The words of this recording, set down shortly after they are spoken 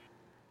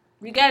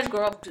You guys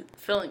grow up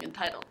feeling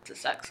entitled to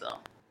sex, though.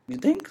 You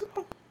think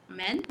so?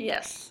 Men?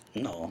 Yes.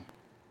 No.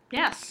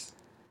 Yes.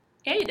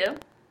 Yeah, you do.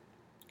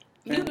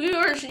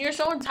 You're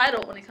so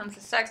entitled when it comes to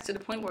sex to the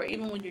point where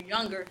even when you're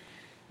younger,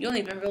 you don't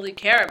even really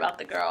care about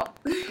the girl.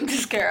 You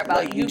just care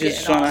about Like you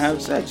just getting trying to off.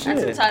 have sex.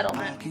 That's Yeah.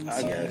 entitlement.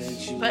 I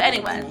guess. But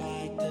anyway.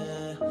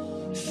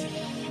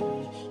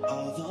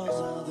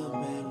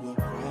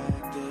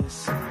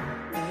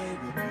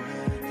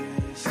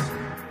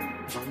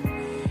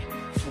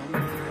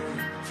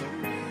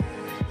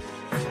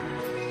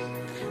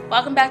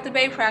 Welcome back to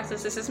Bay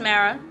Practice. This is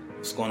Mara.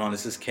 What's going on?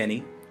 This is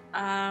Kenny.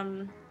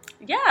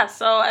 Yeah,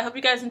 so I hope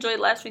you guys enjoyed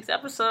last week's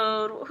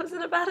episode. What was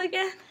it about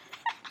again?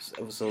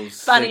 Episode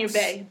 6. Finding your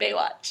bae.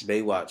 Baywatch.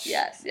 Baywatch.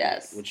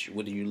 Yes.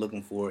 What are you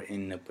looking for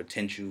in a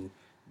potential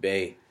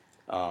bae?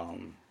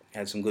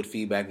 Had some good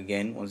feedback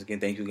again. Once again,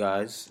 thank you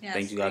guys. Yes,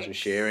 thank you guys for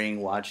sharing,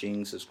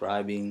 watching,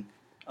 subscribing,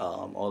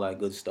 all that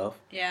good stuff.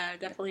 Yeah, I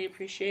definitely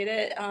appreciate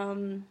it.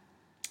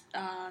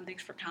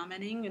 Thanks for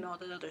commenting and all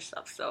the other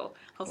stuff. So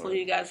hopefully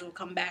you guys will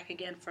come back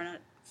again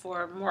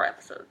for more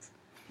episodes.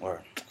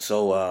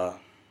 So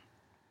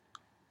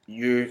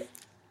you're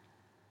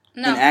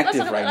No, inactive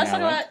let's right talk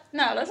now,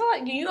 right? let's talk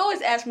about, you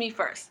always ask me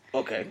first.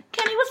 Okay.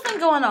 Kenny, what's been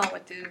going on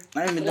with you?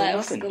 I ain't been doing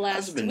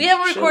nothing. We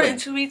haven't recorded in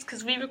 2 weeks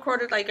because we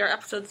recorded like our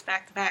episodes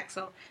back to back.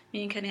 So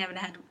me and Kenny haven't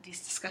had these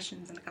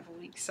discussions in a couple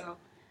of weeks. So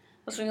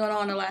what's been going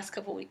on in the last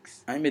couple of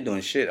weeks? I ain't been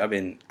doing shit. I've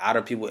been out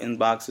of people's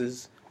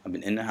inboxes. I've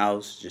been in the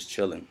house just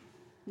chilling.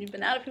 You've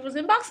been out of people's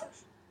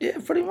inboxes? Yeah,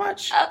 pretty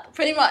much.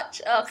 Pretty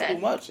much. Okay.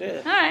 Pretty much,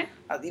 yeah. All right.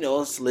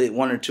 I slid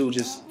one or two,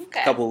 just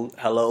a couple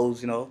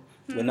hellos,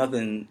 but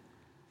nothing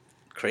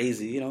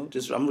crazy,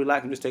 Just I'm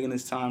relaxing, just taking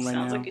this time right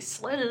now. Sounds like you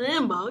slid an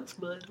inbox,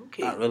 but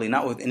okay. Not really,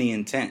 not with any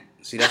intent.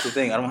 See, that's the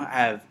thing.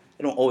 I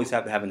don't always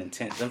have to have an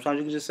intent. Sometimes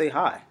you can just say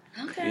hi.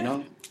 Okay.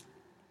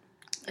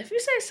 If you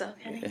say so,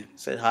 Kenny. Yeah.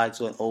 Say hi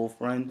to an old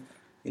friend,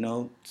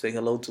 say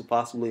hello to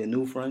possibly a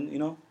new friend,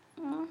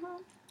 Mm-hmm.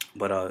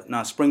 But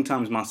now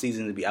springtime is my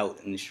season to be out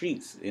in the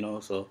streets,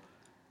 so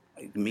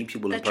I meet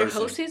people in person. That's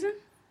your hoe season?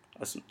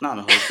 That's not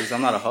a hoe, because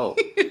I'm not a hoe.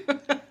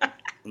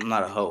 I'm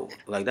not a hoe.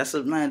 Like, that's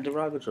a man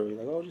derogatory.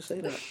 Like, why would you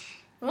say that?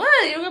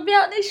 What? You're gonna be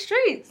out in these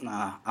streets?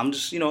 Nah, I'm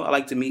just, I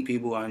like to meet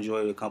people. I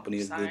enjoy the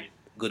company of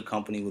good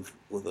company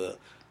with a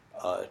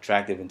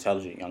attractive,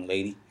 intelligent young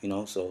lady,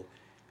 So,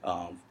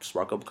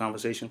 spark up a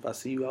conversation if I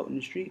see you out in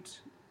the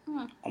streets.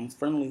 I'm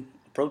friendly.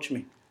 Approach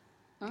me.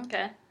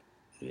 Okay.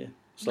 Yeah.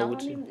 So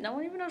no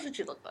one even knows what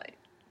you look like.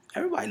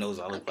 Everybody knows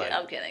what I look like.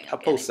 I'm kidding. I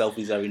post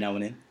selfies every now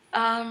and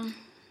then.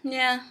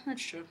 Yeah,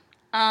 that's true.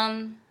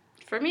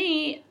 For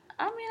me,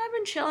 I've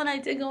been chilling. I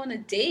did go on a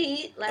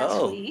date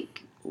last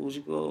week. Where'd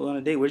you go on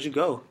a date? Where'd you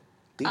go?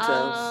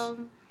 Details.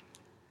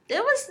 We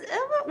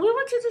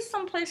went to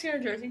some place here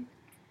in Jersey.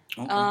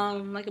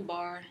 Okay. Like a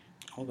bar.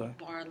 Okay.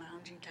 Bar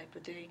lounging type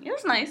of thing. It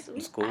was nice.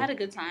 It's cool. I had a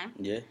good time.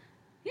 Yeah.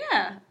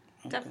 Yeah.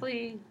 Okay.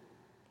 Definitely.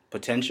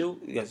 Potential?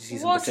 You guys see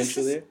some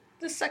potential there?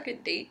 The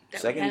second date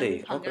that we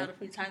hung out a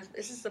few times.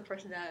 This is the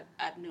person that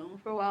I've known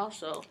for a while,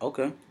 so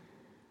okay,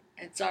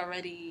 it's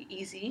already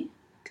easy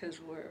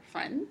because we're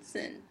friends,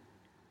 and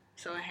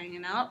so we're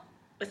hanging out.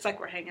 It's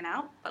like we're hanging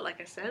out, but like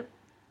I said,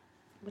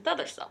 with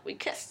other stuff, we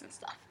kissed and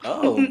stuff.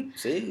 Oh,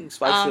 see,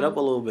 spice it up a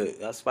little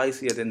bit. That's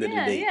spicy at the end of the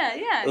day.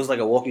 Yeah. It was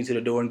like I walk you to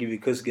the door and give you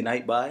a kiss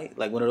goodnight bye,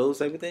 like one of those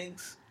type of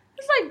things.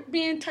 It's like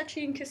being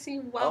touchy and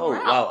kissy while we're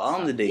out. Oh, wow,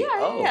 on the date.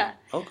 Yeah.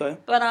 Okay.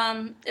 But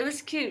it was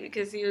cute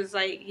because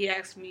he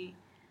asked me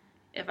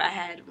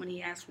when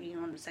he asked me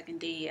on the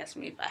second day, he asked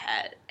me if I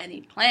had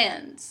any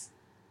plans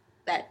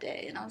that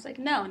day. And I was like,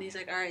 no. And he's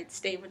like, all right,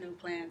 stay with new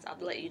plans. I'll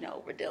let you know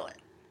what we're doing.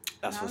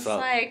 That's what's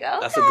up. Like, okay.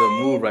 That's a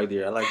good move right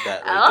there. I like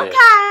that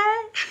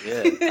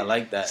okay. Yeah, I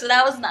like that. So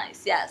that was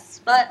nice,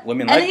 yes. But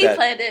women like he that.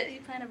 planned it. He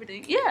planned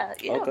everything. Yeah,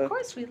 okay. Of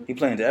course. He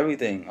planned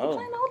everything. He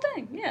planned the whole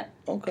thing, yeah.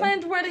 Okay.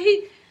 Planned where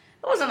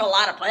it wasn't a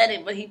lot of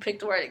planning, but he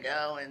picked where to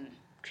go and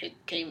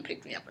came and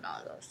picked me up and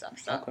all that stuff.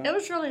 So It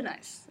was really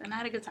nice, and I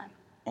had a good time.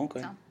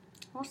 Okay. So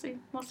we'll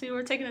see.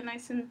 We're taking it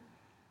nice and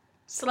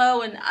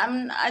slow, and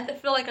I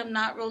feel like I'm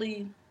not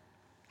really,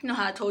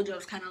 how I told you I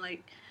was kind of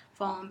like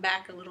falling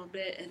back a little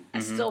bit, and I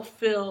still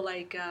feel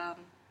like, I'm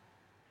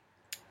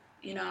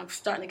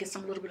starting to get a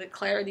little bit of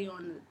clarity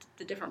on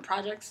the different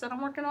projects that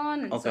I'm working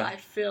on, and so I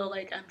feel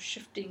like I'm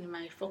shifting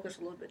my focus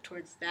a little bit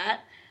towards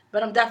that,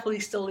 but I'm definitely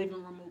still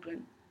leaving room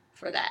open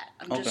for that.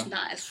 I'm just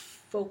not as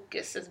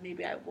focused as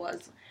maybe I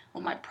was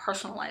on my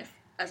personal life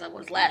as I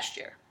was last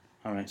year.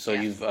 All right, so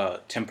you've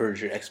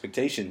tempered your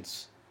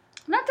expectations.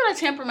 Not that I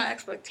temper my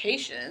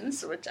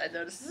expectations, which I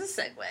know this is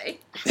a segue.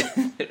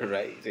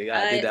 Right, so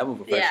I did that one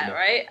professional. Yeah,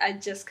 right? I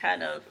just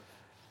kind of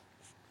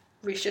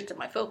reshifted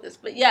my focus.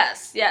 But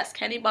yes,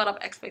 Kenny brought up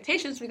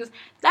expectations because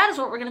that is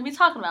what we're going to be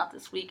talking about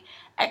this week.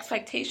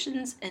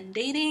 Expectations in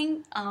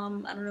dating. I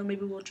don't know,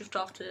 maybe we'll drift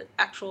off to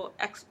actual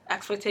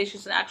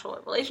expectations in actual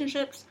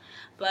relationships,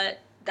 but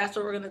that's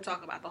what we're going to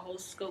talk about, the whole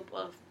scope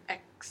of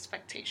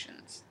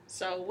expectations.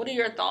 So what are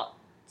your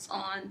thoughts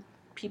on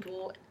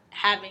people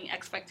having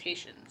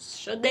expectations?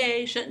 Should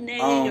they? Shouldn't they?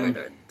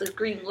 Or the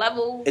green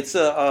level? It's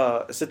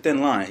a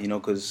thin line,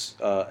 because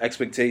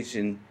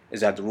expectation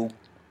is at the root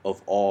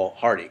of all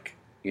heartache.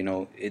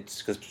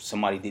 It's because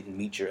somebody didn't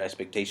meet your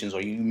expectations,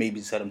 or you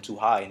maybe set them too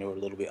high and they were a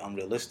little bit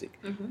unrealistic.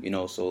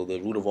 So the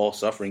root of all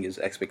suffering is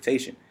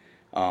expectation.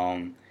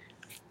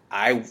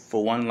 I,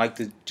 for one, like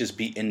to just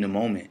be in the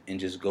moment and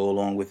just go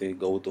along with it,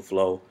 go with the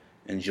flow,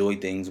 enjoy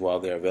things while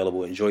they're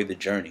available, enjoy the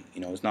journey.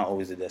 It's not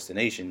always the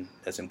destination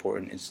that's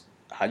important. It's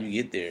how you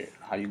get there,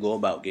 how you go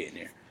about getting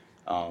there.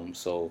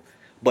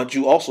 But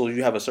you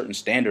have a certain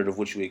standard of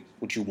what you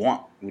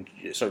want,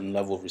 a certain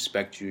level of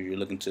respect you're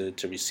looking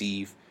to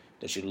receive,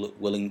 that you're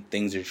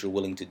things that you're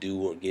willing to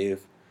do or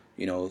give.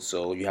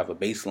 So you have a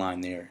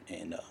baseline there,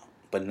 and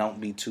but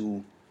don't be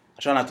too.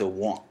 I try not to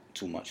want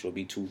too much or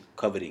be too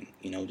coveting.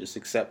 Just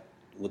accept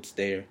what's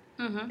there.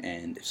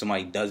 And if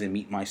somebody doesn't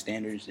meet my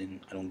standards, then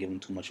I don't give them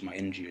too much of my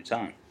energy or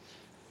time.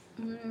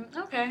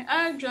 Okay,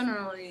 I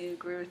generally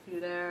agree with you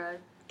there.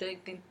 I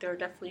think there are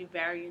definitely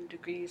varying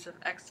degrees of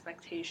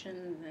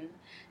expectations, and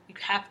you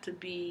have to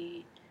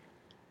be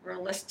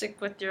realistic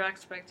with your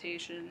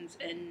expectations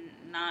and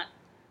not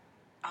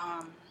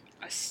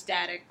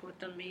ecstatic with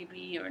them,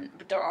 maybe.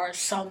 But there are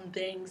some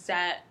things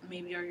that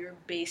maybe are your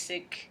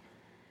basic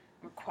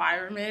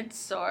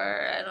requirements,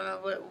 or I don't know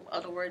what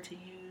other word to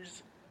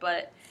use,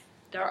 but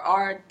there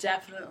are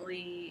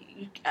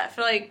definitely, I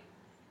feel like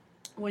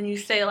when you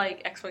say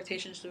like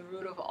expectations the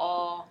root of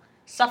all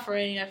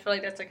suffering, I feel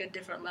like that's like a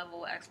different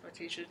level of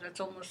expectation. That's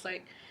almost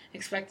like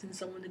expecting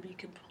someone to be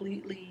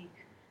completely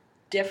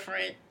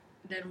different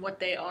than what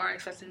they are,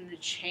 expecting them to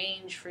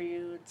change for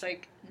you. It's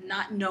like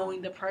not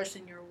knowing the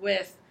person you're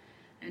with,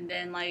 and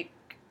then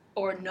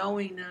or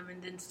knowing them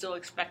and then still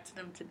expecting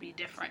them to be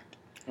different.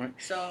 Right.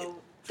 So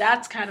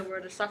that's kind of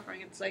where the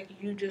suffering, it's like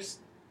you just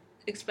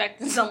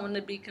expecting someone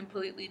to be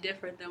completely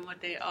different than what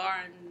they are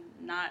and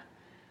not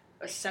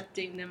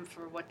accepting them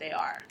for what they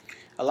are.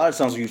 A lot of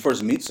times when you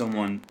first meet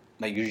someone,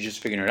 you're just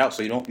figuring it out,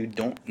 so you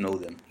don't know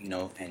them,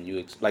 and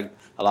you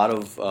a lot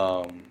of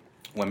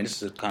women.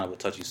 This is kind of a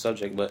touchy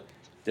subject, but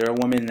there are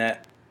women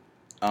that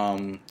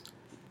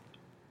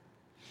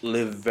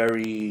live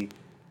very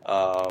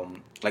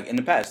in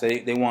the past.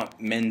 They want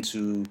men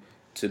to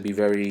be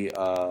very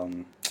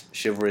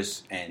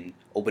chivalrous and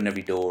open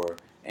every door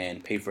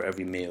and pay for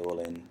every meal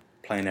and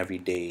plan every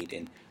date,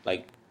 and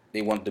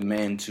they want the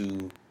man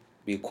to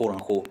be a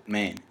quote-unquote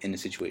man in the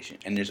situation.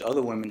 And there's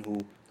other women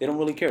who they don't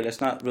really care.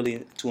 That's not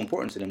really too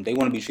important to them. They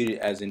want to be treated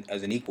as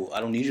an equal. I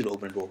don't need you to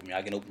open a door for me.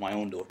 I can open my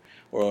own door.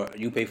 Or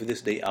you pay for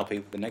this date, I'll pay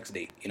for the next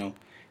date.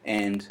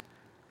 And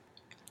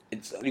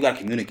you got to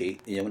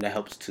communicate. And that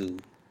helps to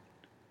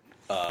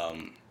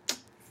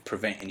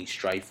prevent any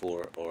strife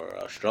or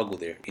struggle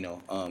there.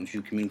 If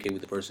you communicate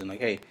with the person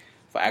hey,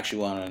 if I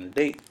actually want on a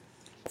date,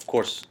 of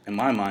course, in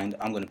my mind,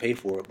 I'm going to pay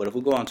for it. But if we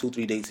go on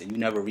 2-3 dates and you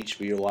never reach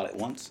for your wallet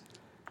once,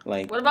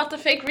 what about the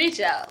fake reach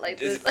out?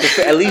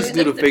 At least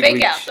do the fake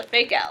reach. The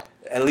fake out.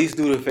 At least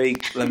do the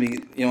fake. Let me,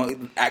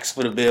 ask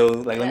for the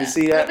bill. Let me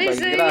see that. Let me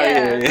see.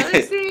 Let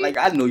me see.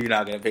 I know you're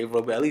not gonna pay for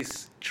it, but at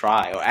least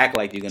try or act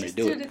like you're gonna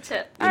do it. Just do the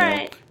tip. All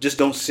right. Just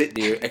don't sit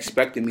there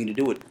expecting me to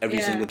do it every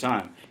single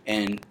time.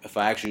 And if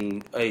I ask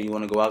you, hey, you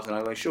want to go out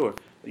tonight? Sure.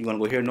 You want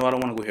to go here? No, I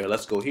don't want to go here.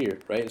 Let's go here,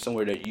 right?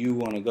 Somewhere that you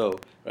want to go,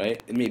 right?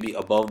 It may be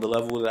above the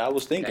level that I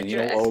was thinking,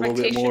 or a little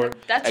bit more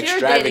extravagant. Your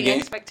dating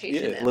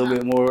expectation. A little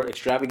bit more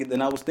extravagant than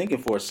I was thinking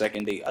for a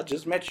second date. I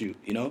just met you,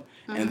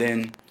 and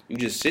then you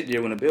just sit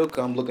there when the bill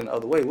comes looking the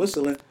other way,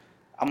 whistling.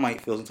 I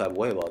might feel some type of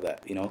way about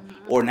that,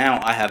 Or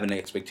now I have an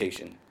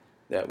expectation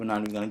that we're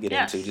not even going to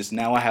get into. Just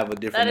now I have a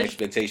different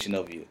expectation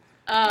of you.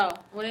 Oh,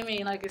 what do you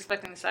mean?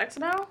 Expecting sex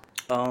now?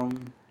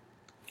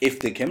 If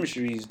the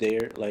chemistry is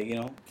there,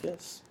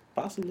 yes.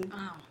 Possibly.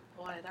 Oh,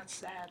 boy, that's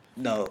sad.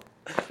 No.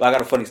 But I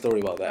got a funny story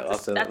about that. I'll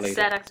tell that later. That's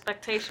sad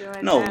expectation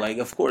right No, there.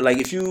 Of course,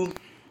 if you...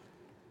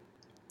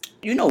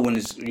 when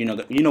it's... when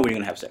you're going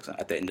to have sex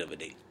at the end of a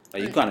date.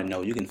 You kind of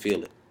know. You can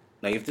feel it.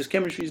 If this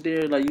chemistry's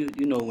there,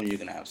 you know when you're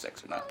going to have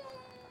sex or not.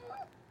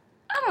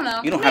 I don't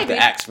know. You don't have to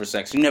ask for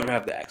sex. You never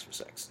have to ask for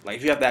sex.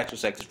 If you have to ask for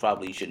sex, it's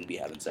probably you shouldn't be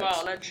having sex.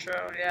 Well, that's true,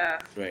 yeah.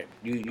 Right.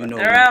 You know.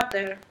 They're out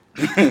there.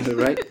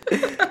 Right?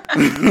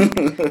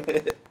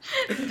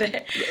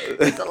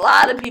 There's a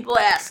lot of people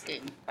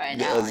asking right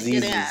now. The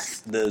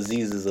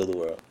Azizes of the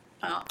world.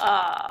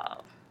 Oh,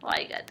 why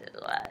you gotta do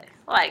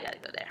why you gotta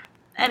go there?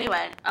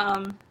 Anyway,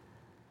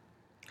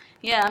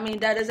 yeah, I mean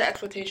that is an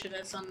expectation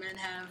that some men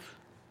have.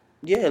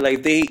 Yeah,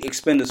 they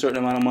expend a certain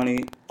amount of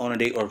money on a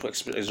date or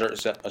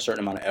exert a certain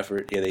amount of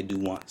effort. Yeah, they do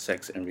want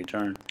sex in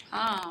return.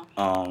 Oh.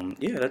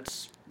 Yeah,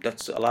 that's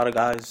a lot of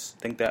guys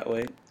think that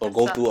way or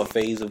go through a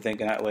phase of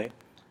thinking that way.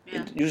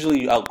 Yeah.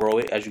 Usually you outgrow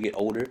it as you get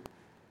older,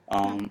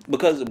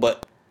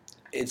 but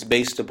it's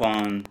based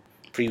upon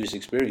previous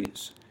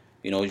experience.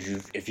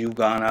 If you've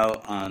gone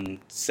out on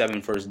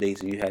 7 first dates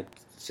and you had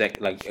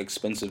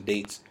expensive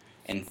dates,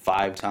 and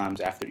 5 times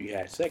after you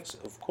had sex,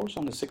 of course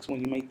on the 6th one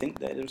you may think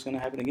that it's going to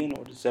happen again,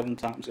 or the 7th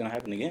time it's going to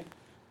happen again.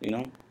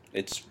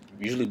 It's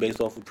usually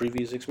based off of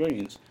previous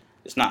experience.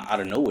 It's not out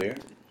of nowhere.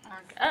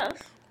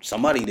 guess.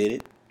 Somebody did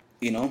it,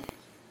 you know.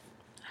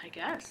 I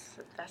guess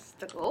if that's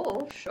the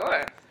goal.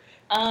 Sure.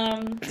 I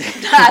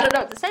don't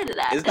know what to say to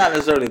that. It's not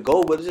necessarily a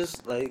goal, but it's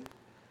just like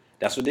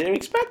that's what they were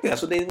expecting.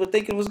 That's what they were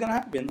thinking was gonna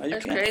happen. Like, you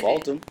That's can't crazy.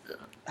 fault them.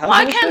 Well,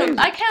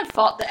 I can't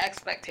fault the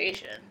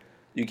expectation.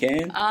 You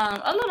can?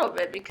 A little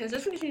bit, because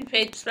just because you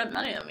paid to spend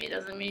money on me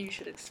doesn't mean you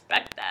should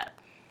expect that.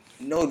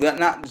 No, that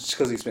not just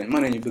because he spent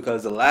money on you.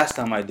 Because the last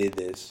time I did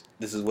this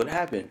is what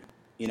happened.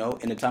 You know,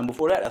 and the time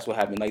before that, that's what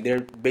happened. Like,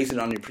 they're basing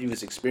it on your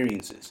previous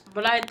experiences.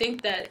 But I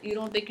think that you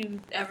don't think you'd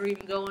ever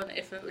even go in,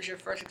 if it was your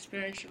first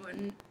experience, you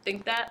wouldn't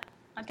think that.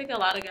 I think a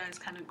lot of guys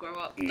kind of grow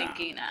up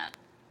thinking that.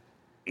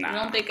 You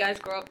don't think guys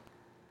grow up...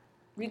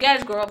 You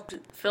guys grow up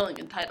feeling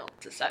entitled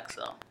to sex,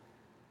 though.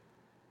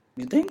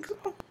 You think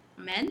so?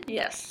 Men?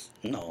 Yes.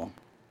 No.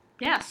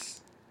 Yes.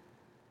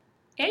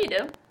 Yeah, you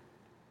do.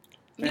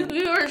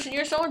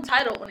 You're so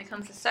entitled when it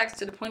comes to sex,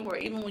 to the point where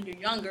even when you're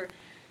younger,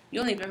 you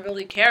don't even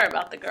really care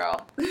about the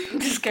girl. You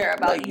just care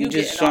about like, you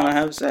just trying to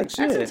have sex.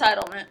 That's yeah.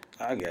 entitlement.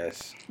 I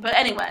guess. But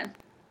anyway,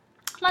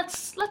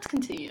 let's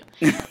continue.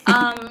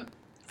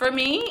 For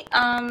me,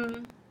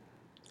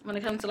 when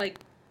it comes to like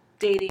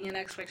dating and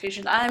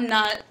expectations, I'm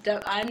not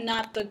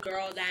the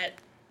girl that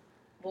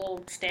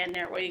will stand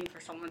there waiting for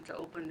someone to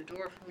open the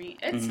door for me.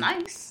 It's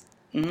nice.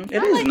 Mm-hmm.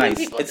 It is nice.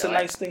 It's a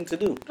nice thing to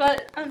do.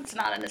 But it's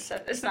not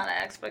it's not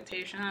an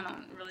expectation. I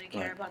don't really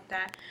care about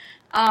that.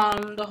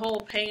 The whole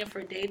paying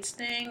for dates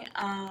thing.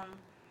 I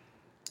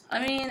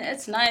mean,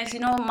 it's nice. You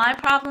know, my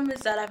problem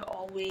is that I've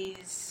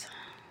always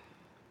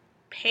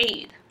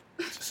paid.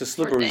 It's a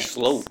slippery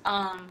slope.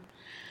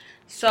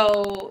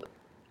 So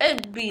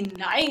it'd be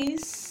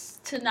nice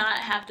to not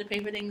have to pay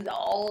for things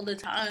all the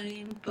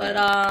time, but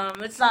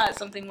it's not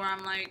something where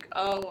I'm like,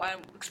 oh, I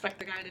expect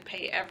the guy to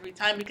pay every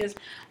time, because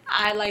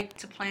I like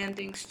to plan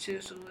things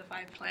too. So if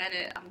I plan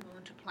it, I'm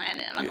going to plan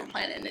it. I'm not going to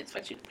plan it and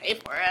expect you to pay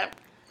for it.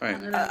 Right.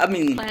 I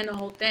mean, plan the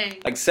whole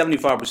thing. Like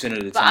 75%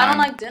 of the time. But I don't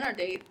like dinner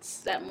dates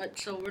that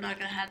much, so we're not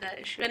going to have that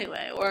issue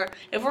anyway. Or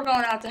if we're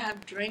going out to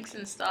have drinks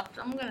and stuff,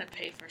 I'm going to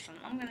pay for some.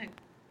 I'm going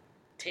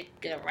to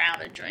get a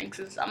round of drinks.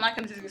 I'm not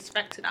going to just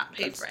expect to not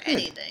pay for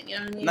anything. You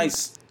know what I mean?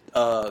 Nice.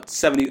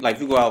 70, like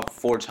if you go out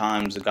 4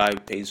 times, the guy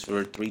pays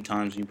for 3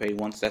 times, and you pay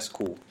once. That's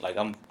cool. Like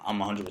I'm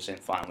 100%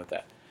 fine with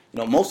that. You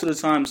know, most of the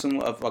time,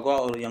 if I go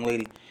out with a young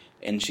lady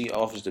and she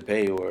offers to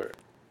pay or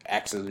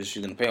asks if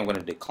she's gonna pay, I'm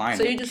gonna decline.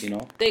 So you just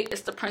think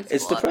it's the principle.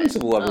 It's the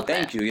principle of it.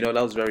 Thank you. You know,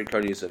 that was very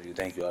courteous of you.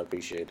 Thank you. I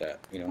appreciate that.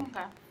 You know.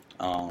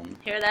 Okay.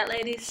 Hear that,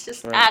 ladies?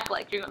 Just act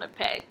like you're gonna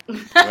pay.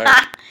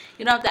 Right.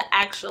 You don't have to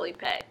actually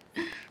pay,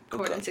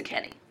 according to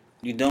Kenny.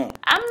 You don't.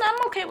 I'm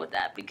okay with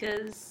that,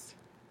 because.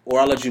 Or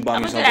I'll let you buy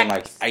me something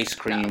like ice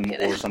cream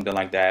or something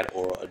like that,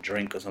 or a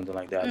drink or something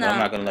like that. No, but I'm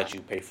not going to let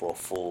you pay for a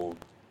full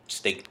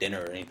steak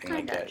dinner or anything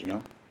like that, you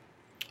know?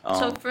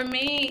 So for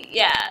me,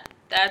 yeah,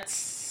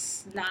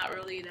 that's not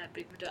really that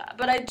big of a deal.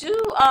 But I do,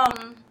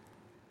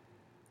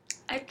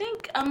 I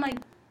think I'm like,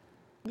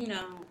 you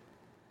know,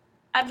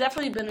 I've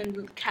definitely been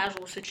in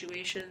casual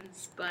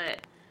situations,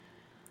 but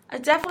I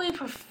definitely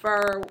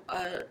prefer,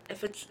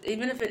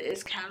 even if it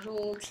is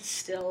casual, to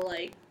still,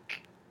 like,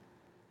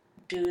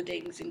 do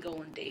things and go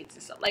on dates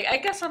and stuff. Like, I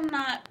guess I'm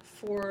not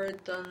for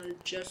the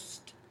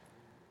just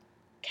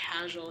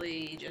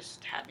casually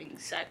just having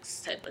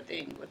sex type of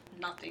thing with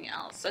nothing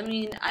else. I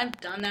mean, I've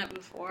done that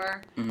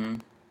before. Mm-hmm.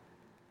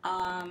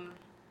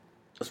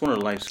 That's one of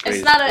life's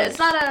greatest. It's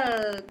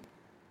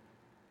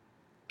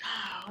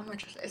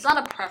not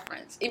a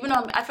preference. Even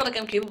though I feel like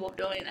I'm capable of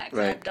doing that,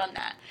 because I've done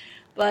that.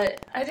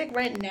 But I think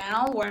right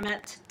now, where I'm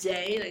at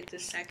today, like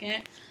this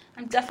second,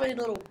 I'm definitely a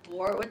little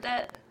bored with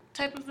that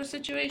type of a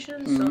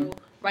situation. Mm-hmm. So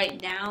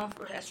right now,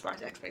 as far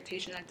as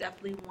expectations, I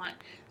definitely want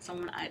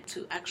someone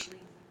to actually,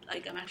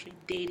 like, I'm actually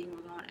dating.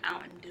 We're going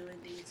out and doing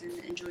things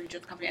and enjoying each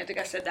other's company. I think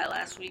I said that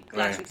last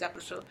week's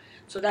episode.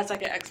 So that's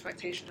like an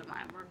expectation of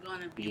mine. We're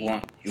gonna be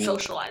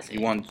socializing.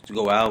 You want to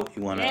go out.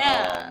 You want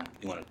to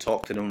you want to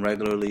talk to them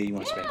regularly. You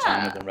want to spend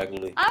time with them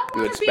regularly.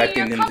 You're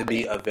expecting them to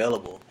be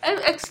available. I'm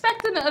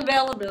expecting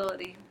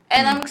availability,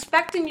 and I'm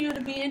expecting you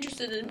to be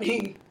interested in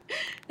me.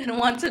 And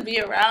want to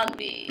be around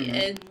me,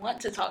 and want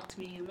to talk to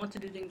me, and want to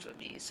do things with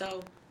me.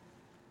 So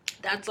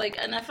that's like,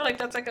 and I feel like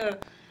that's like a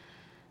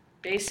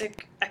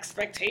basic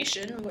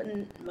expectation.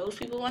 When most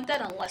people want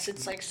that, unless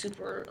it's like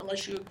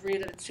unless you agree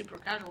that it's super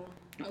casual.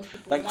 Most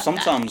people like want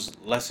sometimes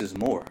that. Less is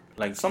more.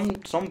 Like some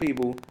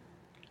people,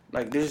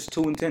 like they're just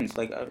too intense.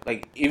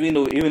 Like even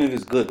if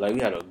it's good, like we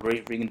had a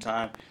great freaking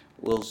time.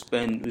 We'll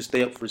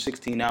stay up for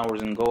 16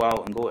 hours and go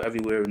out and go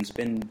everywhere and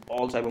spend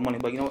all type of money.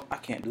 But you know what? I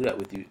can't do that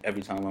with you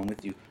every time I'm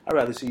with you. I'd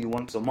rather see you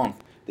once a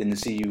month than to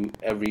see you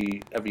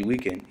every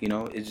weekend. You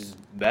know, it's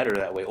just better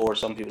that way. Or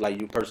some people, like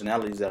your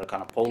personalities that are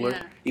kind of polar.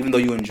 Yeah. Even though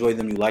you enjoy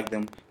them, you like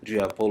them, but you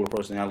have polar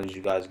personalities.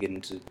 You guys get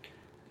into,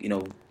 you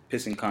know,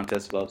 pissing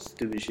contests about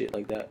stupid shit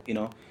like that. You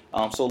know,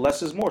 so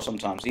less is more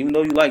sometimes. Even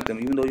though you like them,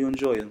 even though you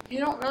enjoy them. You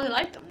don't really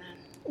like them then.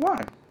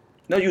 Why?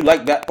 No, you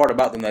like that part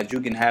about them, that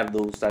you can have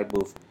those type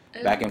of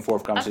back and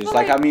forth conversations.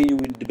 Like, I mean, you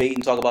would debate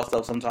and talk about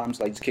stuff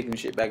sometimes, like just kicking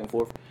shit back and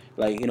forth.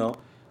 Like, you know,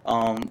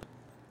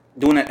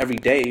 doing that every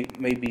day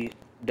may be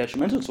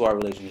detrimental to our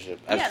relationship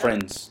as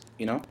friends,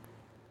 you know?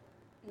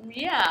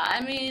 Yeah,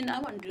 I mean, I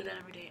wouldn't do that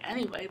every day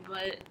anyway,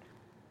 but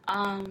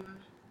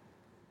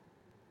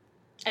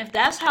if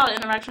that's how the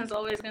interaction's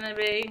always going to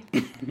be,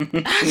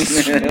 I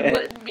just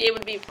wouldn't be able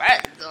to be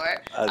friends,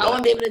 or I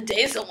wouldn't be able to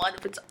date someone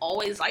if it's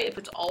always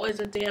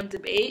a damn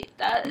debate.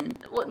 That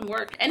wouldn't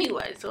work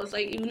anyway. So it's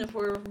like, even if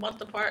we're a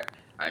month apart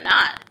or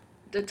not,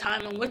 the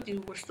time I'm with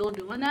you, we're still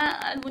doing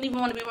that. I wouldn't even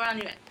want to be around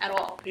you at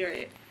all,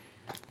 period.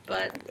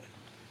 But,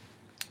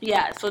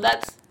 yeah, so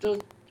that's,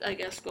 I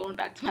guess, going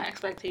back to my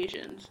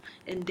expectations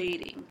in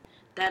dating.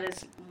 That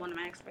is one of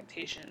my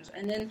expectations.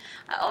 And then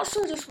I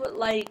also just would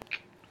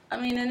like... I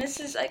mean, and this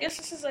is like, is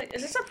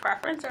this a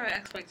preference or an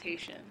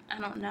expectation? I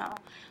don't know.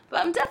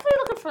 But I'm definitely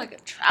looking for, like, a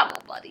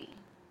travel buddy.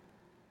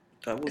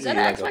 That would be an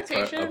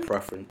expectation? A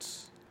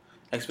preference.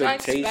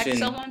 Expectation. Do I expect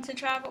someone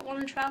to want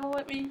to travel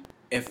with me?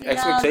 If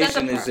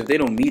expectation is, if they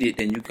don't meet it,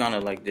 then you kind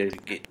of, like,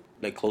 get,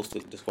 like, close to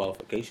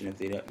disqualification if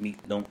they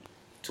don't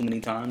too many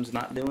times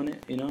not doing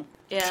it, you know?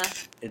 Yeah.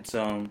 It's,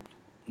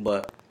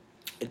 but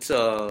it's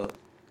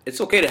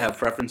okay to have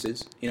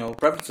preferences. You know,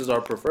 preferences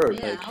are preferred.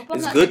 Yeah, like, I hope I'm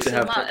it's not good to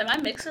have. Am I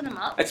mixing them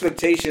up?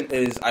 Expectation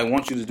is, I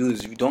want you to do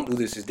this. If you don't do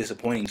this, it's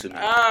disappointing to me.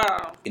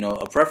 Oh. You know,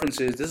 a preference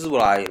is, this is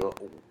what I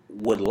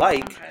would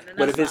like. Okay,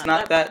 but if it's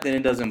not that, then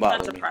it doesn't bother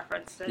me. That's a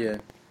preference. Then. Yeah.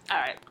 All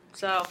right.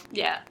 So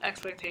yeah,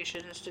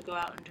 expectation is to go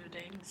out and do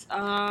things.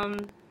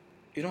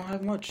 You don't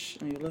have much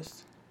on your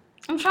list.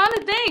 I'm trying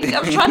to think.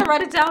 I'm trying to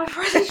write it down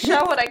before the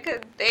show, but I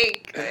couldn't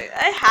think.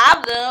 I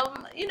have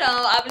them. You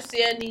know,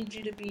 obviously, I need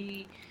you to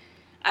be.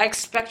 I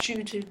expect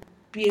you to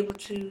be able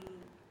to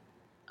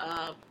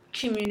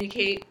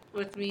communicate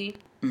with me.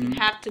 Mm-hmm. You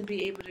have to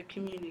be able to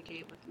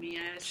communicate with me.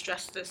 I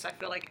stress this, I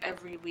feel like,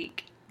 every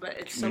week. But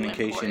it's so important.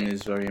 Communication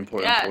is very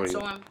important for you. Yeah, it's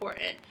so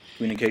important.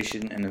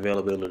 Communication and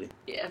availability.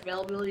 Yeah,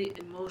 availability,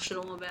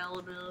 emotional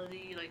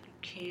availability. Like, you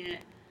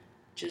can't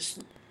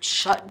just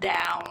shut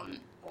down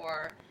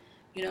or,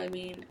 you know what I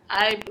mean?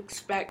 I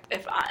expect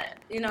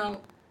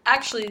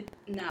actually,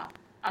 no.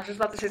 I was just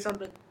about to say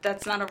something, but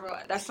that's not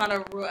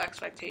a real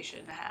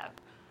expectation to have.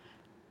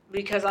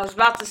 Because I was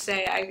about to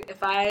say,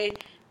 if I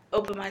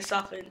open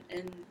myself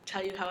and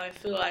tell you how I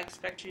feel, I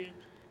expect you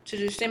to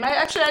do the same.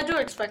 I do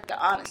expect the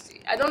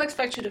honesty. I don't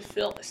expect you to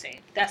feel the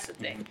same. That's the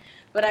thing.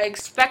 But I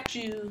expect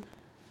you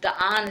the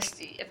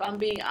honesty. If I'm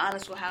being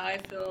honest with how I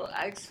feel,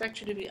 I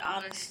expect you to be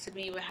honest to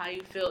me with how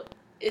you feel.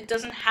 It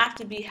doesn't have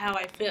to be how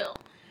I feel.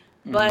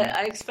 But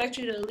I expect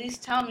you to at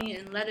least tell me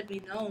and let it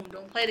be known.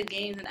 Don't play the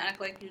games and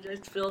act like you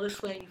just feel this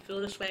way and you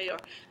feel this way, or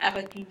act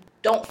like you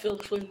don't feel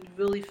this way and you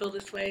really feel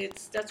this way.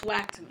 That's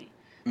whack to me.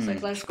 It's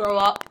like, let's grow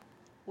up.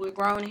 We're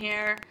grown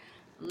here.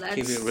 Let's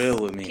keep it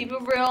real with me. Keep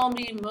it real and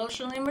be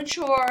emotionally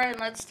mature, and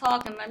let's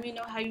talk and let me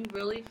know how you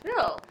really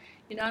feel.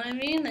 You know what I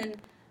mean? And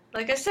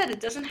like I said, it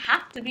doesn't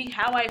have to be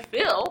how I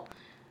feel.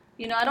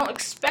 You know, I don't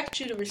expect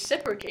you to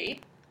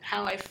reciprocate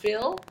how I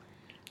feel.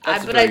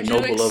 But I do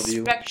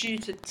expect you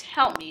to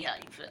tell me how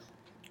you feel.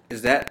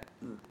 Does that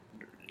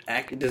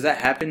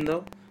happen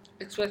though?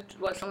 Expect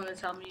someone to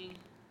tell me,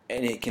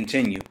 and it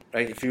continue,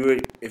 right? If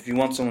you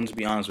want someone to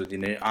be honest with you,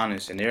 and they're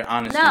honest, and their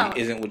honesty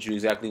isn't what you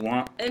exactly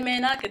want, it may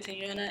not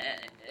continue.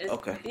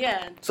 Okay.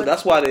 Yeah. So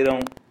that's why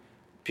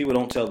people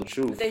don't tell the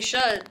truth. They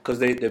should, because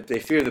they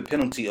fear the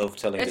penalty of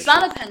telling. It's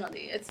not a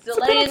penalty. It's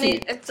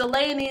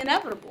delaying the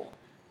inevitable.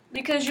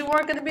 Because you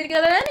weren't going to be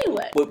together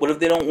anyway. But if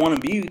they don't want to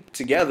be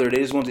together, they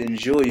just want to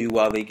enjoy you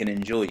while they can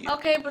enjoy you.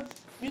 Okay, but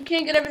you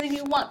can't get everything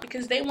you want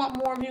because they want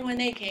more of you and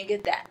they can't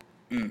get that.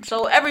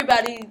 So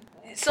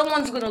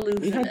someone's going to lose.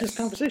 We had this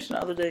conversation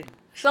the other day.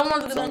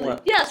 Someone's going to lose.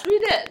 Yes, we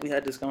did. We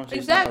had this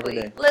conversation the other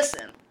day.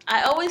 Listen,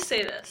 I always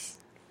say this.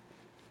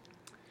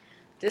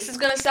 This is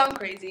going to sound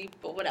crazy,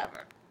 but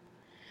whatever.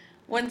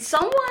 When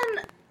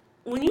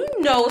you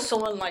know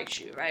someone likes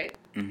you, right?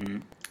 Mm-hmm.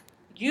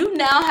 You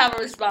now have a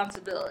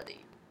responsibility.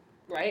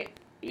 Right?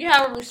 You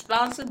have a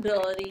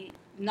responsibility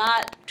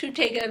not to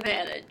take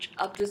advantage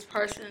of this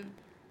person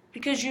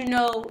because you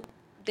know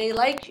they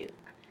like you.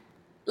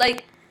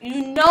 Like,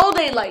 you know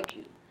they like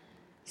you.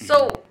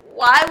 So,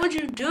 why would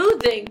you do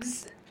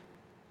things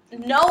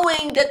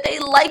knowing that they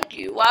like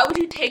you? Why would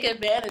you take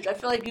advantage? I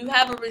feel like you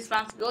have a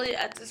responsibility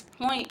at this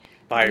point.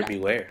 Buyer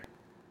beware.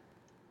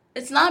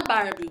 It's not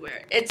buyer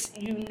beware. It's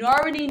you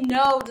already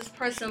know this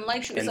person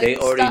likes you. And they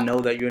already know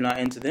that you're not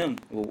into them.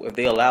 Well, if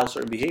they allow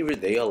certain behavior,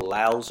 they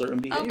allow certain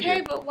behavior.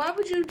 Okay, but why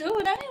would you do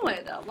it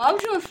anyway, though? Why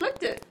would you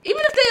inflict it?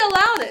 Even if they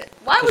allowed it.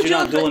 Why would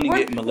you inflict it? You're not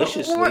doing it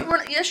maliciously.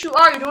 Yes, you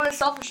are. You're doing it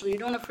selfishly. You're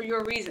doing it for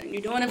your reason.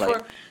 You're doing it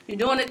you're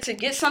doing it to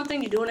get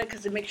something. You're doing it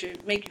because it make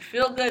you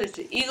feel good. It's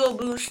an ego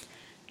boost.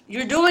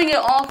 You're doing it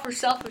all for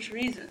selfish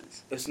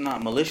reasons. It's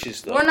not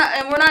malicious, though. We're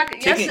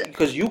not. Yes,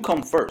 because you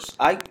come first.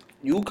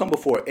 You come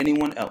before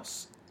anyone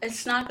else.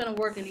 It's not going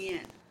to work in the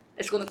end.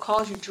 It's going to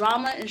cause you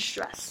drama and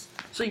stress.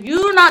 So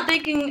you're not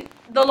thinking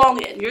the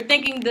long end. You're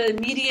thinking the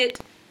immediate.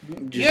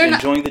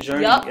 Enjoying the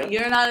journey. Yep.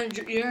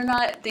 You're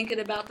not thinking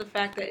about the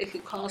fact that it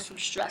could cause some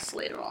stress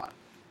later on.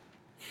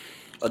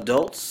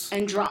 Adults.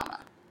 And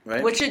drama.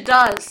 Right. Which it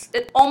does.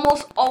 It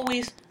almost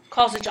always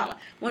causes drama.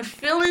 When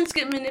feelings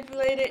get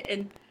manipulated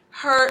and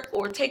hurt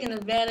or taken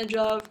advantage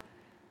of,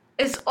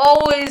 it's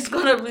always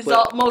going to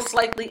result most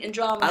likely in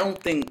drama.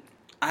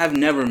 I've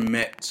never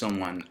met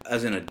someone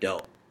as an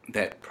adult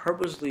that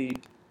purposely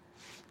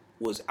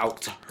was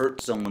out to hurt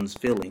someone's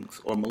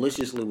feelings or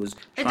maliciously was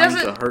trying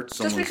to hurt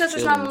someone's feelings. Just because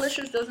it's not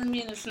malicious doesn't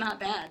mean it's not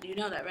bad. You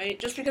know that, right?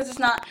 Just because it's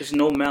not... There's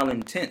no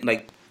malintent.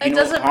 It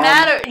doesn't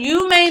matter.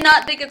 You may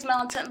not think it's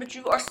malintent, but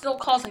you are still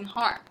causing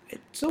harm.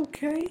 It's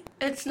okay.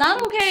 It's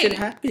not okay. Shit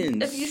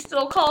happens. If you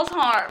still cause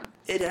harm.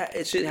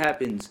 It shit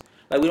happens.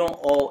 We don't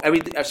all...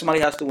 If somebody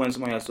has to win,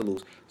 somebody has to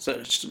lose.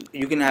 So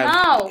you can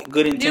have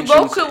good intentions. You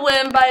both could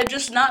win by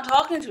just not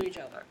talking to each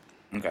other.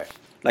 Okay.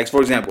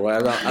 For example,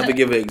 right? I'll have to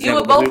give an example. You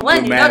would both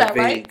win. You know that,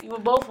 right? You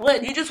would both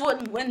win. You just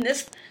wouldn't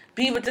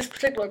be with this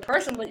particular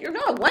person, but you're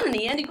going to win in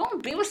the end. You're going to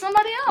be with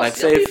somebody else.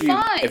 Say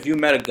if you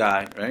met a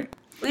guy, right?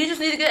 Well, you just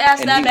need to get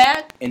asked that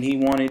bad? And he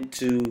wanted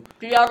to...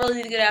 Do y'all really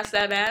need to get asked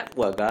that bad?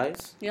 What,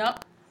 guys?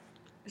 Yep.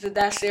 Is it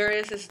that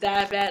serious? Is it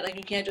that bad?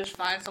 You can't just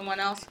find someone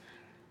else?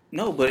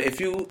 No, but if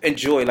you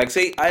enjoy...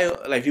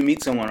 if you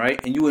meet someone, right?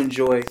 And you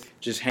enjoy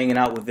just hanging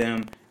out with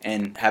them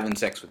and having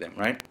sex with them,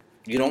 right?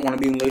 You don't want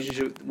to be in a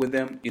relationship with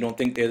them. You don't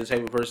think they're the type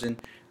of person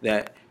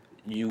that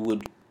you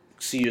would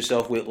see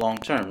yourself with long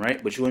term,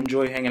 right? But you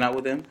enjoy hanging out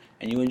with them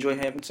and you enjoy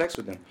having sex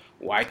with them.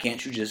 Why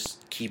can't you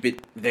just keep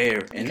it there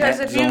in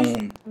that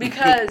zone?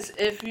 Because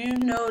if you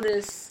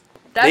notice...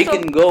 They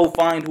can go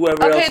find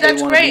whoever else they want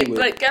to be with. Okay, that's great,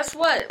 but guess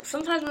what?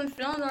 Sometimes when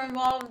feelings are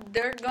involved,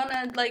 they're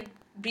gonna,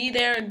 be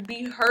there and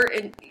be hurt.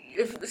 And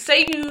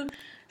say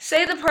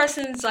the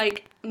person's,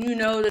 you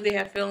know that they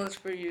have feelings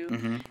for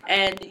you,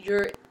 and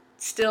you're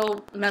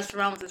still mess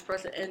around with this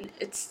person, and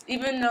it's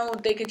even though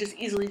they could just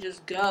easily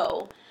just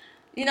go,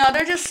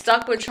 they're just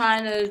stuck with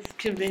trying to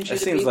convince you.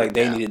 It seems like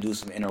they need to do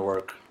some inner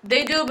work.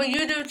 They do, but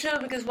you do too,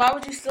 because why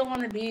would you still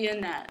want to be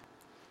in that?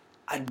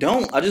 I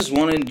don't. I just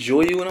want to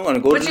enjoy you and I want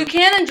to go. But you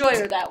can't enjoy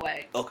her that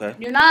way. Okay.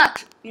 You're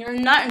not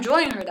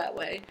enjoying her that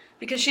way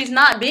because she's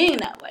not being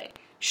that way.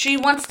 She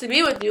wants to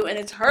be with you, and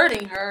it's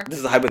hurting her. This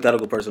is a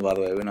hypothetical person, by the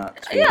way. We're not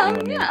speaking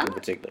anyone in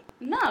particular.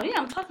 No,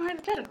 I'm talking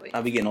hypothetically.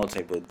 I'll be getting all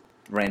type of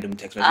random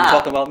text messages. You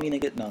talking about me,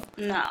 nigga? No.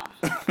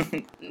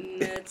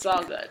 It's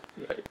all good.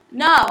 Right.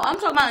 No, I'm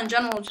talking about in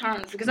general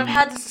terms because I've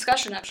had this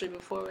discussion actually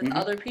before with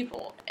other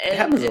people. And, it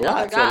happens a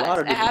lot.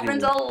 Other guys. It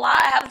happens a lot.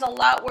 It happens a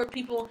lot where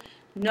people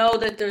know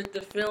that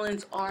the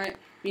feelings aren't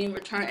being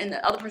returned and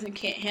the other person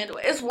can't handle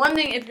it. It's one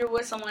thing if you're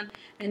with someone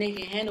and they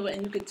can handle it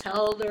and you can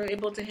tell they're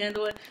able to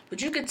handle it,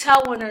 but you can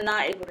tell when they're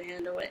not able to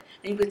handle it.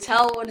 And you can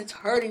tell when it's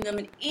hurting them,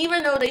 and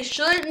even though they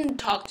shouldn't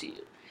talk to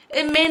you,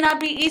 it may not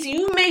be easy.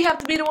 You may have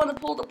to be the one to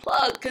pull the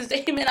plug because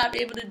they may not be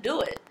able to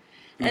do it.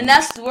 And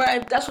that's what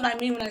I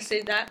mean when I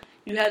say that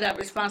you have that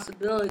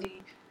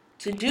responsibility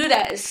to do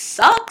that. It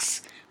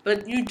sucks,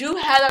 but you do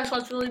have that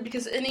responsibility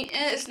because in the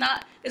end,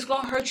 it's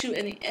going to hurt you.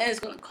 In the end, it's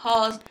going to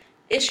cause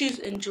issues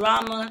and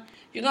drama.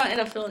 You're going to end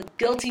up feeling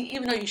guilty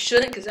even though you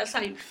shouldn't because that's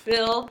how you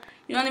feel.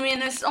 You know what I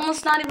mean? It's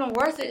almost not even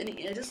worth it in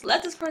the end. Just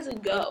let this person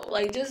go.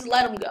 Just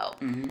let them go.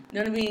 Mm-hmm. You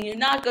know what I mean? You're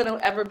not going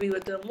to ever be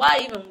with them. Why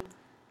even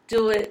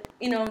do it?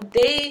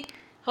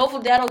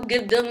 Hopefully that'll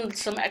give them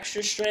some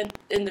extra strength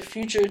in the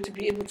future to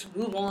be able to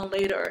move on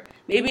later.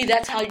 Maybe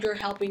that's how you're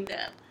helping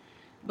them.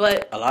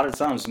 But a lot of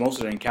times, most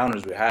of the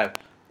encounters we have,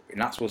 you're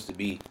not supposed to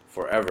be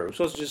forever. We're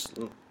supposed to just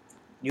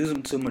use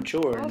them to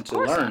mature and to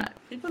learn. Not.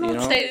 People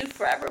don't stay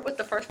forever with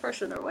the first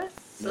person they're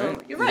with. So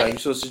You're right. You're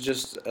supposed to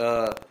just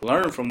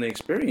learn from the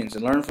experience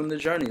and learn from the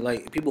journey.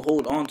 People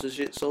hold on to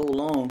shit so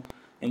long.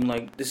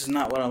 And this is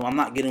not what I'm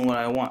not getting what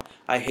I want.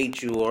 I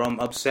hate you or I'm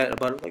upset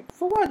about it.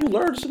 For what? You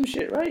learned some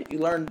shit, right? You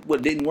learned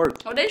what didn't work.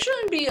 Well, they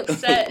shouldn't be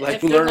upset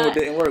if you learned what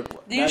didn't work.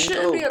 You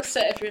shouldn't be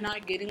upset if you're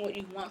not getting what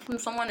you want from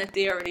someone if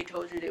they already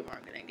told you they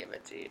weren't going to give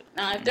it to you.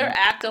 Now, if they're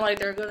acting like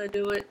they're going to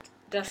do it,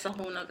 that's a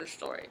whole other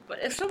story.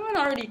 But if someone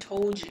already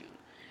told you,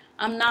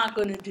 I'm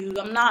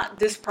not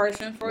this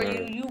person for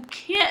you, you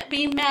can't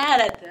be mad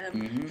at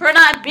them for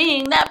not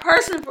being that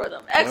person for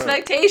them.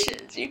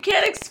 Expectations. You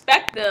can't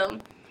expect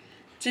them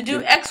to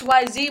do X,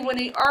 Y, Z when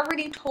they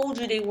already told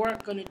you they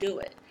weren't going to do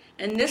it.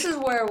 And this is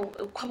where,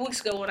 a couple weeks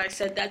ago when I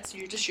said that's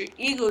just your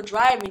ego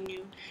driving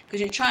you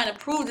because you're trying to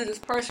prove to this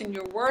person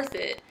you're worth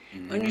it.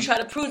 When you try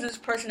to prove to this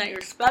person that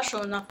you're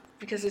special enough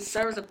because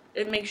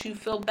it makes you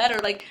feel better.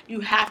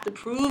 You have to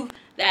prove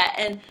that.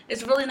 And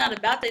it's really not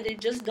about that. They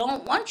just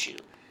don't want you.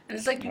 And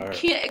it's you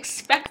can't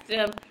expect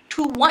them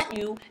to want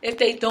you if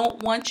they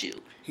don't want you.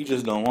 He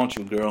just don't want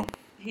you, girl.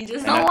 He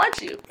just don't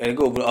want you. And it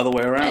goes the other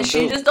way around, and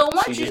she just don't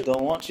want you. She just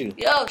don't want you.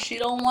 Yo, she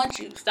don't want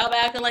you. Stop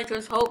acting like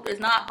there's hope. There's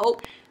not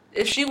hope.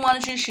 If she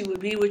wanted you, she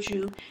would be with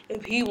you.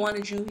 If he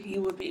wanted you, he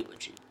would be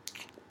with you.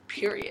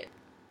 Period.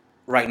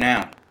 Right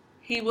now.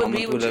 He would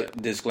be with you. I'm going to put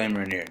a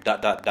disclaimer in here. ...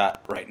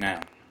 Right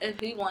now. If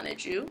he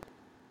wanted you,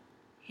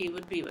 he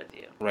would be with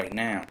you. Right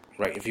now.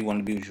 Right. If he wanted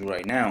to be with you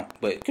right now.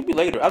 But it could be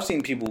later. I've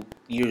seen people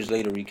years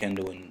later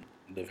rekindle and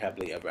live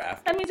happily ever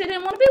after. That means they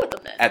didn't want to be with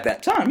them then. At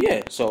that time,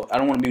 yeah. So I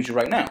don't want to be with you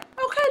right now.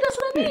 Okay, that's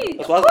what I mean.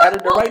 That's why I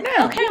added the right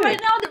now. Okay, right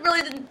now, that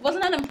really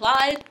wasn't that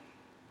implied?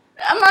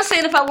 I'm not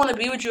saying if I want to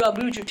be with you, I'll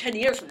be with you 10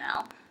 years from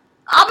now.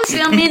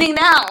 Obviously, I'm meeting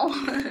now.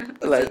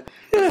 Like,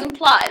 it's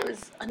implied. It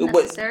was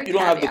unnecessary. But you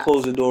don't have to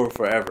close the door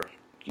forever.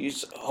 You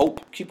just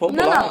keep hope alive.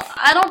 No,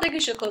 I don't think you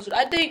should close it.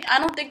 I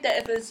don't think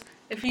that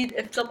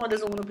if someone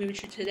doesn't want to be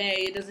with you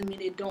today, it doesn't mean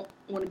they don't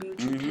want to be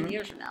with you 10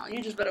 years from now.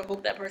 You just better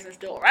hope that person's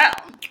still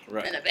around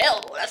and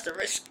available. That's the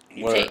risk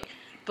you take.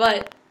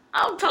 But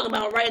I'm talking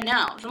about right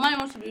now. If somebody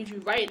wants to be with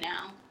you right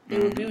now, they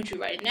will be with you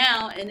right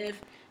now. And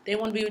if they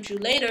want to be with you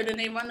later, then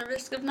they run the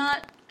risk of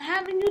not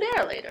having you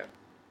there later.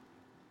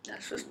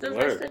 That's just the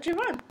risk that you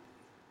run.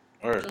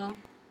 So,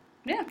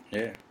 yeah.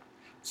 Yeah.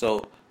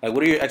 So, like,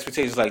 what are your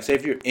expectations? Like, say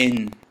if you're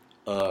in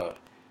a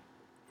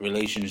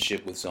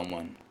relationship with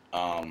someone,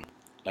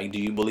 like, do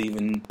you believe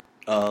in,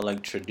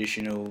 like,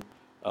 traditional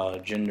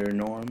gender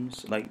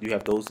norms? Like, do you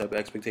have those type of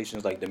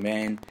expectations? Like, the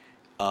man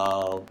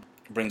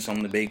brings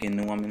home the bacon,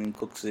 the woman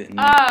cooks it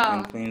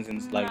and cleans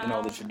and, like,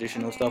 the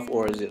traditional stuff?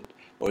 Or is it,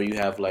 or you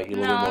have, like, you're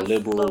a little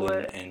bit more liberal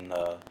and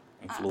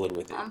fluid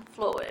with it? I'm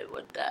fluid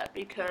with that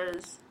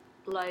because,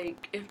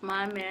 like, if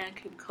my man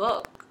can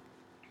cook,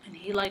 and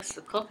he likes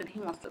to cook and he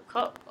wants to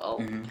cook,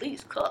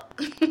 please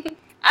cook.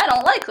 I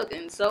don't like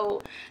cooking,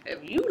 so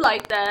if you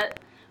like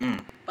that,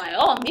 by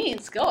all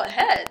means, go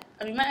ahead.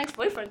 I mean, my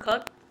ex-boyfriend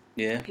cooked.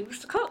 Yeah. He was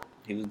the cook.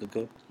 He was the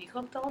cook? He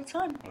cooked all the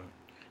time.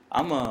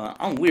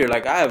 I'm weird.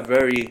 Like, I have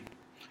very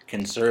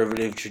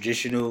conservative,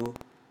 traditional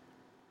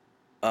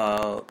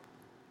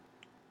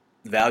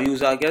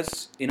values, I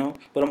guess,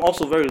 but I'm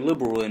also very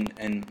liberal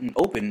and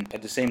open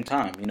at the same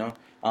time,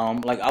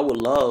 like, I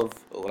would love,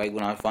 like,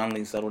 when I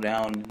finally settle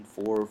down in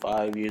 4 or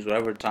 5 years,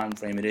 whatever time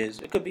frame it is,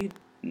 it could be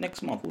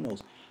next month, who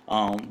knows,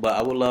 but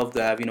I would love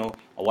to have,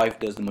 a wife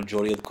does the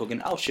majority of the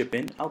cooking. I'll chip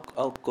in,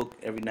 I'll cook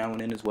every now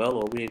and then as well,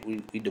 or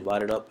we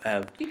divide it up,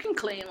 You can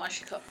clean while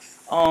she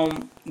cooks.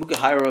 We could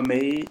hire a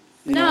maid.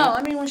 No,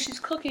 I mean, when she's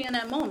cooking in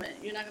that moment,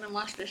 you're not going to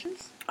wash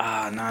dishes?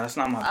 Nah, that's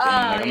not my thing.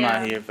 Like, I'm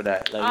not here for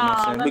that. Like, you know what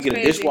I'm saying? We get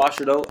a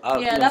dishwasher, though.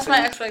 That's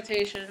my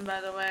expectation, by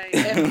the way.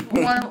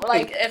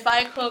 If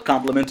I cook,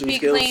 complimentary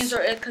skills. He cleans,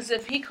 or because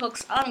if he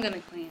cooks, I'm going to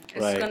clean.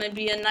 It's going to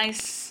be a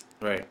nice,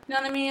 you know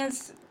what I mean?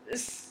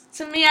 It's,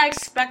 to me, I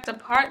expect a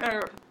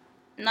partner,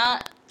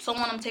 not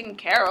someone I'm taking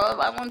care of.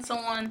 I want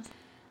someone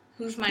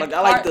who's my partner.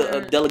 I like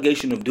the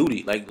delegation of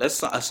duty. Like,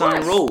 let's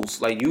assign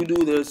roles. Like, you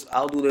do this,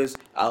 I'll do this.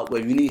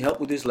 If you need help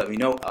with this, let me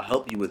know. I'll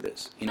help you with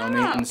this. You know what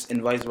I mean?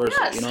 And vice versa.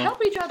 Yes,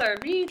 help each other.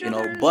 Be each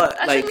other. But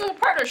that's like a little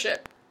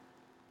partnership.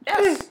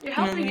 Yes, you're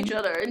helping each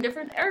other in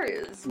different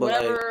areas.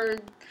 Whatever.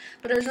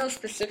 But there's no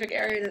specific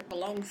area that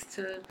belongs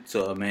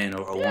to a man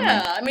or a woman.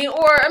 Yeah, I mean,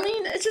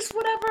 it's just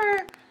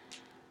whatever.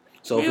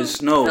 So if it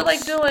snows, feel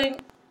like doing.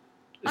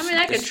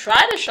 I could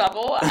try to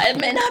shovel. It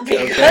may not be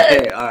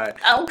good. All right.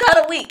 I'm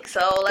kind of weak,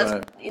 so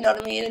let's, you know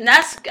what I mean? And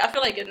I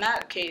feel like in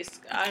that case,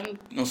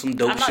 some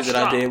dope shit that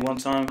I did one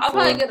time? I'll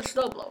probably get a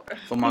snowblower.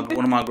 For one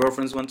of my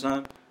girlfriends one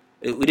time.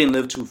 We didn't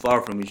live too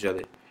far from each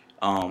other.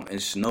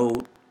 It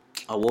snowed.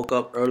 I woke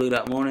up early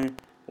that morning,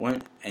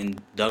 went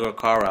and dug her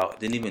car out.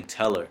 Didn't even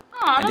tell her.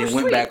 And then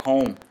went back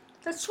home.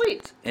 That's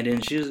sweet. And then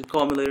she was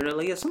calling me later,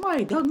 like, yeah,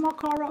 somebody dug my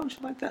car out and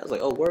shit like that. I was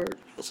like, oh, word.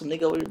 Some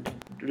nigga over here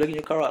digging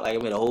your car out. Like,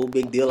 I made a whole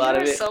big deal out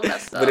of it. So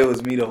messed up. But it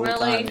was me the whole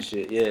time and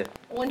shit, yeah.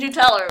 When'd you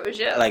tell her it was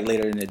you? Like,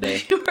 later in the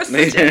day. You were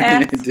such an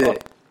asshole.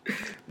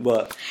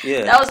 But,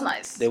 yeah. That was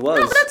nice. It was.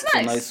 No, but that's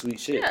nice. Some nice, sweet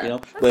shit,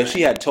 But if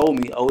she had told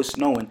me, oh, it's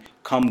snowing,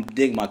 come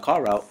dig my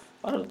car out,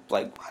 I was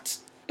like, what?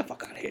 Get the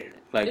fuck out of here.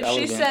 Like, if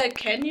she said,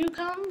 can you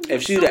come?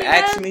 If she would have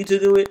asked me to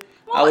do it,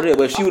 I would have.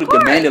 But if she would have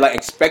demanded, like,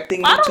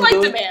 expecting me to do it. I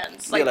don't like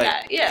demands like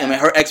that, yeah. I mean,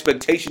 her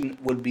expectation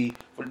would be,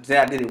 say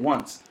I did it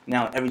once.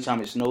 Now, every time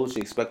it snows,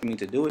 she expected me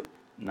to do it?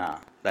 Nah,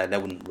 that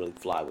wouldn't really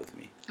fly with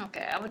me.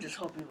 Okay, I would just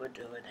hope you would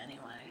do it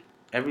anyway.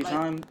 Every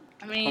time?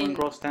 I mean, coming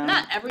across town?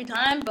 Not every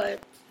time,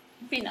 but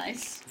it'd be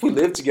nice. If we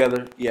lived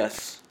together,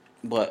 yes.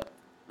 But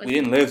we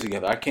didn't live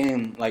together. I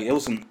came, like, it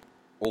was some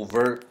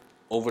overt,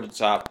 over the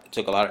top, it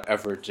took a lot of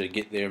effort to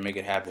get there, make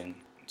it happen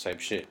type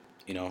shit.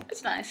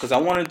 It's nice. Because I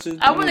wanted to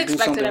I wouldn't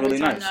expect it every really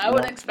time. Nice, no, I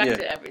wouldn't expect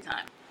it every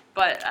time.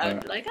 But I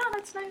would be like, oh,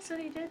 that's nice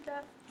that he did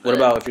that. What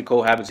about if you're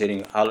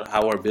cohabitating?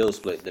 How are bills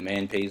split? The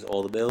man pays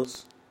all the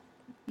bills?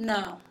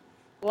 No.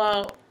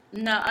 Well,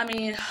 no. I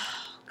mean,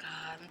 oh,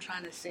 God, I'm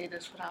trying to say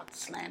this without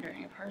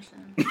slandering a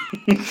person.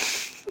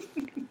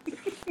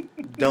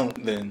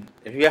 Don't then.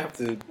 If you have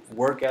to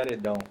work at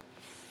it, don't.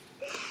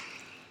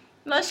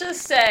 Let's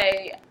just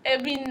say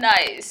it'd be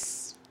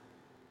nice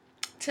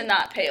to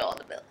not pay all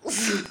the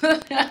bills.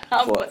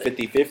 What,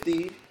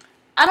 50-50?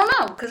 I don't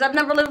know, because I've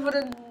never lived with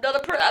another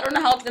person. I don't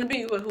know how it's going to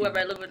be with whoever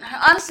I live with.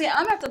 Honestly,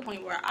 I'm at the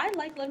point where I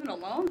like living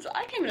alone, so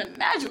I can't even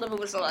imagine living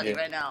with somebody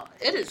right now.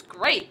 It is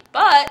great,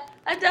 but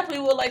I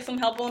definitely would like some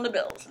help on the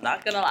bills,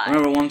 not going to lie. I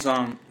remember one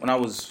time when I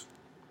was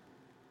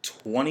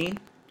 20,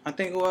 I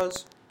think it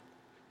was.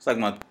 It's like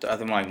my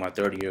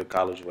third year of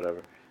college or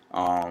whatever.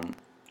 And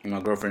my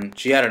girlfriend,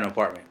 she had an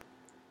apartment,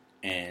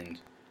 and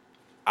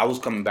I was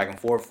coming back and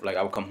forth. Like,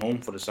 I would come home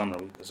for the summer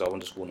because I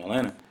went to school in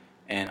Atlanta,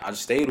 and I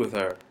stayed with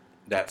her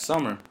that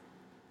summer,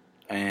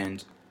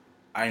 and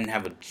I didn't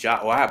have a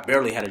job, or I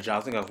barely had a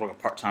job. I think I was working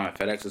part-time at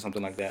FedEx or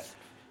something like that.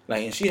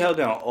 Like, and she held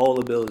down all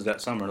the bills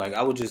that summer. Like,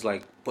 I would just,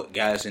 like, put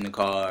gas in the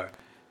car,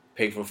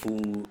 pay for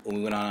food. When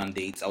we went out on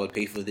dates, I would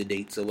pay for the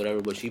dates or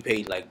whatever, but she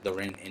paid, like, the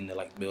rent and the,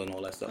 like, bill and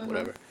all that stuff,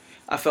 whatever.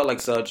 I felt like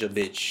such a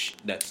bitch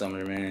that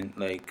summer, man.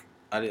 Like,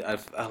 I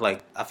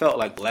felt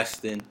like less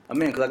than,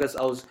 because I guess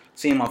I was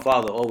seeing my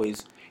father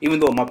always, even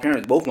though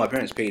both my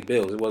parents paid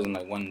bills. It wasn't,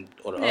 like, one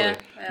or the other.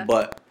 Yeah.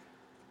 But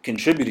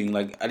contributing,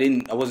 like,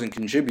 I wasn't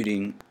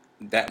contributing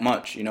that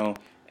much, you know.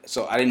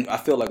 So I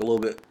felt like a little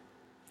bit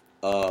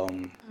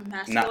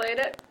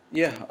emasculated.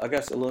 Yeah, I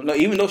guess a little. No,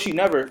 even though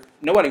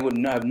nobody would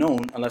have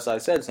known unless I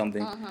said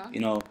something, you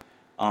know.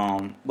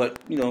 But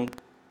you know,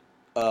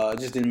 it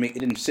just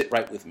didn't sit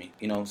right with me,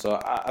 you know. So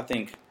I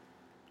think,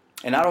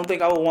 and I don't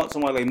think I would want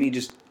someone like me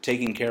just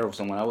taking care of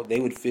someone. They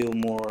would feel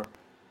more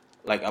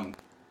like I'm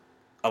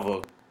of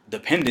a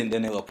dependent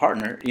than a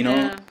partner, you know.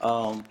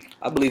 Yeah.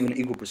 I believe in an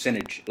equal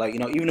percentage. Like, you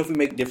know, even if we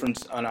make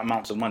different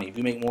amounts of money, if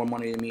you make more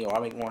money than me or I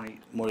make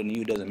more than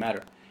you, it doesn't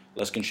matter.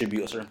 Let's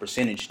contribute a certain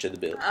percentage to the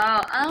bill.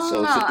 I don't know.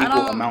 So it's an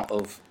equal amount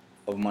of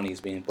money is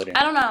being put in.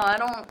 I don't know. I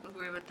don't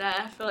agree with that.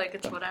 I feel like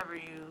it's whatever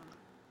you...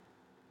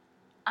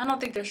 I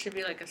don't think there should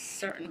be like a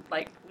certain,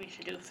 like, we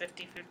should do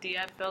 50-50.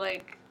 I feel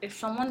like if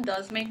someone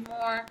does make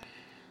more,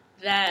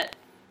 that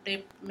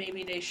they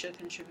should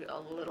contribute a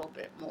little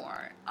bit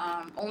more.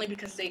 Only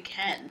because they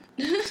can.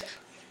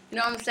 You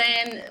know what I'm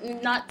saying?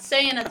 I'm not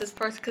saying that this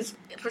person... Because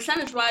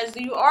percentage-wise,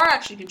 you are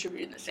actually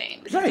contributing the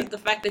same. It's just the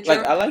fact that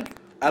you're... I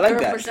like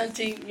you're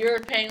that. You're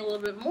paying a little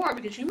bit more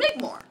because you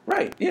make more.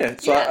 Right, yeah.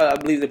 So I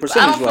believe the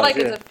percentage. I don't feel like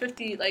it's a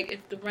 50, like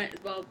if the rent is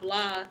blah,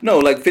 blah. No,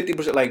 like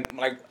 50%. Like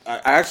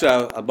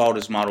I bought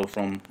this model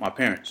from my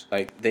parents.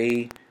 Like,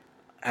 they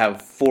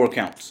have 4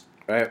 accounts,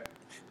 right?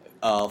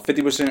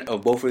 50%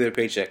 of both of their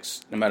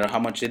paychecks, no matter how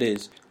much it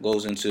is,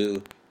 goes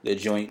into the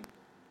joint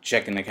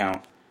checking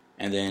account.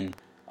 And then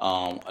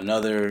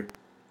another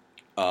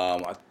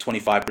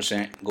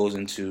 25% goes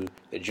into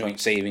the joint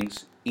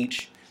savings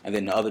each. And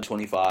then the other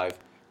 25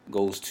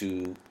 goes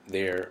to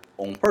their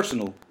own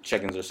personal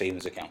checkings or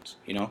savings accounts,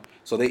 you know?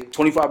 So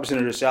 25% of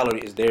their salary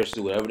is theirs to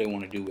do whatever they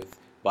want to do with,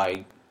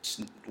 buy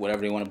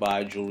whatever they want to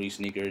buy, jewelry,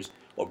 sneakers,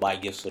 or buy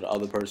gifts for the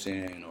other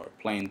person, or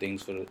playing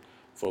things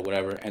for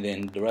whatever. And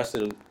then the rest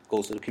of it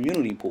goes to the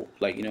community pool,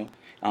 like, you know,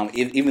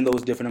 even though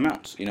it's different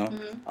amounts, you know?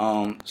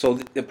 Mm-hmm. So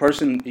the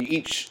person,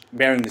 each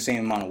bearing the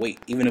same amount of weight,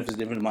 even if it's a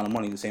different amount of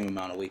money, the same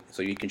amount of weight.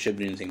 So you're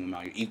contributing the same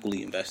amount, you're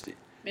equally invested,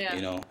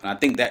 you know? And I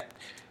think that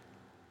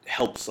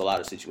helps a lot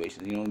of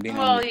situations, you know, being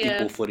on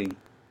equal footing.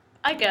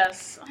 I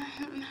guess.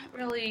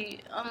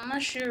 Really,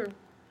 unless you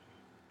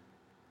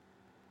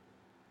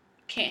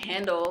can't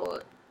handle,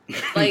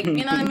 like,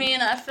 you know what I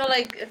mean? I feel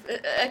like,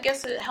 I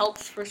guess it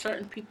helps for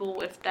certain people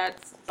if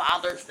that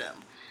bothers them.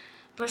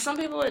 But some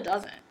people it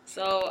doesn't.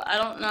 So, I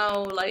don't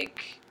know,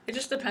 like, it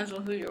just depends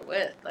on who you're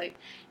with. Like,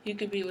 you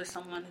could be with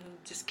someone who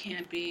just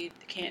can't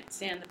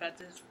stand the fact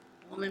that this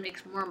woman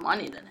makes more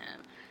money than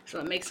him. So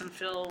it makes him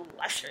feel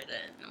lesser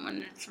than,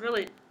 when it's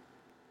really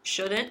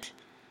shouldn't.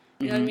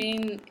 You know what I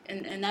mean?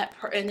 And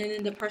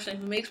then the person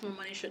who makes more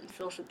money shouldn't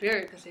feel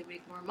superior because they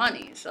make more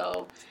money.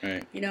 So,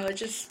 you know, it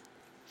just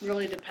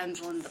really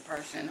depends on the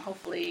person.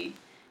 Hopefully,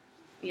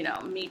 you know,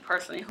 me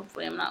personally,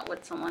 hopefully I'm not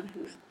with someone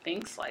who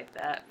thinks like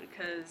that,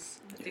 because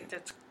I think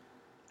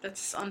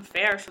that's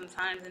unfair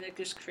sometimes, and it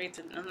just creates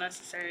an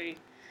unnecessary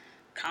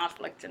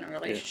conflict in a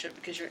relationship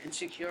because you're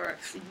insecure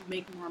if you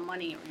make more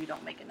money or you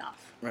don't make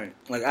enough. Right.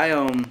 Like I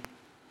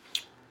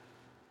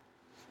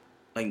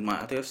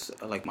guess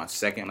my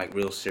second like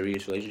real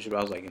serious relationship,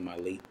 I was like in my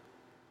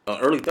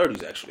early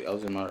 30s actually. I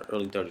was in my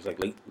early 30s, like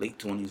late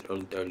 20s,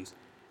 early 30s.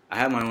 I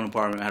had my own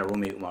apartment. I had a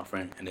roommate with my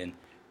friend, and then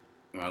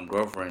my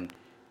girlfriend.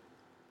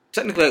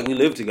 Technically, like, we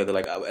lived together.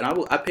 Like,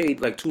 I paid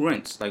like 2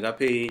 rents. Like, I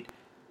paid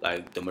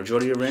like the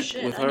majority of rent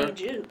with her. I need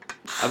you.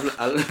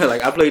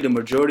 I played the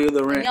majority of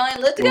the rent. Y'all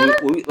ain't lived together?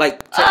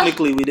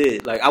 Technically we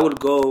did. Like, I would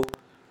go.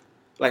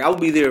 Like, I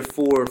would be there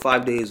 4 or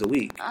 5 days a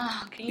week.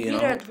 Can you be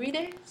there 3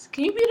 days?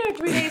 Can you be there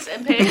 3 days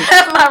and pay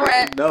half my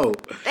rent? No.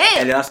 Damn.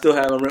 And then I still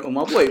had a rent with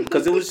my boy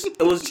because it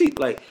was cheap.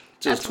 Like,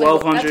 just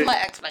 $1,200. That's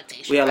my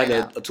expectation. We had like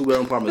a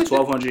 2-bedroom apartment,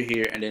 $1,200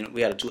 here, and then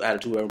we had a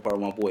 2-bedroom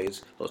apartment with my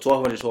boys. So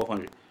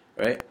 $1,200,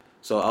 right?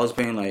 So I was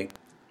paying like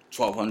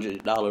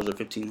 $1,200 or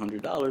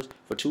 $1,500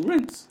 for 2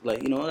 rents.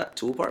 Like, you know, I got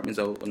 2 apartments.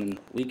 On the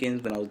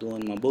weekends when I was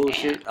doing my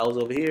bullshit, I was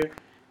over here,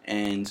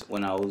 and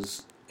when I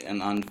was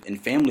in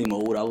family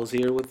mode, I was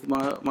here with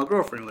my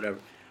girlfriend, whatever.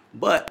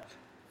 But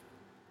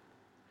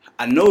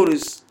I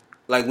noticed,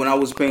 like, when I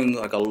was paying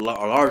like a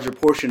larger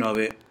portion of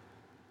it,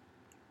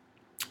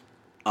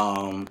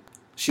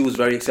 she was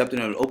very accepting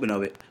and open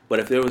of it. But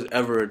if there was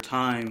ever a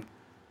time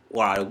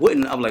where I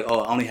wouldn't, I'm like, oh,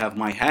 I only have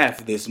my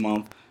half this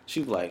month. She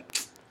was like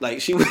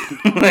she was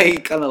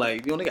like kind of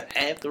like, you only got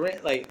half the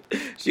rent. Like,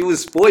 she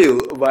was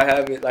spoiled by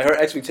having, like, her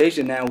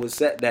expectation now was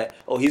set that,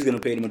 oh, he's gonna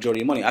pay the majority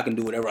of money. I can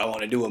do whatever I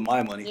want to do with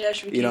my money. Yeah,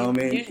 you know what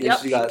I mean?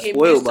 She got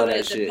spoiled by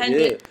that shit.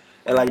 Yeah,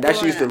 and like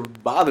that used to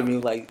bother me.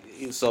 Like,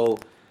 so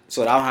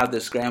So I'll have to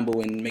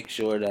scramble and make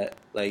sure that,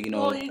 like,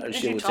 Well, her did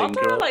shit you was talk taken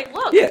to care her? of. Like,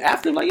 look. Yeah,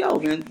 after, like, yo,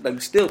 man,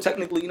 like, still,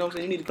 technically, you know what I'm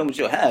saying? You need to come with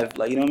your half.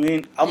 Like, you know what I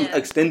mean? I'm Yeah.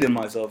 extending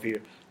myself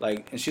here.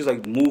 Like, and she's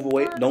like, move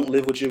away. Don't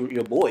live with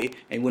your boy,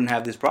 and you wouldn't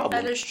have this problem.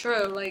 That is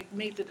true. Like,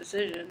 make the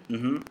decision.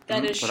 Mm-hmm.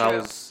 That is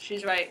true.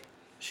 She's right.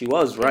 She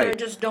was right. Either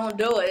just don't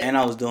do it. And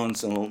I was doing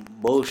some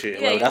bullshit.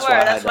 Yeah, well, that's you were.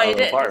 why That's why you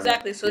did. Apartment.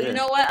 Exactly. So yeah. you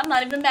know what? I'm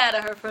not even mad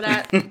at her for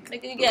that.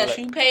 Nigga, yes,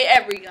 you pay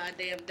every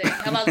goddamn thing.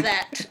 How about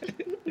that?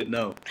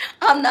 No.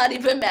 I'm not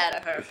even mad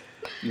at her.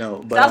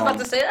 No, but I was about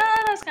to say,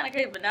 that's kind of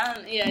crazy, but now,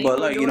 yeah. But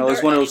like,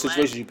 it's one of those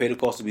situations you pay the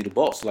cost to be the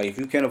boss. Like, if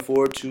you can't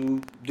afford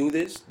to do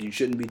this, you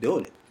shouldn't be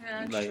doing it. Yeah,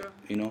 that's like,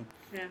 true.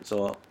 Yeah.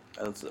 So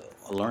that's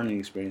a learning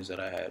experience that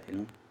I had.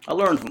 I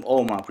learned from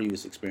all my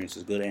previous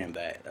experiences, good and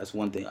bad. That's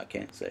one thing I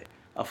can't say.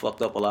 I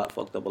fucked up a lot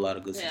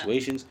of good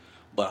situations,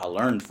 but I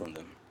learned from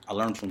them. I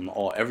learned from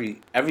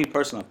every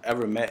person I've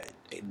ever met,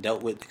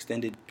 dealt with,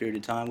 extended period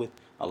of time with,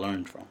 I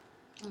learned from.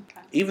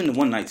 Okay. Even the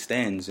one night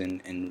stands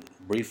and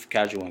brief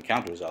casual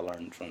encounters, I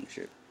learned from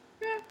shit.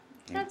 Yeah,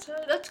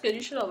 that's good.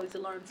 You should always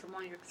learn from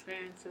all your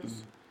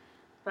experiences.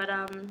 But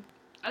I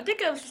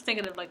think I was just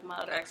thinking of like my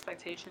other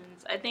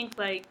expectations. I think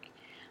like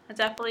I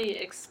definitely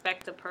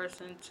expect a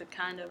person to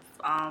kind of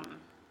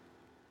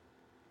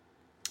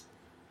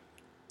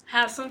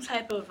have some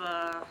type of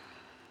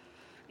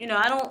you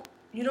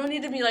don't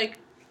need to be like,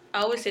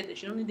 I always say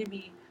this, you don't need to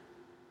be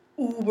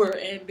uber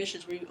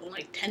ambitious where you own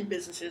like 10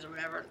 businesses or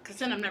whatever, because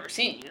then I'm never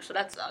seeing you, so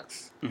that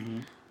sucks. Mm-hmm.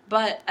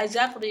 But I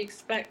definitely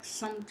expect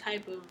some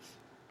type of,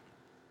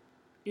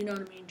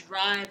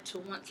 drive to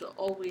want to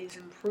always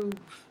improve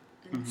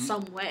in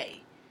some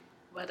way,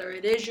 whether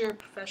it is your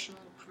professional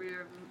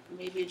career,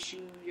 maybe it's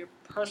your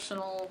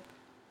personal,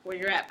 where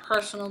you're at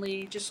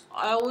personally. Just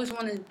I always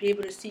want to be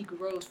able to see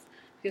growth,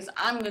 because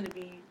I'm going to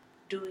be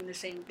doing the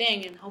same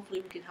thing, and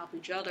hopefully we can help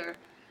each other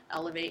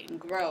elevate and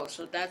grow.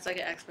 So that's like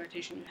an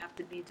expectation. You have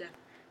to be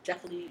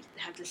definitely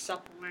have this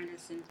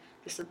self-awareness and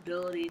this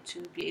ability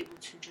to be able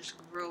to just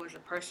grow as a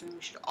person.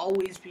 We should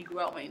always be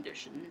growing. There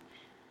shouldn't,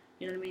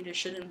 there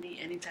shouldn't be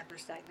any type of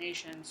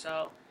stagnation.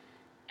 So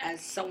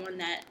as someone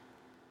that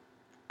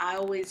I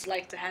always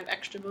like to have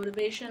extra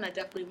motivation, I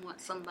definitely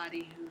want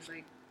somebody who's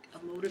like a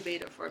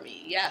motivator for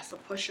me. Yes, a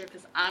pusher,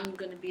 because I'm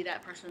going to be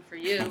that person for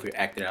you. If you're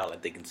acting out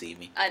like they can see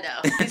me. I know.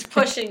 He's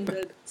pushing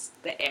the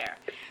air.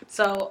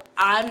 So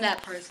I'm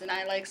that person.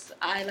 I like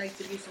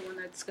to be someone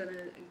that's going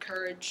to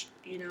encourage,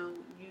 you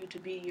to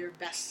be your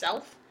best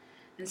self.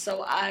 And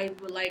so I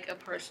would like a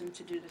person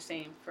to do the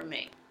same for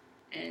me.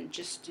 And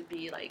just to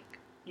be like,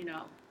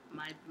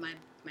 my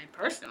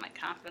person, my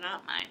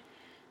confidant,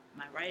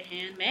 my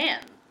right-hand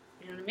man.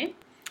 You know what I mean?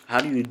 How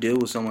do you deal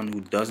with someone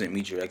who doesn't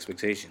meet your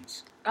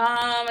expectations?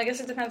 I guess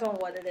it depends on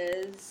what it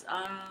is.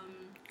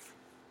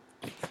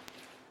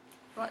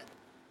 What?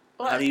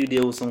 How do you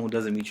deal with someone who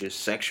doesn't meet your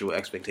sexual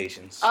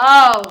expectations?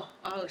 Oh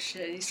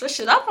shit! You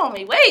switched it up on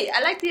me. Wait,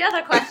 I like the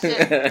other question.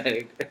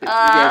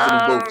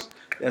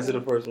 Answer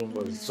the first one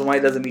first.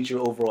 Somebody doesn't meet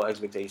your overall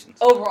expectations.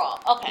 Overall,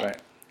 okay.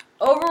 Right.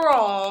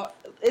 Overall,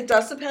 it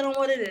does depend on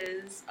what it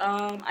is.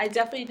 I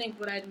definitely think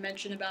what I'd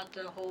mentioned about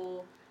the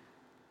whole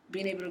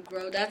being able to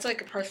grow, that's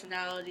like a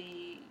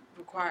personality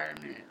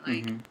requirement.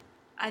 Like,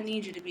 I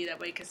need you to be that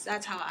way, because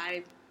that's how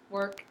I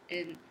work,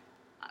 and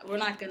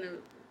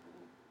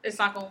it's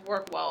not gonna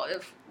work well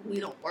if we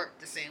don't work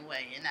the same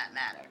way in that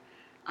matter.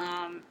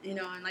 And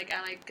like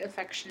I like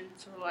affection,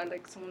 so I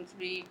like someone to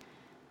be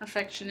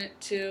affectionate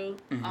too.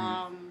 We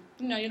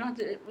don't have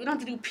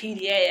to do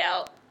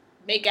PDA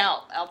make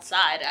out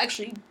outside. I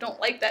actually don't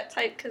like that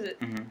type, because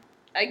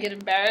I get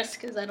embarrassed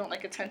because I don't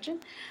like attention.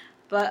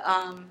 But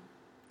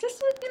just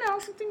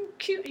something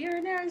cute here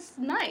and there is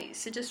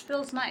nice. It just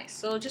feels nice.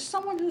 So just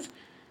someone who's,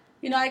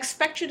 I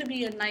expect you to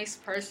be a nice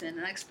person,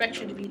 and I expect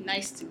you to be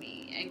nice to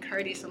me and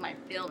courteous of my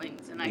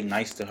feelings. And be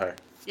nice to her.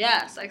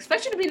 Yes, I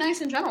expect you to be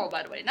nice in general,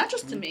 by the way, not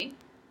just to me.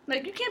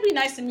 Like, you can't be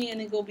nice to me and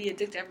then go be a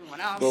dick to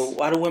everyone else. But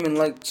why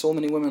do so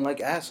many women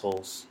like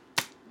assholes?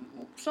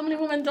 So many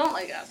women don't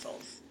like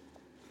assholes.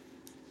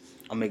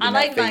 I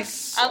like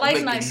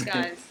nice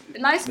guys.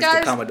 Nice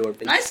guys. Commodore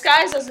face. Nice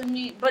guys doesn't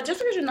mean, but just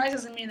because you're nice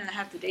doesn't mean I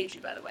have to date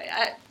you. By the way,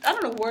 I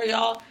don't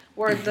know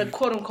where the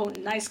quote unquote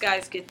nice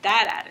guys get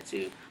that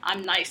attitude.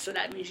 I'm nice, so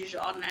that means you should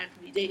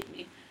automatically date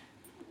me.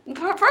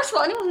 First of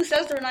all, anyone who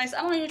says they're nice,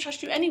 I don't even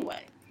trust you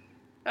anyway.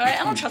 All right,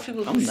 I don't trust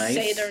people who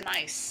say they're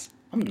nice.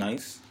 I'm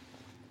nice.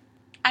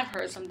 I've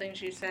heard some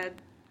things you said.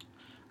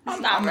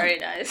 It's not very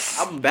nice.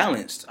 I'm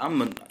balanced.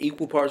 I'm an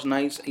equal parts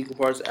nice, equal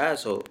parts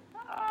asshole.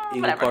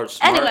 Equal Whatever. part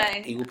smart,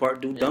 Anyway, equal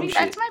part do dumb shit.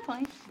 That's my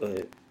point. Go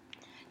ahead.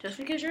 Just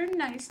because you're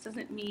nice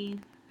doesn't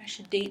mean I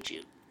should date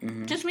you.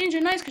 Just means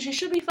you're nice, because you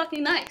should be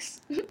fucking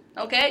nice.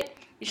 Okay?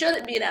 You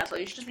shouldn't be an asshole.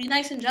 You should just be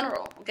nice in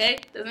general. Okay?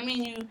 Doesn't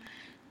mean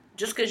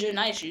just because you're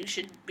nice, you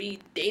should be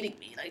dating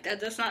me. Like,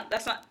 that's not, I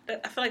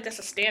feel like that's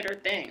a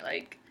standard thing.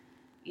 Like,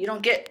 you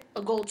don't get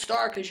a gold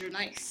star because you're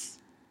nice.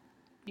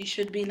 You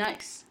should be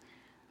nice.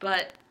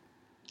 But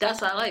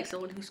that's what I like,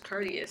 someone who's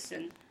courteous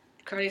and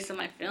courteous of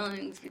my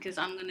feelings, because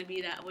I'm going to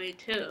be that way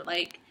too.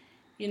 Like,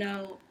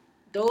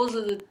 those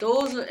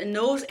are in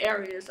those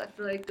areas. I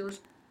feel like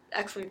those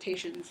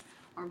expectations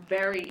are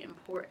very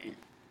important.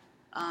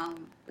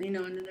 And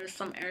then there's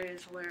some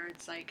areas where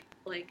it's like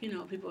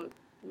people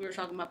we were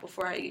talking about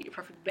before how you get your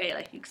perfect bae,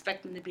 like you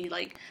expect them to be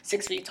like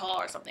 6 feet tall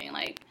or something,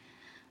 like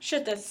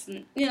shit. That's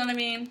what I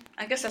mean.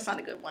 I guess that's not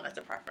a good one. That's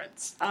a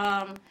preference.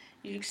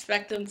 You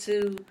expect them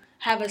to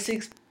have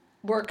a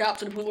work out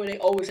to the point where they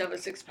always have a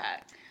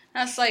 6-pack.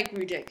 That's like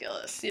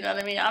ridiculous. You know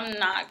what I mean? I'm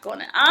not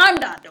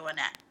doing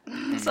that.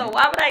 Mm-hmm. So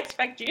why would I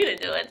expect you to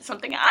do it?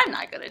 Something I'm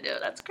not gonna do.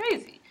 That's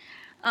crazy.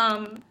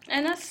 And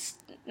that's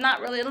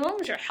not really, as long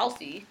as you're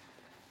healthy.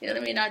 You know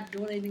what I mean? Not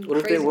doing anything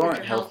what crazy. What if they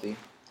weren't healthy?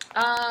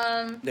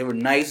 They were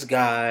nice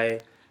guy,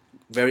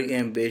 very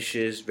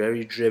ambitious,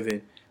 very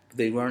driven.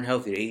 They weren't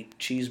healthy. They ate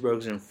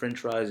cheeseburgers and French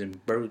fries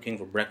and Burger King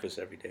for breakfast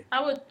every day.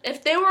 I would,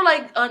 if they were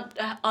like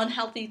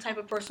unhealthy type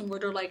of person where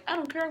they're like, I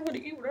don't care, I'm going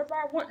to eat whatever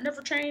I want,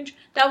 never change.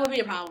 That would be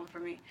a problem for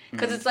me,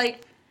 because it's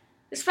like,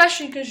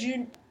 especially because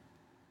you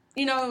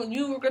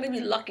were going to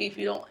be lucky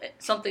if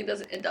something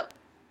doesn't end up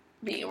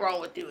being wrong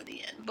with you in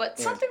the end. But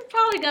something's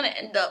probably going to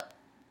end up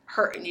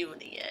hurting you in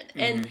the end.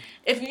 And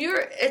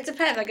it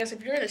depends. I guess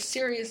if you're in a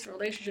serious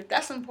relationship,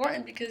 that's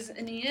important, because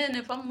in the end,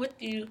 if I'm with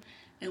you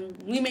and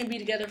we may be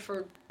together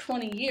for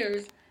 20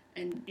 years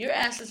and your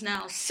ass is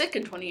now sick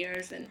in 20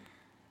 years, and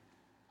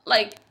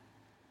like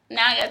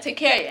now I gotta take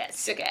care of your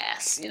sick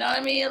ass. You know what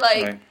I mean?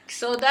 Like, right.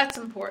 So that's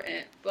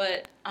important.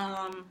 But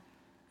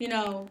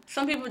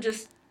some people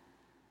just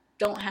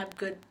don't have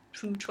good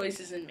food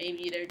choices, and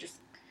maybe they're just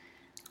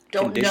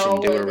don't know,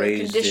 or they're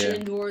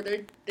conditioned, or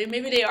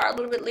maybe they are a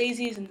little bit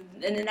lazy, and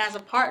then as a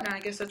partner, I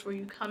guess that's where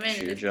you come in.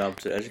 It's your job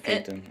to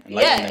educate them.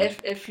 Them.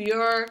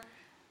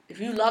 If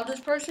you love this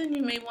person,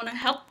 you may want to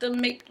help them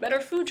make better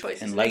food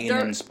choices. Enlighten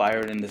and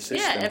inspired in the system.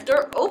 Yeah, if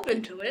they're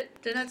open to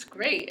it, then that's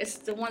great. It's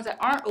the ones that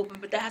aren't open,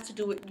 but that has to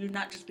do with you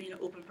not just being an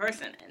open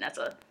person, and that's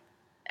a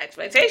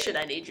expectation.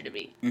 I need you to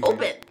be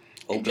open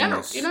in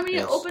general. You know what I mean?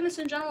 Yes. Openness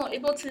in general,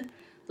 able to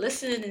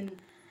listen,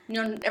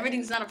 and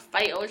everything's not a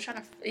fight. Always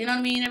trying to, you know what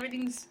I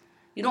mean?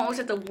 You don't always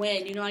have to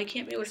win. I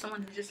can't be with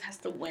someone who just has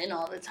to win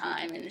all the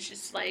time, and it's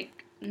just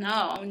like,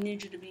 no, I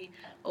need you to be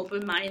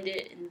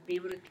open-minded and be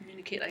able to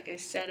communicate, like I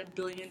said 1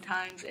 billion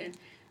times, and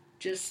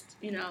just,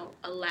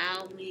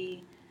 allow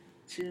me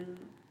to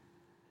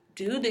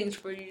do things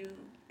for you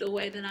the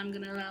way that I'm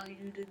going to allow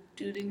you to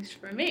do things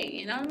for me.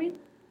 You know what I mean?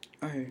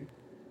 All right.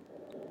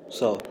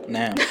 So,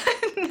 now.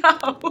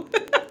 No.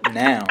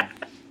 Now.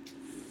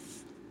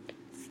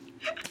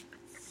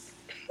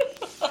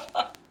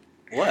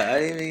 What? I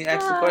didn't even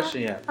ask the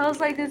question yet. I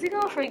was like, is he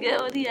going to forget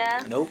what he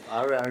asked? Nope.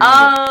 I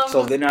remember.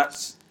 So they're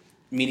not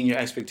meeting your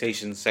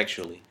expectations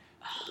sexually.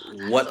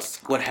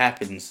 What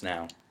happens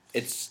now?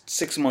 It's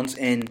 6 months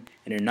in,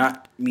 and they're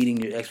not meeting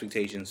your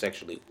expectations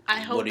sexually.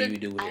 What do you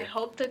do with it? I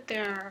hope that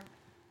they're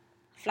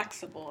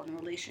flexible in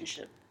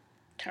relationship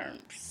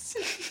terms.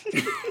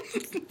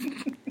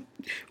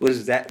 What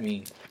does that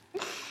mean?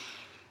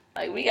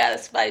 Like, we gotta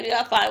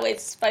find ways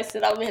to spice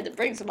it up. We had to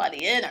bring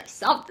somebody in or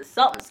something.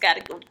 Something's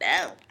gotta go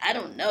down. I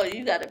don't know.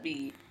 You gotta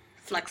be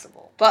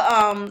flexible. But,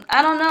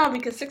 I don't know,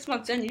 because 6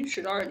 months in, you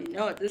should already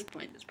know at this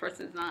point this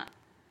person's not,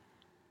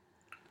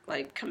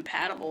 like,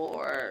 compatible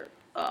or,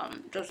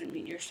 doesn't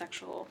meet your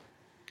sexual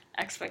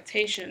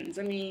expectations.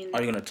 I mean...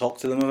 Are you gonna talk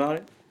to them about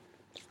it?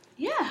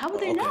 Yeah, how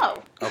would they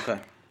know? Okay.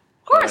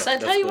 Of course, I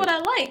tell you what I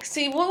like.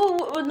 See,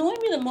 what annoys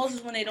me the most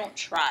is when they don't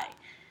try.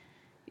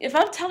 If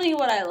I'm telling you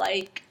what I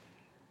like,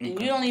 and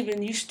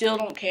you still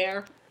don't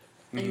care,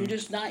 and you're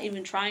just not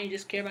even trying, you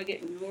just care about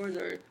getting yours,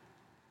 or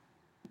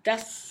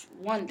that's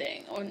one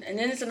thing. And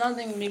then it's another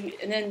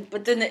thing,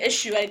 but then the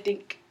issue, I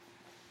think,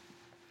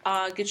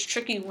 gets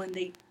tricky when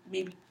they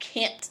maybe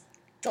can't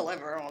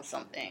deliver on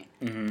something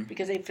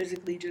because they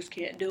physically just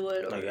can't do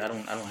it. Or, like, I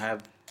don't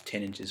have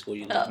 10 inches for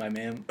you, my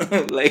man.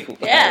 Like,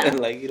 yeah.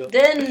 Like,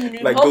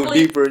 then like, go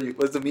deeper.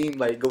 What's the meme?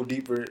 Like, go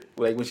deeper.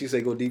 Like, when she say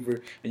go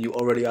deeper, and you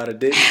already out of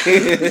dick.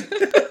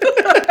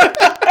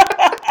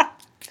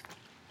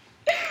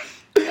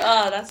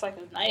 Oh, that's like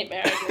a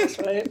nightmare, I guess,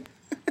 right?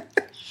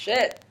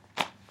 Shit.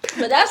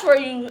 But that's where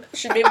you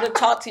should be able to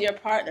talk to your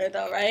partner,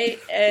 though, right?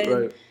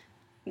 And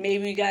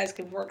maybe you guys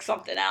can work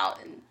something out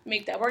and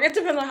make that work. It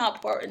depends on how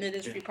important it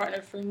is for your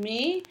partner. For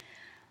me,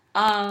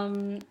 I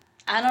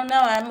don't know.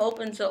 I'm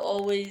open to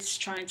always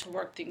trying to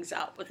work things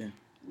out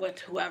with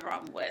whoever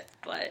I'm with.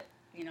 But,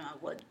 I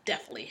would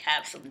definitely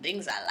have some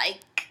things I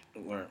like.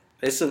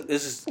 This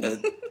is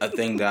a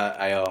thing that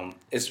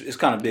it's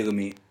kind of big of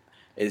me.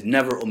 Is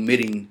never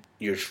omitting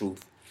your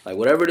truth. Like,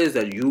 whatever it is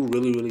that you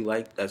really, really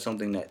like, that's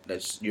something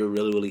that's you're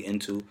really, really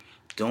into,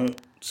 don't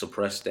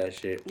suppress that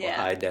shit or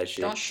hide that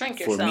shit. Don't shrink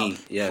yourself for me,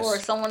 yes. For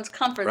someone's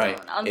comfort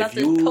zone. I'm about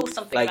to post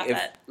something like, about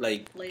that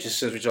like, later. just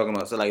since we're talking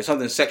about, so like,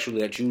 something sexually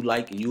that you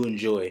like and you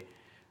enjoy,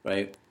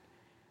 right?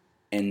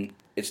 And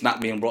it's not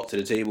being brought to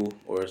the table,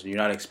 or you're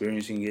not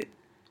experiencing it,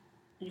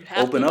 You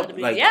have open to up,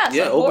 be, like,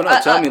 open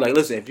up. Tell me, like,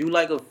 listen, if you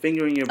like a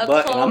finger in your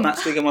butt, and I'm not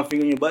sticking my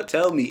finger in your butt,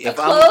 tell me. If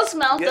a closed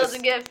mouth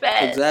doesn't get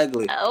fed.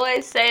 Exactly. I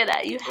always say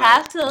that. You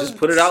have to just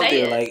put it out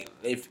there. It. Like,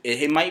 if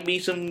it might be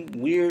some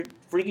weird,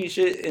 freaky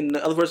shit, and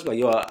the other person like,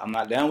 yo, I'm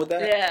not down with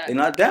that. Yeah. They're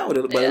not down with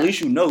it, but at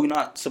least you know you're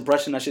not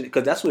suppressing that shit,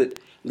 because that's what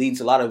leads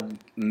a lot of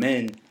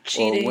men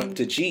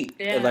to cheat.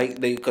 Yeah.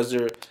 Like, because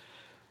you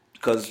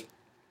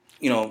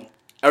know,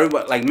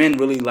 everybody, like, men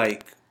really,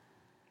 like,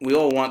 we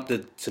all want the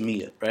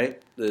Tamia,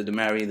 right? To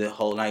marry the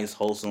whole nice,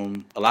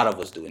 wholesome. A lot of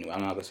us do anyway.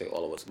 I'm not gonna say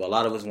all of us, but a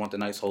lot of us want the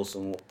nice,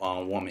 wholesome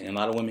woman, and a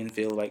lot of women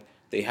feel like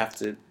they have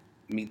to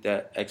meet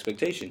that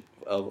expectation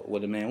of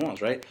what a man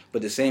wants, right?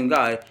 But the same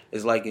guy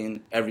is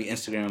liking every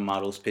Instagram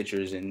model's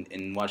pictures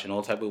and watching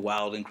all type of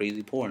wild and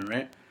crazy porn,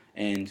 right?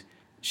 And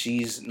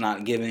she's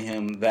not giving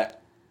him that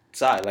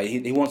side. Like,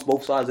 he wants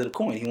both sides of the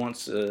coin. He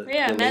wants men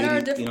lady,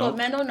 are difficult. You know,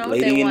 men don't know what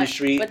lady they in want, the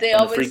street, but they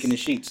and always the freak in the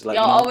sheets. Like,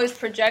 y'all always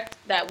project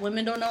that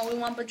women don't know what we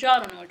want, but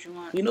y'all don't know what you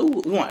want. We know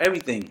we want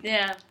everything.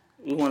 Yeah.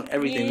 We want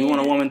everything. We want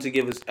a woman to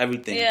give us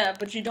everything. Yeah,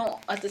 but you don't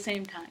at the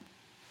same time.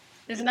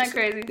 Isn't that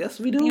crazy? Yes,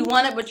 we do. You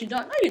want it, but you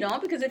don't. No, you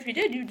don't, because if you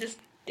did, you just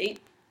date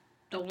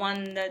the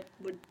one that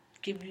would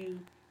give you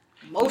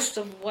most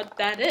of what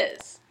that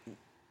is.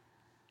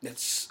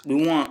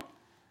 We want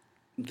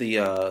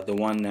the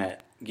one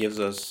that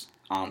gives us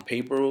on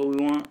paper what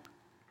we want,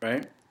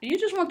 right? You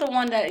just want the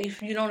one that if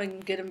you don't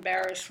even get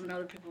embarrassed when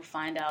other people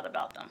find out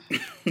about them.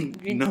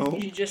 No.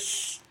 You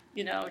just,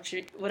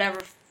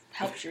 whatever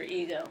helps your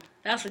ego.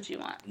 That's what you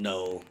want.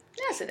 No.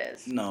 Yes, it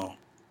is. No.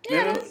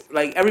 Yes.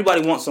 Like,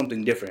 everybody wants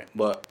something different,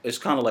 but it's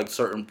kind of like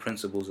certain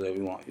principles that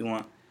we want. You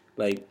want,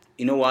 like,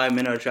 you know why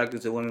men are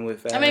attracted to women with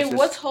fat asses?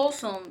 What's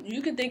wholesome?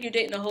 You could think you're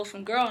dating a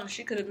wholesome girl, and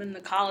she could have been the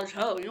college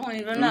hoe. You don't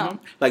even know.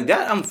 Like,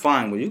 that I'm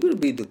fine with. You could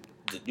be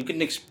you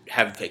can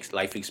have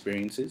life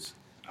experiences.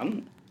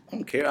 I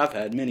don't care. I've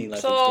had many life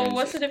experiences. So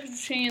what's the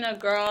difference between a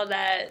girl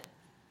that,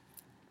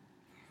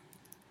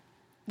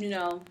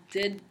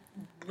 did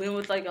win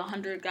with like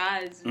 100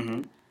 guys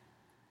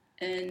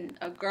and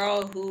a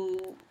girl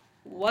who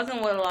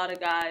wasn't with a lot of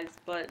guys,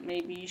 but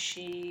maybe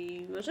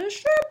she was a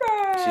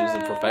stripper? She was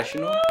a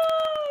professional?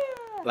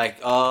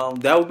 Like,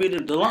 that would be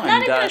the line.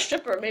 Not even a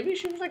stripper. Maybe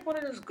she was like one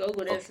of those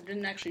go-go dancers that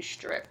didn't actually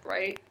strip,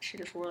 right? She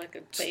just wore like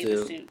a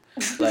bathing suit.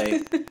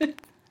 Like,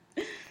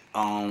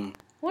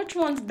 which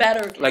one's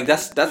better? Like,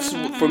 that's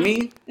for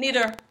me.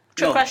 Neither.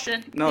 Trick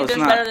question. No, Neither's it's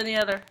not better than the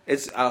other.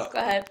 It's go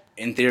ahead.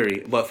 In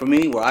theory, but for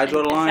me, where I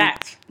draw the line,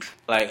 fact.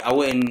 like, I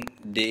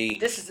wouldn't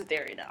date. This is the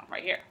theory now,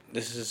 right here.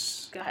 This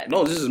is. Go ahead.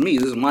 No, this is me.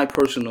 This is my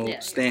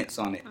personal stance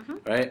on it,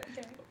 right?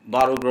 Okay.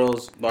 Bottle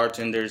girls,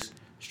 bartenders,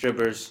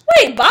 strippers.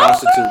 Wait,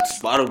 prostitutes,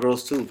 bottle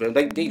girls too.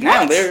 Like, they're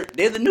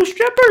the new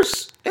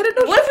strippers. They're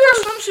the new. What if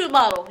you're a swimsuit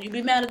model? You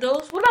be mad at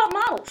those? What about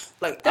models?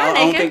 Like, I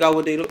don't think I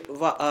would date.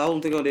 I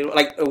don't think I would date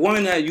like a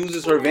woman that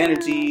uses her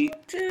vanity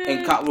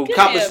and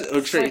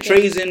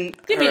trades in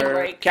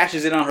her,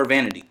 cashes in on her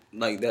vanity.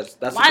 Like, that's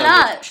why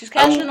not? She's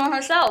cashing on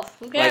herself.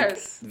 Who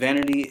cares? Like,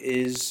 vanity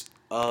is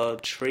a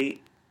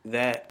trait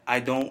that I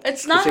don't.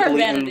 It's not her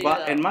vanity.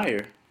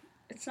 Admire.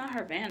 It's not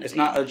her vanity. It's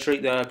not a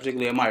trait that I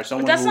particularly admire.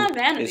 But that's not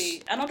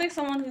vanity. I don't think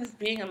someone who's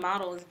being a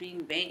model is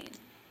being vain.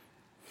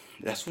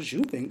 That's what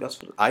you think.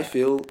 That's what I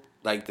feel.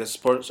 Like, this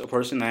a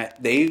person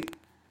that they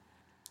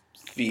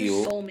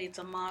feel. Your soulmate's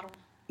a model.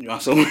 Your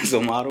soulmate's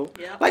a model?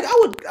 Yeah. Like, I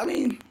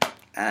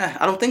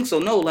don't think so.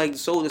 No, like,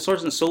 so this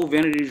person's so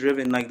vanity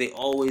driven. Like, they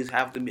always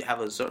have to have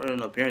a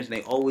certain appearance.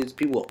 And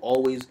people are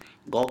always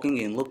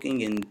gawking and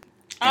looking and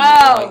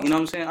like, you know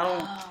what I'm saying?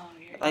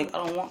 I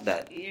don't want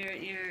that. Your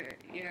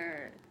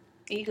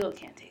ego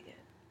can't take it.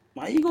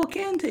 My ego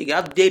can take it.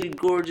 I've dated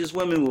gorgeous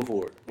women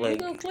before.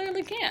 Like, ego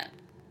clearly can't.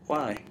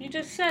 Why? You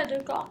just said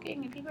they're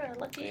gawking and people are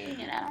looking,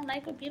 and I don't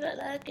like when people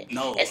are looking.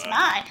 No. It's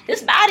mine.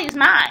 This body's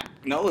mine.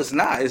 No, it's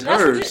not. It's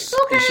hers.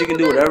 Okay, and she can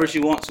do whatever she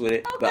wants with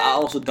it. Okay. But I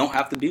also don't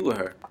have to be with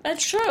her.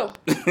 That's true.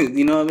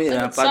 You know what I mean?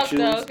 It suck,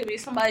 though. It could be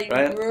somebody you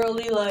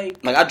really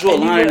like. Like, I drew a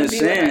line in the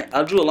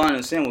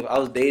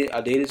sand.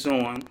 I dated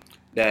someone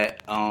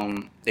that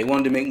they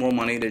wanted to make more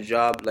money. Their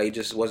job, like,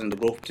 just wasn't, the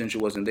growth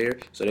potential wasn't there.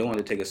 So they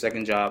wanted to take a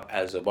second job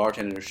as a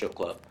bartender in a strip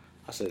club.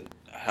 I said,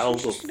 hell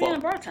the fuck. Being a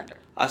bartender.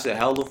 I said,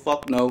 hell the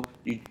fuck no.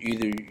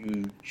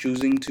 You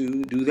choosing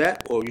to do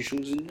that, or you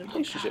choosing a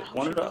relationship.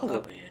 One or the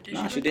other.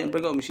 Nah, she didn't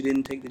break up with me. She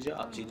didn't take the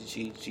job.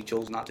 She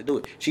chose not to do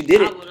it. She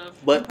did it,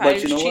 but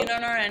you know what? Cheating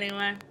on her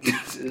anyway.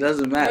 It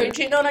doesn't matter. Were you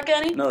cheating on her,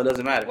 Kenny? No, it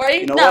doesn't matter. Were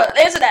you? You know no, what?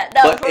 answer that.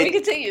 No, before we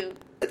continue.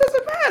 It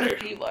doesn't matter.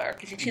 You were,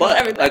 because you cheated on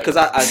everybody. Because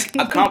I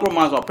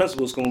compromised my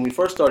principles. Because when we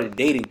first started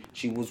dating,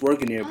 she was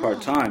working there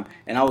part time,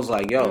 and I was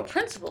like, "Yo, your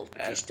principles,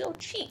 but you still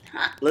cheat,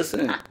 huh?"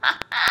 Listen,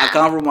 I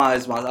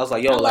compromised I was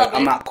like, "Yo,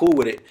 I'm not cool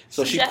with it."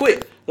 So she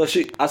quit. So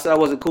I said I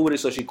wasn't cool with it,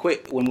 so she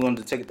quit when we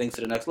wanted to take things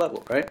to the next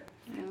level, right?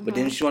 Mm-hmm. But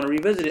then she wanted to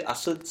revisit it. I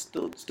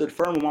stood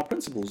firm on my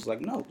principles. Like,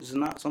 no, this is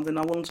not something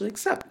I'm willing to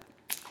accept.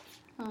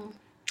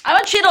 I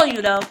would cheat on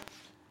you though.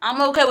 I'm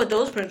okay with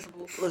those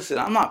principles. Listen,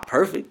 I'm not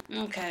perfect.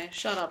 Okay,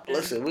 shut up. Then.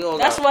 Listen, we all.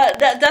 That's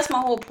my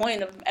whole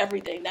point of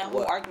everything. That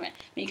whole argument.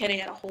 Me and Kenny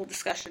had a whole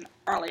discussion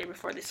earlier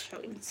before this show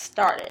even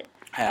started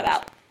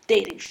about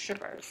dating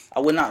strippers.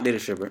 I would not date a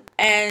stripper.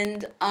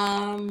 And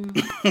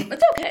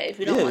it's okay if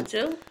you don't want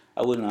to.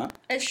 I would not.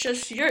 It's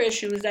just your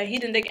issue is that he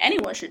didn't think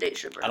anyone should date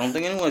strippers. I don't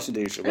think anyone should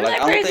date strippers. Isn't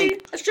that crazy?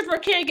 A stripper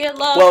can't get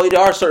love. Well, there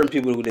are certain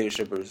people who date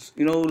strippers.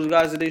 You know who the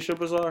guys that date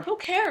strippers are? Who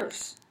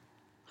cares?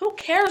 Who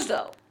cares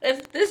though?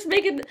 If this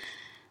making,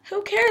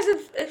 who cares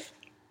if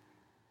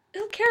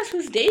who cares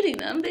who's dating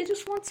them? They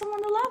just want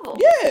someone to love them.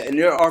 Yeah, and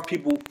there are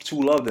people to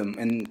love them,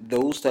 and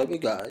those type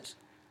of guys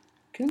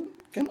can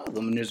love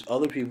them. And there's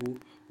other people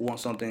who want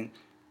something.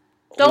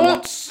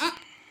 No.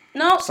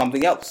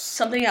 Something else.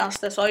 Something else.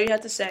 That's all you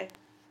have to say.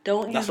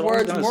 Don't use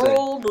words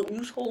moral. Don't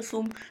use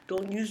wholesome.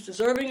 Don't use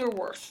deserving or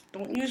worse.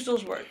 Don't use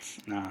those words.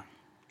 Nah.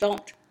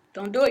 Don't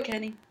do it,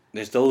 Kenny.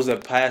 There's those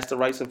that pass the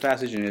rites of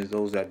passage, and there's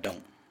those that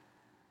don't.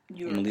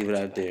 I'm gonna leave it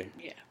out there.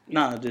 Yeah.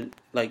 Nah,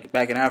 like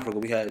back in Africa,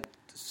 we had,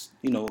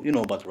 you know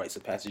about the rites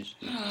of passage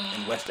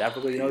in West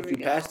Africa. You know, if you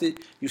passed it,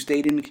 you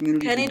stayed in the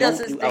community. Kenny does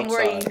this thing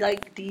where he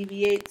like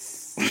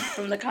deviates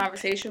from the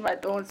conversation by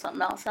throwing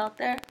something else out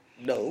there.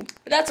 No,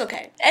 but that's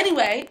okay.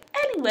 Anyway,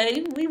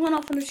 we went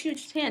off on this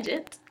huge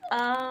tangent.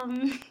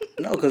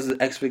 No, because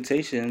the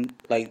expectation,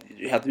 like,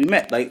 you have to be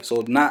met. Like,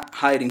 so not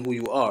hiding who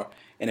you are.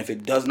 And if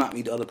it does not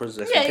meet the other person's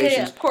expectations,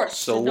 yeah, of course.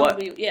 So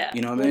what? You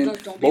know what I mean?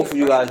 Both of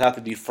you guys have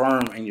to be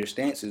firm in your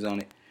stances on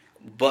it.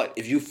 But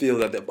if you feel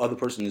that the other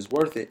person is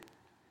worth it,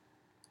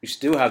 you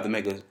still have to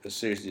make a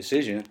serious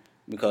decision,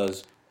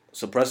 because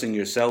suppressing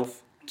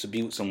yourself to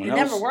be with someone else,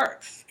 it never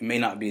works. It may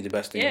not be the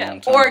best thing long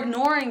term. Or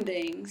ignoring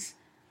things,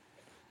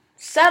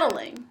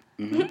 settling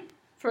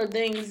for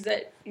things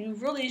that you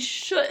really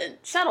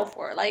shouldn't settle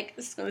for. Like,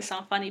 this is going to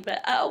sound funny,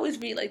 but I always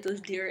read, like,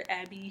 those Dear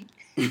Abby.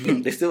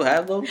 They still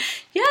have those?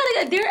 Yeah,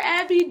 they got Dear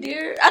Abby,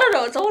 I don't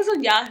know, it's always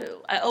on Yahoo.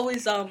 I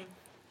always,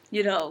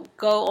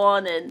 go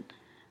on and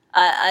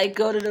I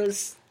go to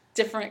those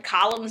different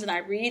columns and I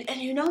read,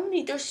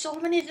 and there's so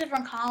many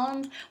different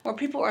columns where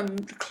people are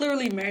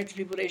clearly married to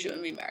people they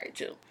shouldn't be married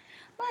to.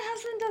 My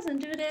husband doesn't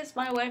do this,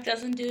 my wife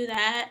doesn't do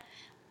that.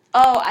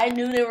 Oh, I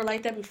knew they were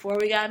like that before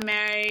we got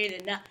married,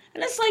 and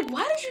it's like,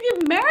 why did you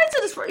get married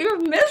to this person? You're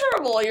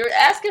miserable. You're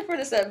asking for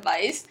this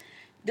advice.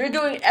 They're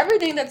doing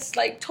everything that's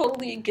like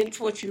totally against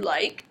what you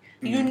like.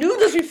 Mm-hmm. You knew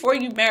this before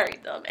you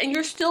married them, and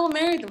you're still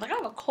married to them. Like, I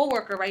have a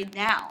coworker right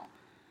now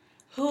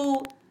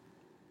who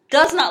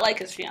does not like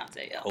his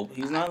fiance. Yo. Hope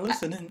he's not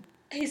listening.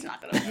 He's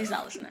not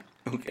listening.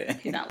 Okay.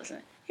 He's not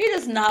listening. He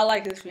does not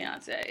like his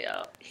fiance.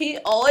 Yo. He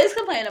always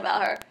complained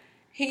about her.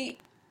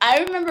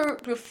 I remember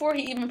before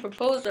he even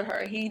proposed to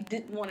her, he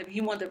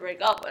wanted to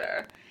break up with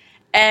her.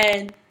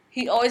 And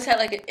he always had,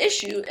 like, an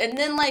issue. And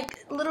then,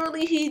 like,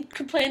 literally he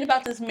complained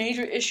about this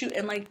major issue,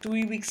 and, like,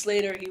 3 weeks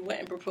later he went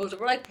and proposed.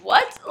 We're like,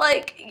 what?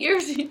 Like, you're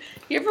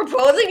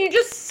proposing? You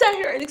just sat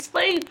here and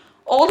explained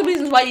all the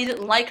reasons why you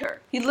didn't like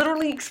her. He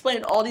literally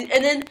explained all these.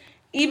 And then,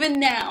 even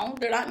now,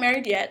 they're not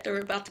married yet. They're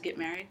about to get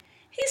married.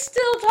 He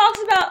still talks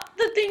about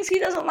the things he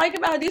doesn't like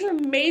about her. These are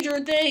major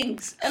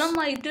things. And I'm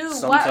like, dude,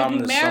 why are you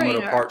marrying her? Sometimes the sum of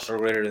the parts are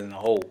greater than the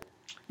whole.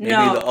 Maybe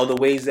the other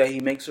ways that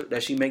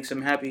she makes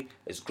him happy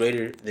is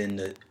greater than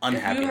the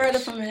unhappiness. If you heard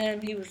it from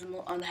him, he was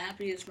the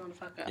unhappiest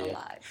motherfucker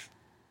alive.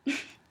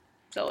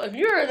 So if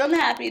you're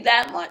unhappy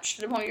that much,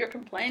 the more you're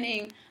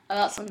complaining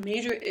about some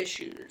major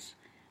issues,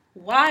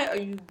 why are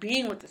you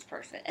being with this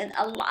person? And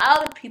a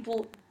lot of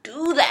people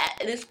do that.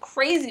 And it's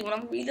crazy when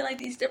I'm reading like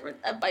these different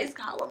advice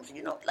columns.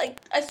 Like,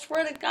 I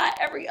swear to God,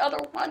 every other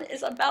one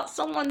is about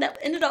someone that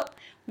ended up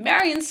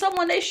marrying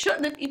someone they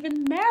shouldn't have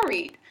even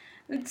married.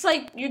 It's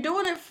like you're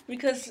doing it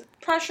because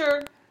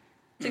pressure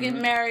to get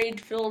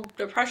married, feel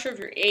the pressure of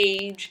your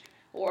age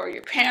or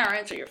your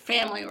parents or your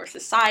family or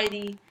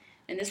society.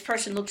 And this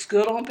person looks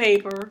good on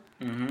paper.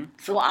 Mm-hmm.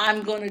 So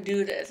I'm going to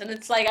do this. And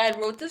it's like I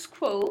wrote this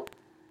quote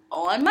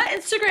on my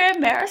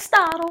Instagram,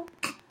 Aristotle,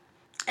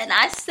 and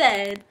I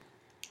said,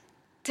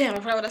 damn, I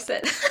forgot what I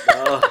said.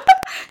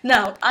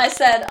 No, I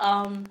said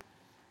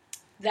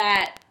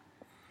that,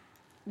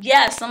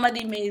 yeah,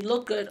 somebody may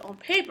look good on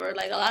paper.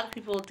 Like, a lot of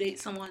people date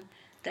someone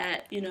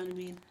that, you know what I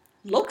mean,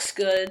 looks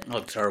good.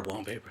 Look terrible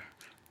on paper.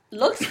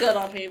 Looks good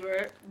on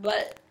paper,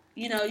 but,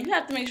 you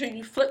have to make sure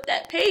you flip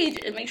that page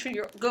and make sure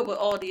you're good with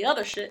all the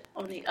other shit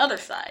on the other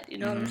side. You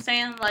know what I'm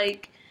saying?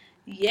 Like,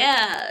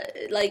 yeah,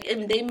 like,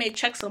 and they may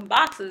check some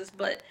boxes,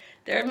 but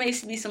there may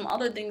be some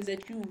other things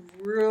that you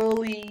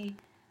really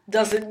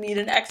doesn't meet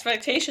an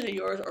expectation of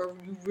yours, or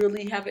you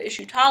really have an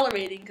issue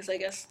tolerating, because I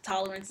guess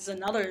tolerance is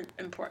another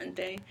important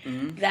thing,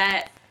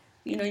 that,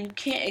 you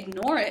can't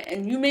ignore it,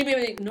 and you may be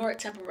able to ignore it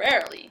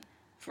temporarily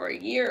for a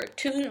year, or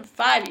 2 to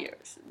 5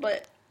 years,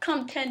 but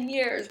come 10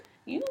 years,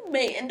 you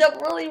may end up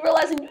really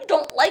realizing you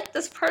don't like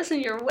this person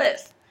you're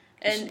with,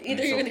 and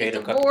either you're going to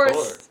get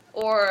divorced,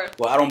 or...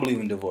 Well, I don't believe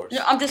in divorce.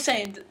 No, I'm just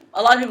saying,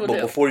 a lot of people do.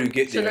 But before you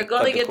get there, so they're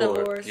going to get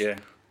divorced. Yeah.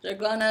 They're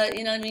going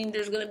to,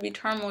 there's going to be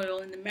turmoil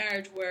in the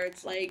marriage where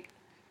it's like,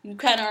 you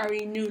kind of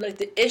already knew, like,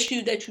 the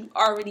issue that you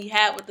already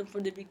had with them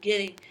from the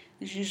beginning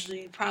is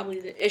usually probably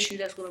the issue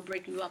that's going to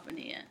break you up in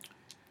the end.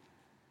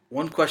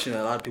 One question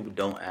that a lot of people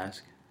don't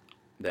ask,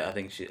 that I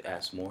think you should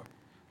ask more,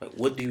 like,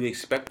 what do you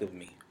expect of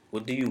me?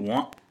 What do you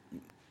want?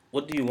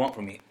 What do you want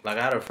from me? Like,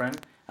 I had a friend,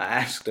 I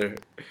asked her,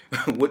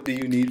 what do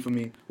you need from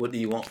me? What do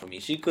you want from me?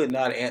 She could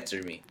not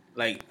answer me.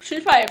 Like,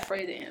 she's probably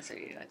afraid to answer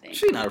you, I think.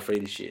 She's not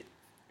afraid of shit.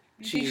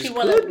 She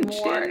wanted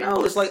more.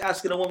 No, it's like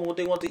asking a woman what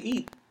they want to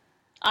eat.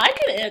 I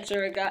could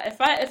answer a guy if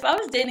I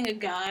was dating a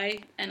guy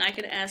and I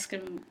could ask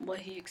him what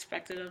he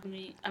expected of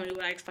me. I mean,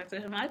 what I expected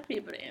of him, I'd be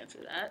able to answer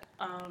that.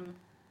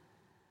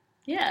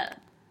 Yeah,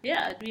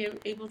 I'd be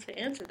able to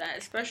answer that,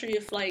 especially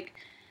if, like,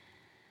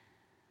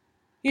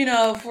 you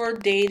know, if we're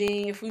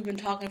dating, if we've been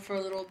talking for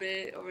a little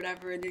bit or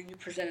whatever, and then you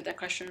presented that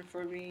question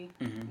for me,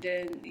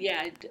 then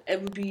yeah,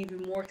 it would be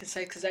even more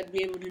concise because I'd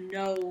be able to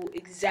know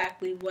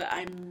exactly what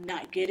I'm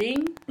not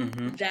getting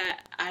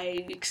that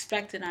I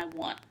expect and I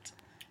want.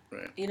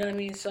 Right. You know what I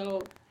mean?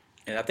 So,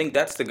 and I think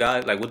that's the guy.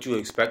 Like, what you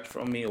expect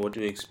from me, or what do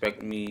you expect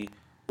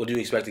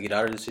to get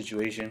out of the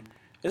situation?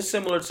 It's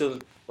similar to,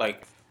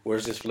 like,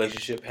 where's this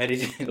relationship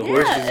headed?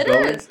 Where's this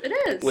going? It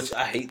is. Which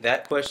I hate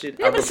that question.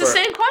 Yeah, but it's the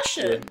same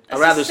question. Yeah. I'd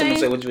rather someone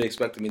say what you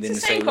expect of me than to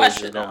say where's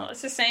this going.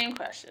 It's the same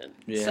question.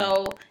 Yeah.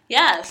 So,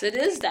 yes, it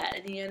is that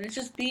in the end. It's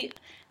just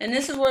and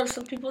this is where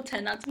some people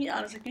tend not to be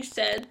honest. Like you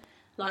said,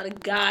 a lot of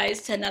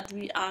guys tend not to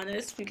be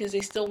honest because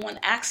they still want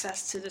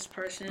access to this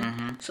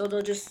person. So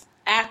they'll just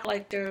act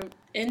like they're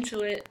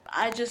into it.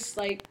 I just,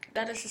 like,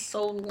 that is just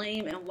so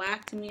lame and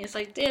whack to me. It's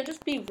like, damn,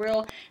 just be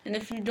real. And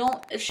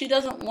if she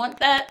doesn't want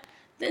that,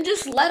 then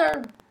just let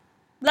her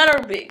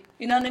be.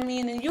 You know what I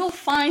mean? And you'll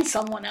find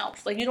someone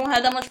else. Like, you don't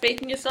have that much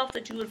faith in yourself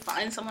that you would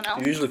find someone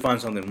else. You usually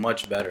find something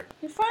much better.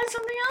 You find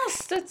something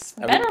else that's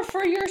better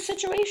for your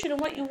situation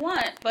and what you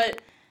want.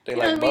 But they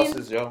like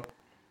buses, yo.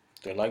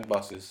 They're like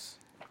buses.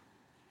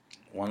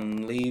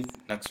 One leave,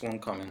 next one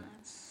coming.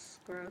 That's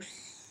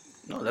gross.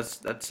 No,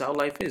 that's how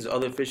life is.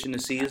 Other fish in the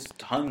sea is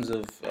tons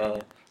of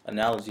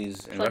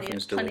analogies and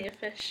reference to it. Plenty of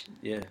fish.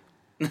 Yeah.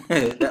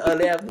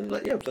 They have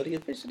plenty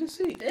of fish in the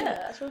sea. Yeah,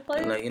 that's what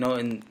playing. Like, you know,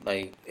 and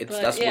like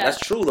that's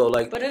true though.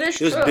 Like, but it is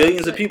true. There's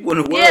billions of people in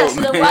the world. Yes,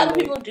 so why do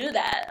people do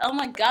that? Oh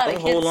my God, I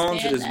can't hold on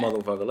stand to this that.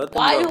 motherfucker. Let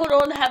them why go. you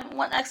don't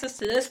want access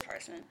to this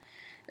person,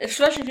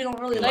 especially if you don't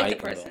really like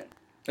the person.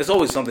 It's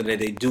always something that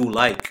they do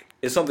like.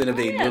 It's something that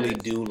they really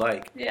do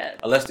like. Yeah.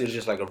 Unless they're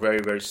just like a very,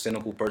 very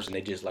cynical person,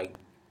 they just like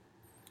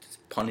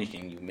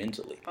punishing you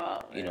mentally.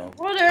 You know.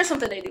 Well, there is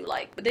something they do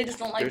like, but they just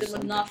don't like them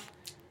enough.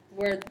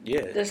 Where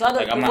there's other.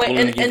 Like, I'm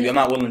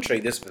not willing to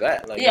trade this for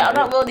that. Like, I'm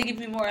not willing to give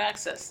you more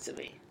access to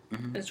me.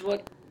 Is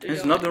what.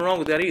 There's nothing wrong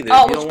with that either.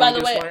 Oh, if you which don't by want the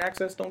to way, give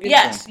access, don't give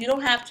yes, you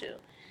don't have to.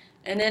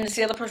 And then it's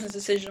the other person's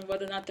decision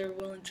whether or not they're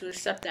willing to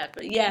accept that.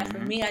 But yeah, for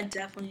me, I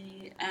definitely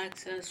need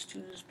access to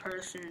this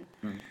person.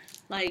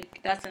 Like,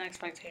 that's an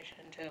expectation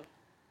too.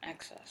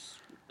 Access.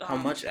 How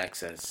much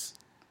access?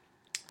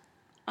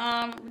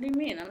 What do you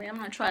mean? I mean, I'm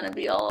not trying to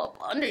be all up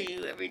under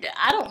you every day.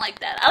 I don't like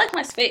that. I like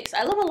my space.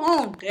 I live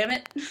alone, damn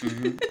it.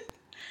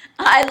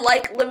 I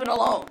like living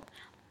alone.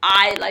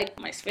 I like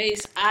my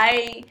space.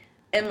 I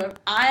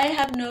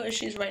have no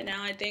issues right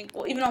now, I think.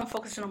 Well, even though I'm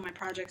focusing on my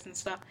projects and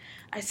stuff,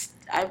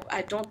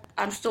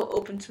 I'm still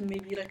open to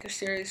maybe like a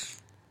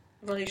serious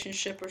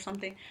relationship or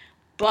something.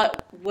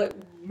 But what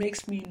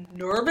makes me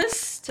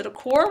nervous to the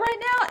core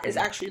right now is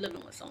actually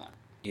living with someone.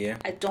 Yeah.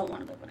 I don't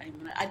want to live with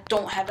anyone. I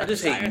don't have that. I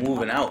just hate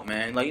moving out,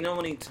 man. Like, you know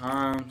how many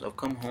times I've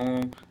come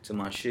home to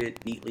my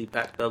shit neatly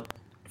packed up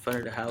in front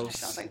of the house? That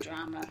sounds like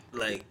drama.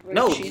 Like,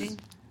 no. Cheating?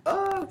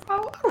 I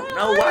don't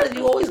know. Why did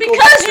you always go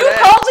because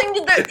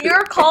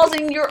you're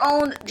causing your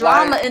own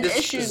drama and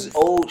issues. This is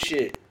old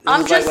shit.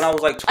 I'm just like when I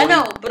was like 20, I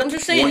know, but I'm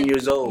just saying. 1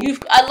 years old.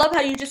 I love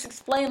how you just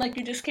explained like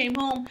you just came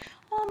home.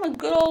 Oh, I'm a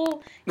good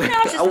old. You know,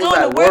 I was just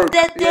going to work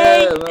that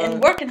day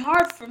and working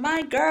hard for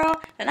my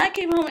girl, and I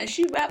came home and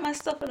she wrapped my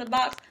stuff in a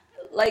box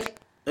like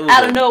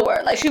out of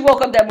nowhere. Like, she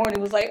woke up that morning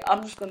and was like,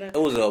 I'm just gonna. It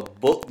was a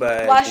book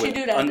bag. Why'd she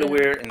do that?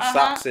 Underwear and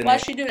socks in it.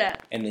 Why'd she do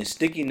that? And then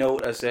sticky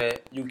note, I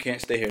said, you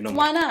can't stay here no more.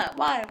 Why not?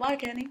 Why,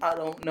 Kenny? I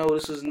don't know.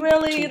 This is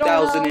really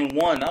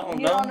 2001. I don't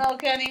know. You don't know,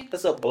 Kenny?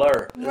 That's a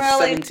blur.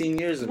 Really? It's 17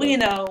 years ago. We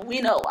know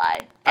why.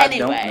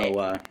 Anyway. I don't know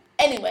why.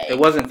 Anyway. It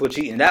wasn't for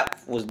cheating. That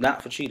was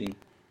not for cheating.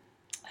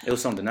 It was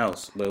something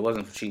else, but it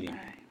wasn't for cheating. All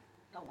right.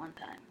 Not one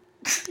time.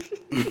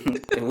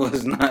 It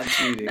was not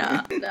cheating.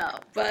 No.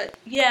 But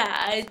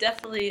yeah, I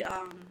definitely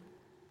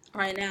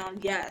right now,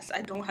 yes,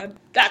 I don't have.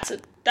 That's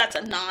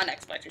a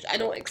non-expectation. I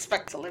don't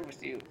expect to live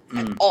with you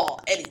at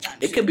all anytime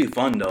soon. It could be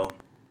fun though.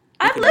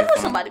 I've lived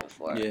with somebody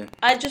before. Yeah.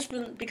 I just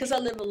because I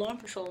live alone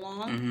for so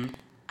long.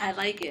 I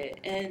like it,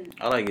 and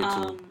I like it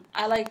too.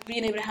 I like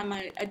being able to have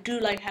I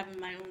do like having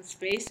my own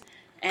space,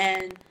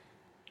 and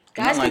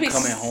guys can be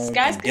coming home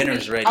and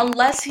dinner's ready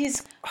unless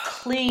he's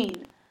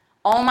clean.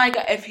 Oh my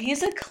God, if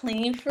he's a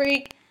clean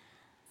freak,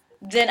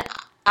 then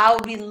I will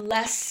be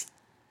less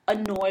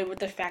annoyed with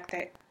the fact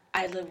that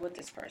I live with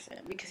this person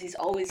because he's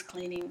always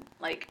cleaning.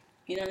 Like,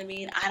 you know what I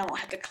mean? I don't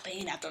have to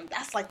clean after him.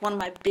 That's like one of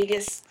my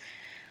biggest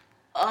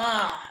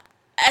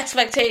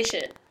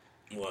Expectation.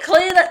 What?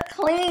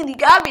 Clean. You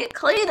gotta be a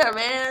cleaner,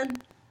 man.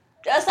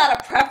 That's not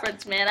a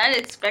preference, man. I'd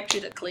expect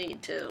you to clean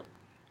too.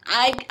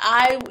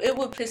 It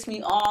would piss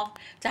me off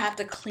to have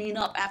to clean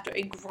up after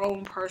a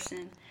grown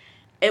person.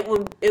 It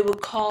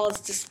would cause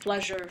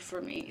displeasure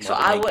for me, so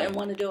I wouldn't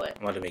want to do it.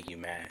 I want to make you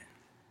mad.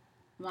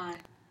 Why?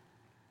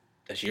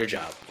 That's your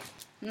job.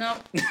 No.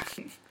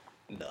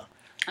 No.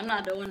 I'm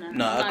not doing that.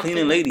 No, a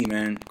cleaning lady,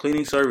 man.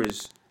 Cleaning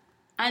service.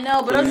 I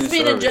know, but doesn't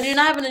mean you're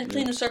not having a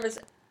cleaning service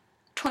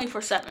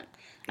 24/7. No.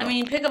 I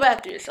mean, pick up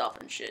after yourself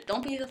and shit.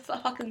 Don't be a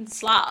fucking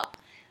slob.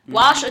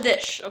 Wash a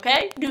dish,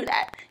 okay? Do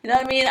that. You know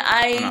what I mean?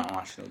 I'm not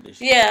washing no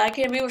dishes. Yeah, I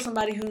can't be with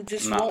somebody who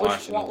just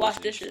won't wash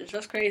dishes.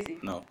 That's crazy.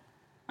 No.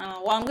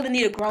 Well, I'm going to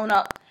need a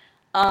grown-up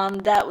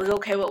that was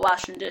okay with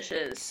washing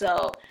dishes.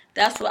 So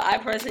that's what I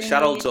personally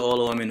Shout out need. to all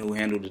the women who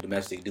handle the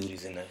domestic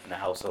duties in the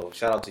household.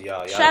 Shout out to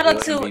y'all. Shout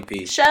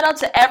out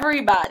to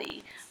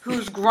everybody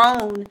who's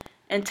grown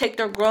and take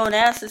their grown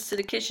asses to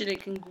the kitchen and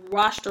can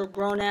wash their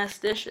grown ass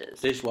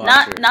dishes.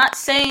 Dishwasher. Not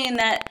saying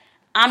that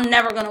I'm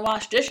never going to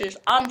wash dishes.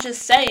 I'm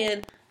just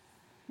saying,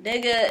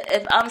 nigga,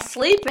 if I'm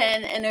sleeping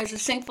and there's a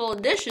sink full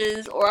of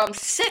dishes, or I'm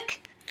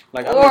sick,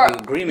 or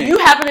you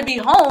happen to be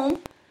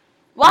home,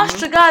 wash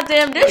the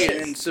goddamn dishes.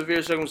 Right, in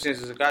severe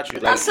circumstances, I got you.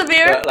 Not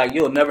severe. Like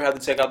you'll never have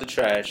to take out the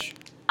trash.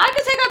 I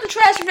can take out the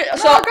trash if it.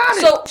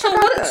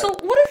 So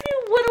what if you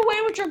went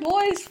away with your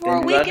boys for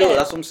a weekend?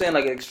 That's what I'm saying.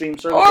 Like extreme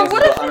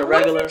circumstances, or on a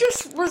regular. What if you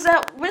just was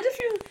that? What if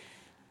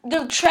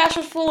the trash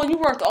was full and you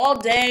worked all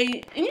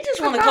day and you just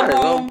want to come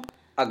home?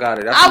 I got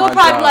it. I would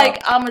probably be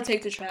like, I'm gonna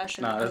take the trash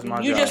out. Nah, that's my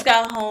job. You just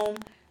got home.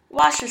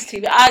 Watch this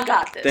TV. I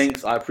got this.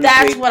 Thanks. I appreciate.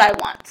 That's what I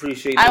want.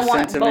 Appreciate the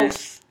sentiment.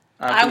 Both.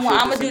 I'm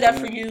gonna do that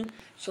for you.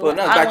 So well,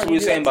 no, back to what you were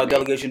saying about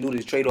delegation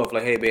duties, trade off.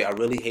 Like, hey, babe, I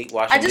really hate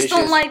washing dishes. I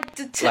just don't like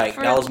the tip. Like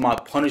that was my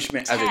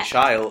punishment as a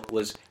child,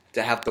 was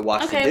to have to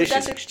wash the dishes.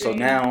 That's extreme. So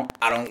now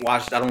I don't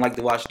like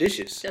to wash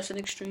dishes. That's an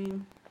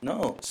extreme.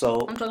 No,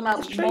 so I'm talking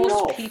about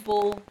most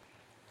people.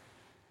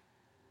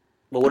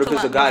 But what if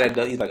it's a guy that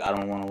does? He's like, I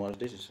don't want to wash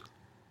dishes.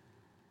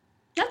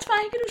 That's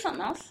fine. You can do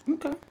something else.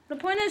 Okay. The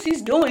point is,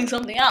 he's doing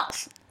something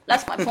else.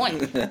 That's my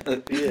point. Yeah.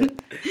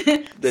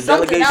 The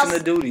delegation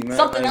of duty, man.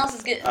 Something else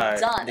is getting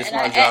done. This is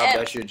my job.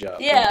 That's your job.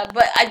 Yeah,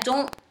 but I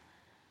don't.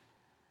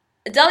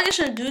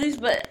 Delegation of duties,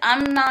 but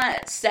I'm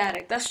not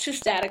static. That's too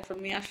static for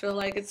me. I feel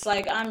like it's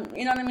like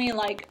you know what I mean?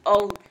 Like,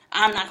 oh,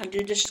 I'm not gonna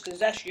do dishes because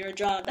that's your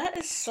job. That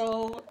is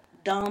so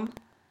dumb.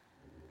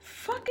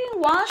 Fucking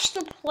wash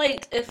the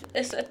plate. If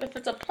it's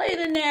a plate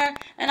in there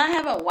and I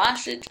haven't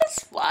washed it,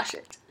 just wash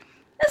it.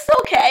 It's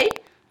okay.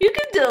 You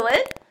can do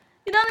it.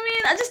 You know what I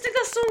mean? I just think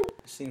that's so...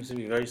 It seems to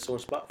be a very sore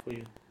spot for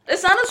you.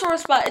 It's not a sore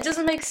spot. It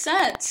doesn't make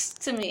sense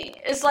to me.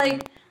 It's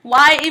like,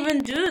 why even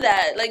do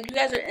that? Like, you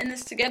guys are in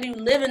this together. You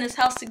live in this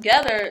house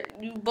together.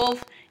 You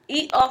both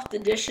eat off the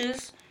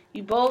dishes.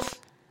 You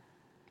both...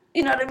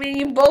 You know what I mean?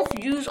 You both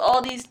use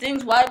all these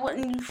things. Why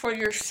wouldn't you, for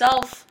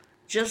yourself,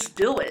 just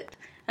do it?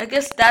 I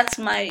guess that's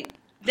my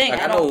thing.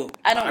 Like, I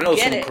know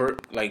get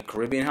it.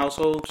 Caribbean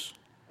households.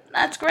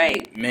 That's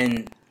great.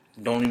 Men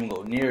don't even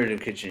go near the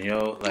kitchen,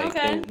 yo. Like,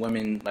 the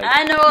women, like,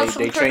 I know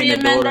some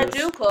Caribbean men that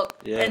do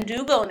cook and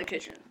do go in the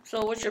kitchen.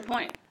 So what's your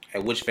point?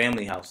 At which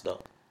family house,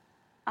 though?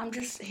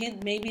 He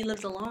maybe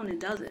lives alone and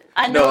does it.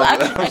 I know. I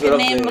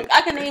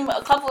can name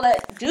a couple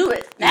that do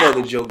it now. You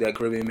know the joke that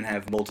Caribbean men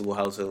have multiple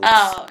households.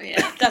 Oh,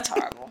 yeah. That's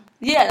horrible.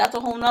 Yeah, that's a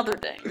whole nother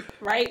thing,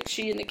 right?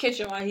 She in the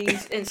kitchen while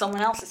he's in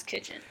someone else's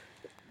kitchen.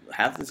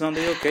 Half the time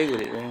they're okay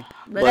with it, man.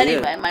 But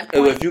anyway, my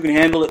point... If you can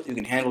handle it, you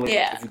can handle it.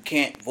 Yeah. If you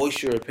can't,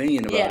 voice your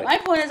opinion about it. Yeah, my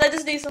point is I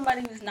just need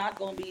somebody who's not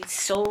going to be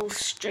so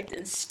strict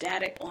and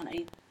static on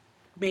a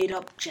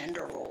made-up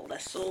gender role.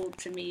 That's so,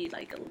 to me,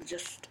 like,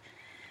 just...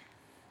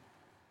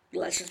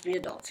 Let's just be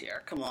adults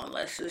here. Come on,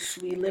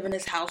 we live in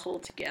this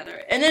household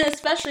together. And then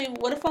especially,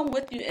 what if I'm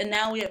with you and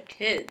now we have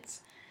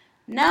kids?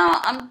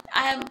 Now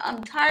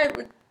I'm tired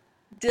with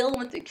dealing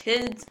with the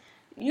kids.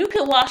 You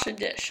can wash a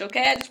dish,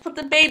 okay? I just put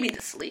the baby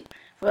to sleep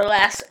for the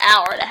last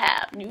hour and a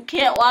half. You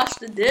can't wash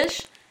the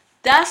dish.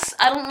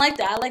 I don't like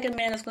that. I like a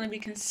man that's going to be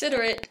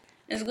considerate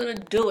and is going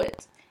to do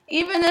it.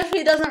 Even if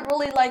he doesn't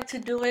really like to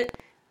do it,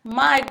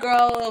 my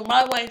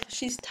wife,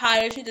 she's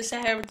tired. She just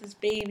sat here with this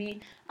baby.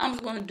 I'm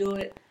just going to do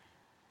it.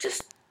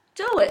 Just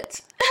do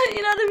it.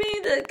 You know what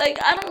I mean? Like,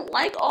 I don't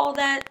like all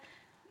that.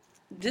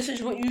 This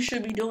is what you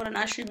should be doing and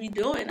I should be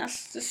doing.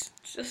 That's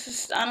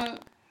just I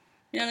don't,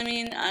 you know what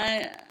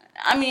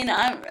I mean?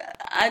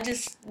 I'm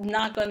just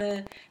not going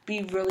to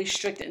be really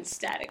strict and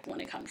static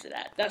when it comes to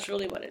that. That's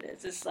really what it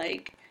is. It's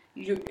like,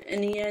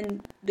 in the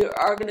end, there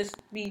are going to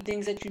be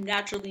things that you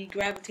naturally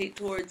gravitate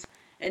towards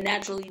and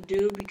naturally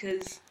do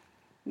because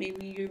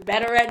maybe you're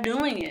better at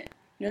doing it.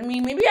 You know what I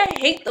mean? Maybe I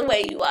hate the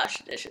way you wash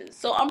the dishes.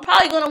 So I'm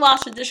probably going to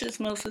wash the dishes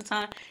most of the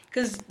time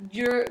because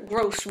you're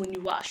gross when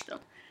you wash them.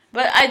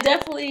 But I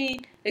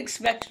definitely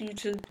expect you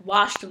to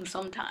wash them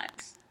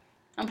sometimes.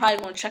 I'm probably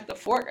going to check the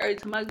fork every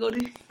time I go to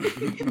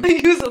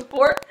use a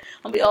fork.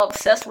 I'll be all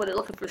obsessed with it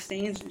looking for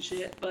stains and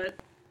shit. But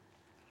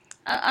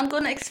I'm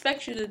going to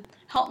expect you to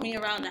help me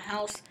around the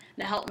house.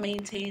 to help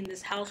maintain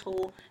this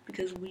household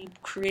because we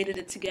created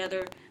it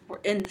together. We're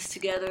in this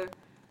together.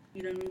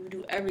 You know what I mean? We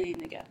do everything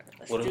together.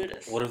 Let's do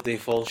this. What if they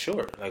fall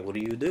short? Like, what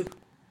do you do?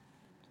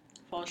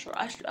 Fall short.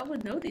 I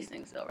would know these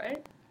things though,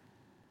 right?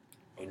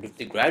 What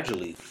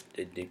if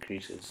it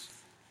decreases?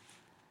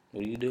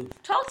 What do you do?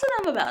 Talk to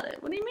them about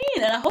it. What do you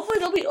mean? And hopefully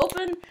they'll be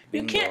open.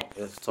 You can't.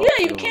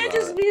 You can't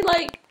just be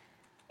like,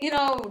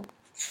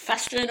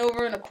 festering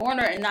over in a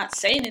corner and not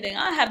say anything.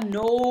 I have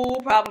no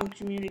problem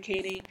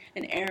communicating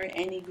and airing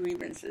any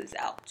grievances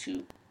out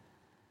to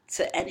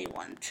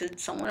anyone, to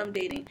someone I'm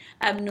dating.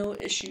 I have no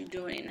issue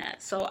doing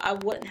that. So I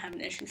wouldn't have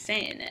an issue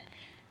saying it.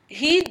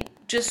 He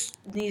just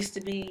needs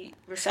to be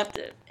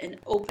receptive and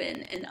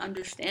open and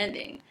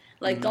understanding.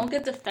 Like, don't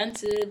get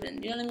defensive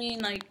and, you know what I mean?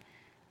 Like,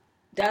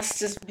 that's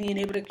just being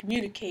able to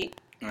communicate.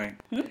 Right.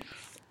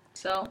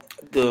 So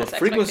the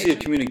frequency of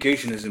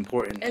communication is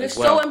important. And it's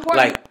so important.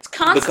 Like, it's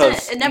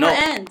constant. It never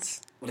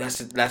ends.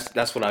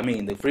 That's what I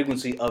mean. The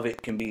frequency of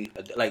it can be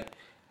like,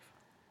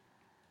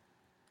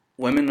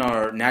 women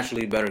are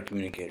naturally better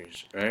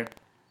communicators, right?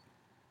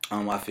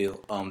 I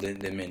feel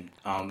than men.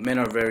 Men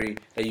are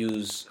they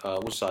use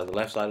which side? The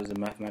left side is the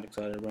mathematics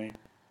side of the brain,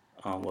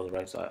 or the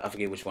right side. I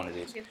forget which one it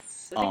is.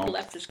 I think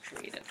left is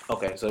creative.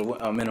 Okay, so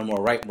men are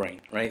more right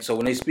brain, right? So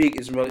when they speak,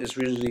 it's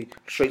usually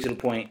straight to the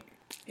point.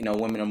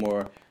 Women are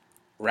more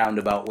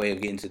roundabout way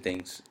of getting to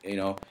things.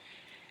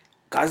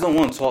 Guys don't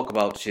want to talk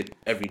about shit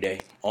every day,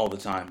 all the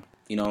time.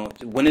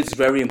 When it's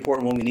very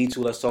important, when we need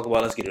to, let's talk about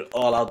it, let's get it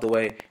all out the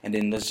way, and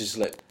then let's just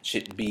let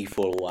shit be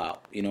for a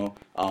while.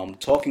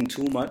 Talking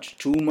too much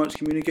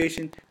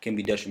communication can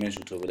be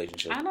detrimental to a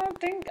relationship.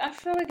 I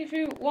feel like if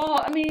you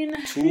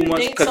too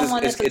much, date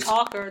someone that's a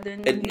talker,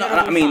 then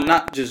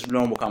not just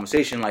normal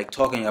conversation, like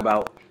talking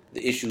about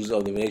the issues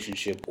of the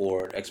relationship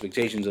or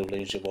expectations of the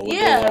relationship or what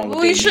goes on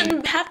with you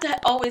shouldn't have to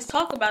always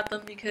talk about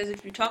them, because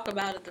if you talk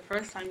about it the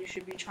first time, you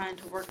should be trying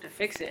to work to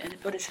fix it.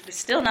 But if it's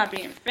still not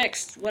being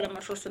fixed, what, am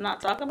I supposed to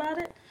not talk about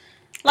it?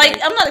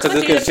 Like, I'm not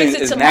expecting you to fix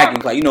it tomorrow.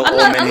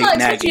 I'm not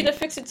expecting you to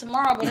fix it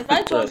tomorrow, but if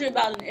I told you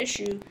about an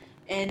issue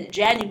in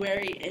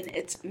January and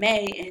it's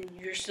May and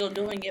you're still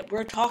doing it,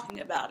 we're talking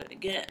about it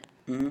again.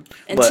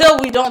 Until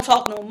we don't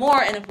talk no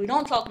more, and if we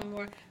don't talk no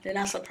more, then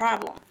that's a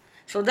problem.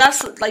 So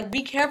that's, like,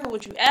 be careful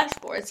what you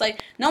ask for. It's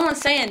like, no one's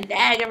saying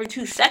nag every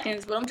 2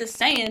 seconds, but I'm just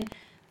saying,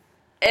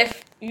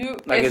 if there's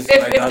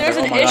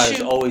an issue,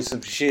 it's always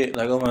some shit.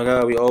 Like, oh my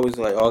god, we always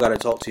like, I gotta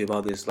talk to you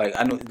about this. Like,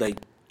 I know, like.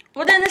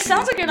 Well, then it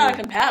sounds like you're not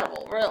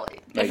compatible, really.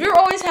 Like, if you're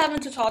always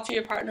having to talk to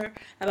your partner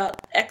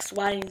about X,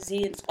 Y, and Z,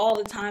 and it's all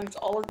the time,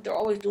 they're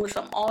always doing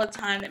something all the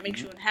time that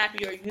makes you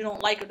unhappy, or you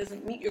don't like, or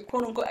doesn't meet your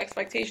quote-unquote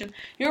expectations,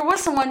 you're with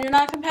someone you're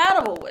not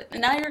compatible with,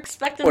 and now you're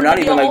expecting them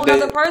to be a whole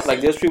other person.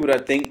 Like, there's people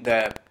that think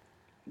that,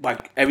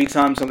 like, every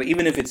time something,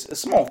 even if it's a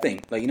small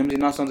thing, like,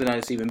 not something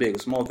that's even big, a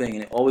small thing,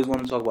 and they always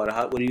want to talk about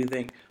it. What do you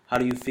think? How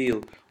do you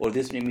feel? Or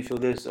this made me feel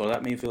this, or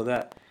that made me feel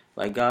that.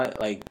 Like,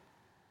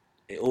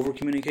 over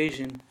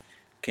communication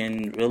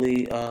can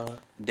really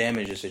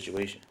damage a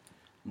situation.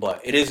 But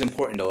it is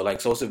important though.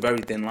 Like, so it's a very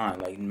thin line.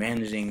 Like,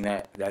 managing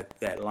that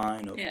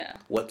line of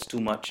what's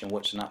too much and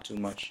what's not too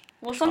much.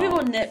 Well, some people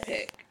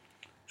nitpick.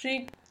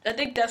 See, I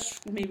think that's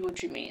maybe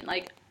what you mean.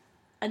 Like,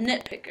 a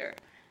nitpicker.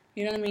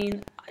 You know what I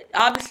mean?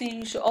 Obviously,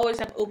 you should always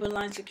have open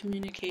lines of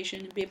communication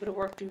and be able to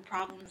work through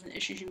problems and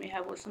issues you may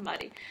have with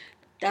somebody.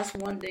 That's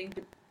one thing.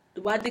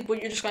 But I think what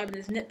you're describing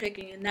is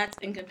nitpicking, and that's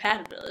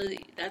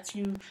incompatibility. That's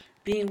you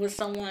being with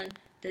someone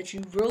that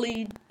you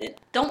really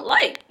don't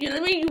like. You know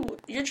what I mean?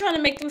 You're trying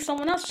to make them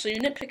someone else, so you're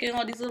nitpicking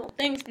all these little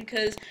things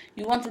because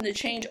you want them to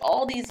change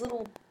all these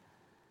little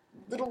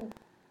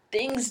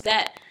things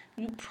that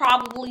you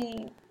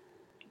probably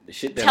the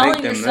shit that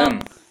make them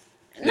them.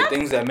 The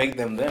things that make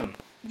them them.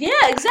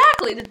 Yeah,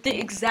 exactly. The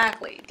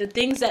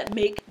things that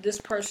make this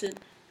person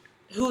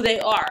who they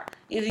are.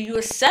 Either you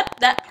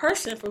accept that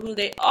person for who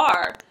they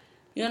are,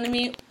 you know what I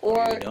mean,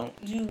 or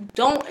you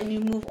don't, and you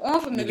move on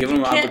from it. You give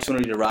them an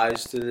opportunity to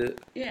rise to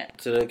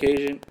the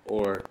occasion,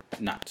 or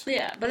not.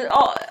 Yeah, but it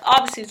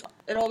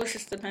always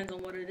just depends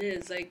on what it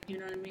is. Like, you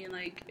know what I mean.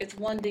 Like, it's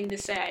one thing to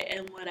say I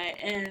am what I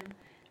am.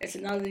 It's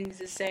another thing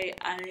to say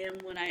I am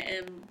what I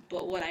am,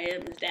 but what I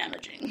am is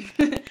damaging.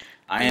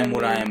 I am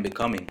what I am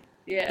becoming.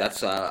 Yeah. That's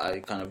how I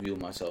kind of view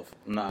myself.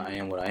 I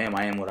am what I am.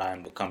 I am what I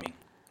am becoming.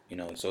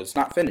 So it's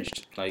not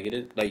finished. Like, it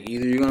is, like,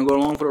 either you're gonna go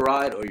along for the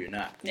ride or you're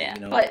not. Yeah.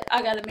 But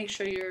I gotta make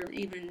sure you're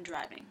even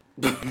driving.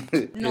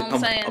 You know what I'm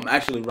saying? I'm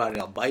actually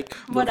riding a bike.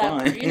 Whatever.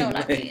 Fine. You know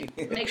what I mean.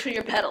 Make sure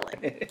you're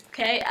pedaling.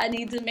 Okay. I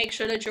need to make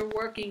sure that you're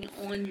working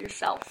on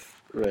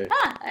yourself. Right.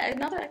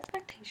 Another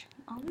expectation.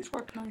 Always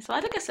working on yourself.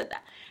 I think I said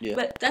that. Yeah.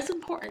 But that's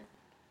important.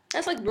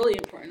 That's, like, really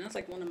important. That's,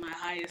 like, one of my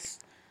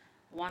highest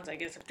ones, I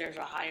guess, if there's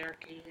a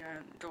hierarchy.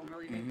 I don't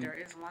really think there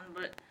is one,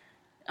 but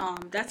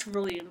that's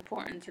really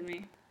important to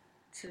me,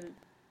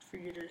 for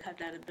you to have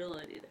that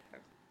ability there.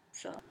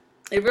 So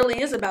it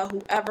really is about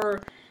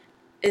whoever.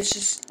 It's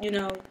just,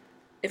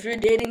 if you're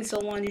dating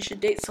someone, you should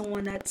date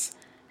someone that's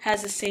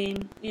has the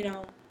same,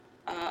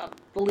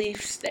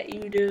 beliefs that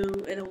you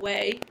do in a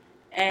way,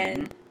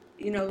 and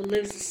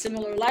lives a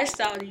similar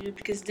lifestyle to you,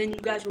 because then you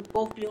guys will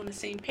both be on the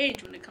same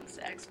page when it comes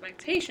to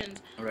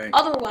expectations. Right.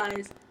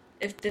 Otherwise,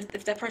 if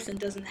that person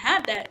doesn't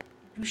have that,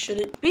 you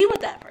shouldn't be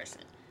with that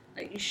person.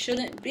 Like, you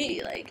shouldn't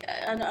be. Like,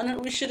 I know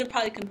we should have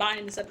probably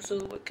combined this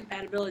episode with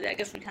compatibility. I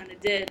guess we kind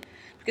of did,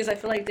 because I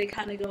feel like they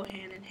kind of go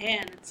hand in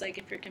hand. It's like,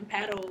 if you're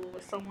compatible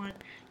with someone,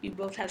 you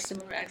both have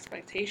similar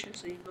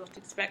expectations, so you both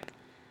expect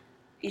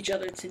each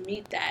other to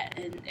meet that.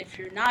 And if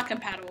you're not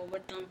compatible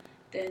with them,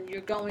 then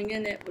you're going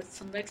in it with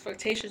some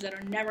expectations that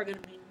are never going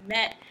to be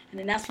met, and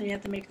then that's when you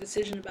have to make a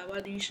decision about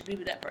whether you should be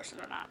with that person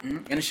or not.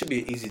 Mm-hmm. And it should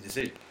be an easy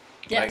decision.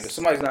 Yes. Like, if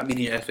somebody's not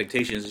meeting your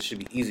expectations, it should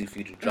be easy for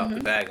you to drop the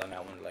bag on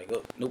that one. Like,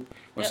 oh, nope.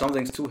 When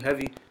something's too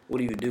heavy, what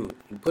do? You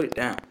put it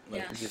down.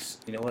 Like, you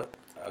just, you know what?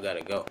 I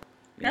gotta go.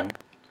 You know?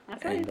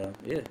 And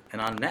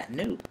and on that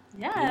note,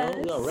 we're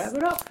gonna wrap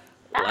it up.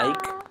 Like,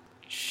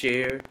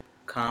 share,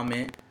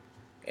 comment,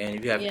 and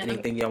if you have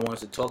anything y'all want us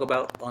to talk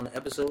about on the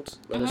episodes,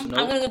 let us know.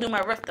 I'm gonna go do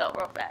my riff though,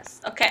 real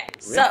fast. Okay,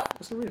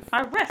 What's the riff?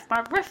 My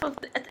riff at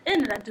the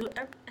end that I do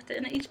at the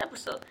end of each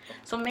episode.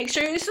 So make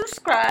sure you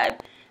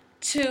subscribe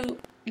to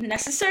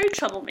Necessary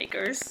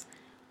Troublemakers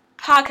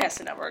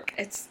Podcast Network.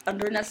 It's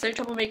under Necessary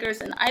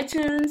Troublemakers in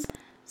iTunes,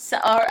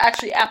 or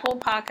actually Apple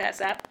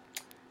Podcast app,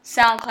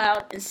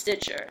 SoundCloud, and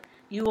Stitcher.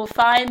 You will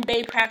find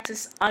Bay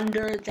Practice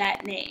under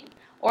that name.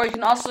 Or you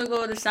can also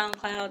go to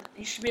SoundCloud.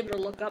 You should be able to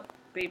look up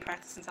Bay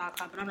Practice in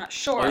SoundCloud, but I'm not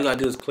sure. All you gotta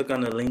do is click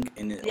on the link,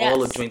 and all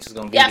the joints is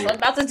gonna be there. Yes, I'm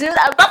about to do that.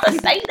 I'm about to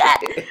say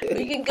that.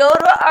 You can go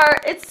to our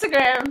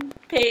Instagram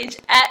page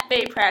at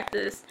Bay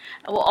Practice,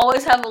 and we'll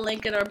always have a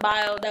link in our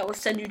bio that will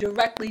send you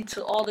directly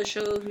to all the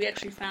shows. We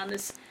actually found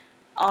this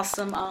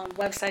awesome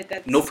website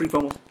that's no free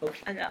promo.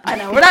 I know.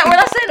 We're not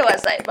saying the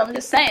website, but I'm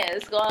just saying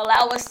it's gonna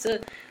allow us to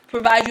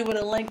provide you with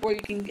a link where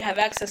you can have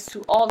access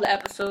to all the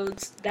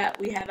episodes that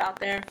we have out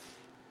there.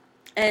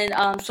 And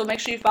so make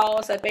sure you follow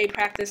us at Bay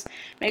Practice.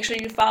 Make sure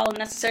you follow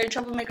Necessary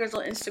Troublemakers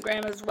on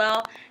Instagram as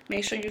well.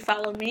 Make sure you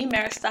follow me,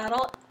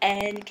 Maristotle,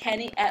 and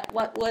Kenny at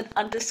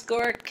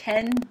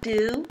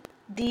whatwould_can_do.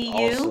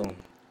 Awesome.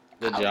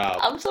 Good job.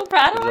 I'm so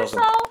proud of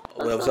myself.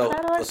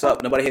 What's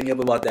up? Nobody hit me up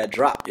about that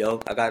drop, yo.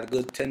 I got a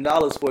good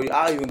 $10 for you.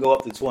 I'll even go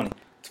up to $20.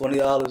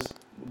 $20.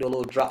 We do a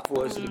little drop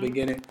for us in the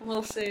beginning.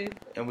 We'll see.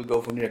 And we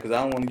go from there, because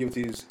I don't want to give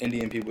to these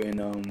Indian people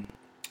in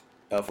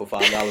for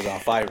 $5 on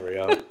Fiverr,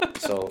 yo.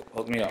 So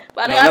hook me up.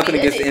 Nothing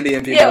against the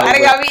Indian people. Yeah, I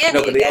gotta be Indian.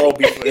 No, because they all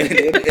be for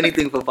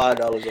anything for $5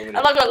 over there. I'm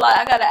not gonna lie,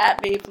 I got an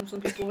app made from some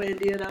people in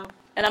India though,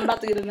 and I'm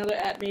about to get another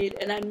app made,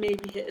 and I may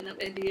be hitting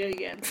up India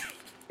again.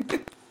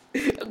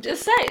 I'm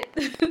just saying.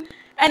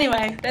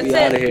 Anyway, that's it.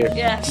 Out of here.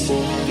 Yeah.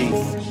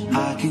 Peace.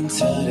 I can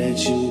tell that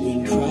you've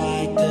been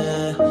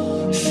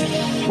practicing.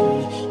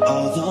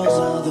 All those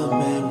other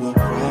men will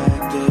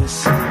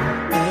practice.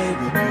 They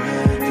will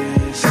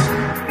practice.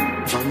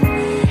 From me.